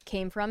that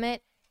came from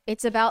it.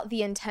 It's about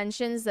the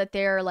intentions that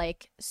they're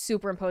like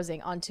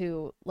superimposing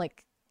onto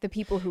like the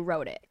people who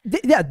wrote it.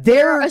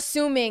 They're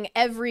assuming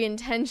every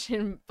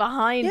intention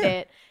behind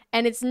it,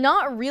 and it's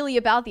not really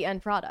about the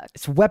end product.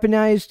 It's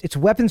weaponized. It's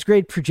weapons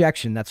grade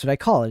projection. That's what I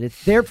call it.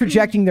 They're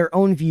projecting their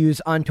own views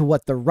onto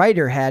what the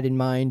writer had in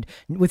mind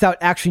without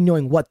actually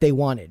knowing what they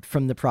wanted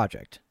from the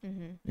project.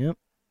 Yep.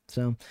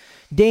 So,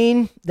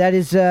 Dane, that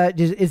is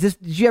this?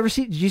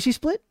 Did you see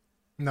Split?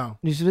 No.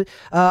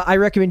 I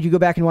recommend you go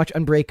back and watch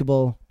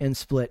Unbreakable and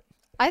Split.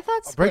 I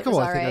thought Split Unbreakable,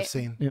 was I think alright. I've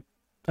seen. Yep.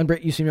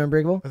 You seen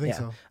Unbreakable? I think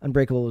so.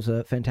 Unbreakable was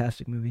a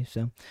fantastic movie.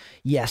 So,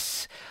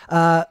 yes,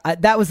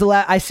 that was the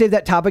last. I saved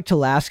that topic to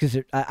last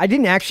because I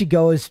didn't actually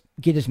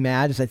get as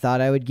mad as I thought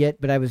I would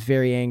get, but I was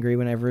very angry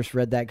when I first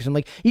read that because I'm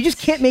like, you just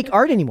can't make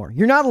art anymore.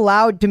 You're not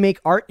allowed to make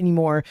art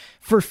anymore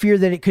for fear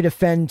that it could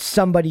offend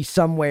somebody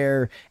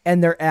somewhere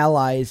and their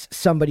allies,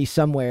 somebody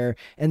somewhere,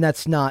 and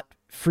that's not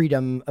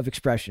freedom of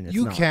expression. It's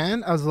You not.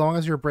 can, as long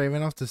as you're brave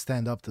enough to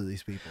stand up to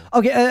these people.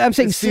 Okay, I'm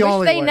saying It's the Which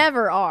only they way.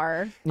 never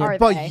are they?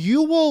 But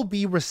you will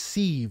be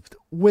received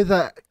with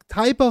a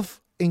type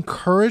of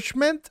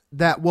encouragement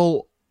that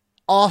will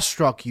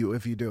awestruck you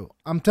if you do.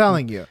 I'm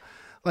telling you.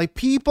 Like,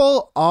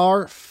 people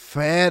are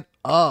fed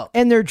up.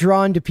 and they're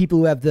drawn to people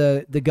who have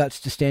the guts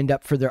to stand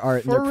up for their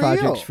art and For their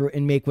projects real.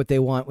 and make what they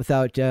want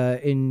without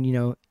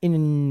in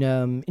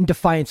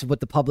defiance of what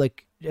the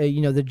public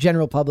the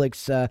general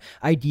public's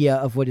idea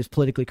of what is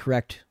politically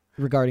correct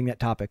regarding that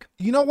topic.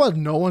 You know what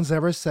no one's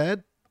ever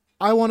said?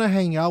 I want to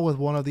hang out with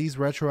one of these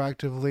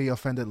retroactively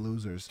offended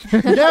losers.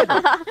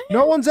 Never.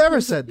 No one's ever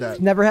said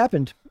that. Never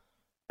happened.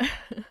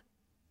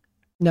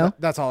 No.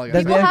 That's all I got.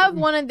 People Yeah. have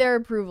wanted their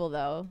approval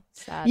though.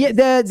 Sad Yeah, as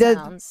the- it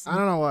sounds. I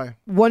don't know why.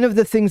 One of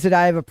the things that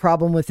I have a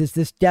problem with is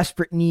this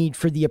desperate need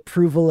for the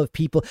approval of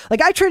people.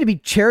 Like, I try to be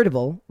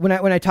charitable when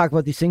I talk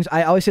about these things.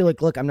 I always say,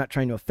 like, look, I'm not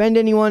trying to offend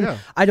anyone. Yeah.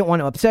 I don't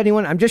want to upset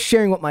anyone. I'm just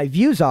sharing what my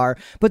views are.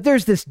 But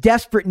there's this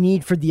desperate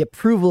need for the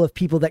approval of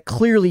people that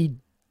clearly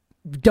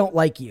don't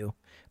like you.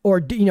 Or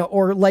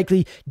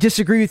likely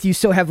disagree with you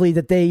so heavily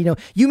that they,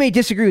 you may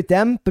disagree with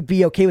them, but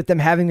be okay with them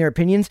having their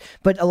opinions.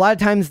 But a lot of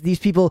times these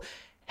people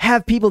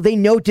have people they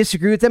know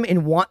disagree with them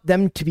and want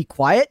them to be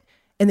quiet,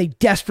 and they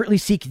desperately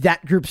seek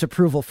that group's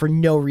approval for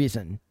no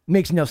reason.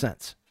 Makes no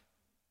sense.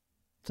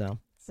 So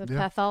it's a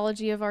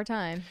pathology of our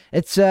time.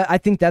 It's I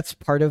think that's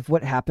part of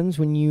what happens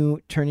when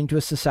you turn into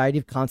a society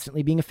of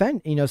constantly being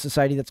offended. You know, a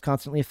society that's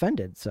constantly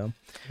offended. So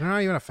they're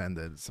not even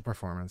offended. It's a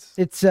performance.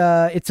 It's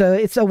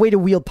a way to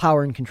wield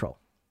power and control.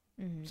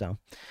 Mm-hmm. So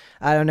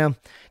I don't know.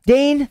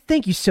 Dane,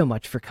 thank you so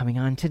much for coming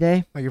on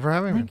today. Thank you for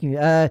having me. Thank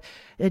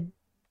you.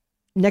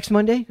 Next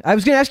Monday, I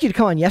was going to ask you to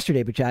come on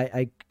yesterday, but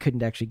I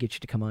couldn't actually get you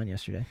to come on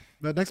yesterday.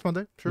 Next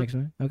Monday, sure. Next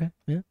Monday, okay,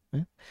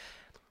 yeah.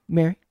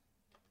 Mary,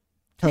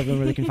 tell them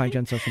where they can find you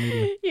on social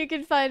media. You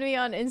can find me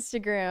on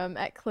Instagram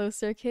at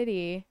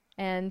CloserKitty,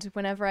 and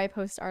whenever I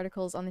post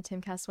articles on the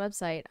Timcast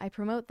website, I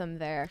promote them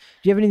there.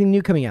 Do you have anything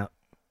new coming out?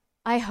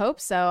 I hope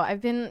so. I've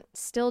been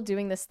still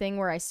doing this thing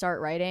where I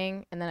start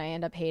writing and then I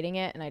end up hating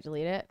it and I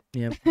delete it.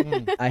 Yeah,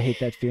 I hate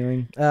that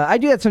feeling. I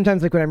do that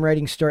sometimes, like when I'm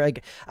writing story.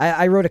 Like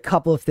I wrote a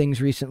couple of things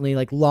recently,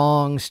 like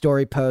long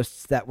story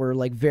posts that were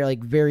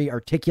very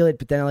articulate.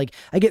 But then like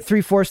I get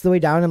 3/4 of the way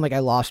down, and I'm like, I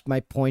lost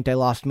my point. I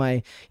lost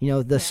my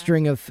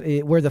string of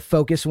where the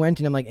focus went,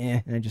 and I'm like,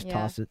 and I just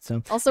toss it.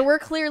 So also, we're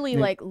clearly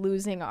like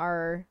losing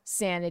our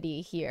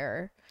sanity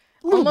here.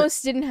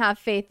 Almost didn't have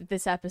faith that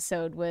this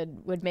episode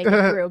would make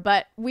it through,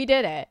 but we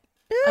did it.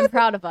 I'm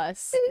proud of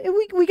us.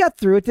 We got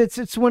through it.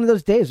 It's one of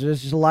those days.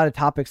 There's just a lot of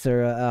topics that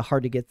are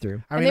hard to get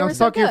through. I mean, I'm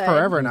stuck here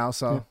forever now,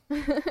 so.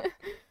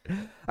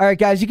 All right,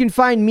 guys, you can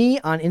find me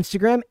on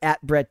Instagram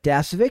at Brett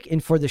Dasovic.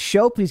 And for the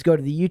show, please go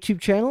to the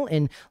YouTube channel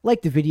and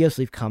like the videos,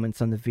 leave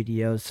comments on the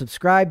videos,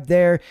 subscribe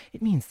there.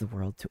 It means the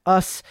world to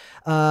us.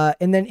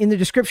 And then in the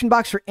description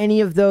box for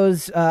any of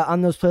those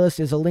on those playlists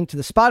is a link to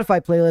the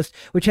Spotify playlist,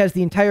 which has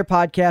the entire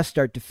podcast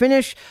start to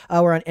finish.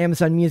 We're on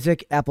Amazon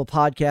Music, Apple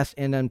Podcasts,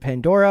 and on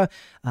Pandora.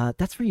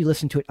 That's where you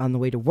listen to it on the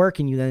way to work,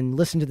 and you then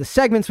listen to the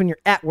segments when you're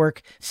at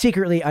work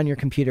secretly on your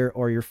computer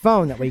or your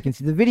phone. That way you can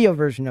see the video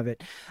version of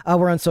it.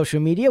 We're on social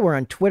media. We're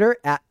on Twitter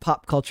at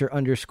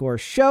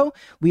popculture_show.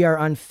 We are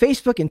on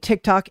Facebook and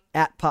TikTok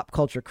at Pop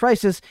Culture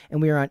Crisis,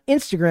 and we are on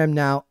Instagram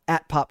now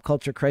at Pop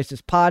Culture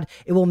Crisis Pod.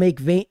 It will make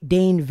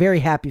Dane very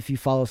happy if you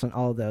follow us on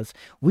all of those.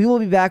 We will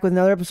be back with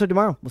another episode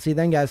tomorrow. We'll see you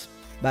then, guys.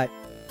 Bye.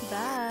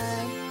 Bye.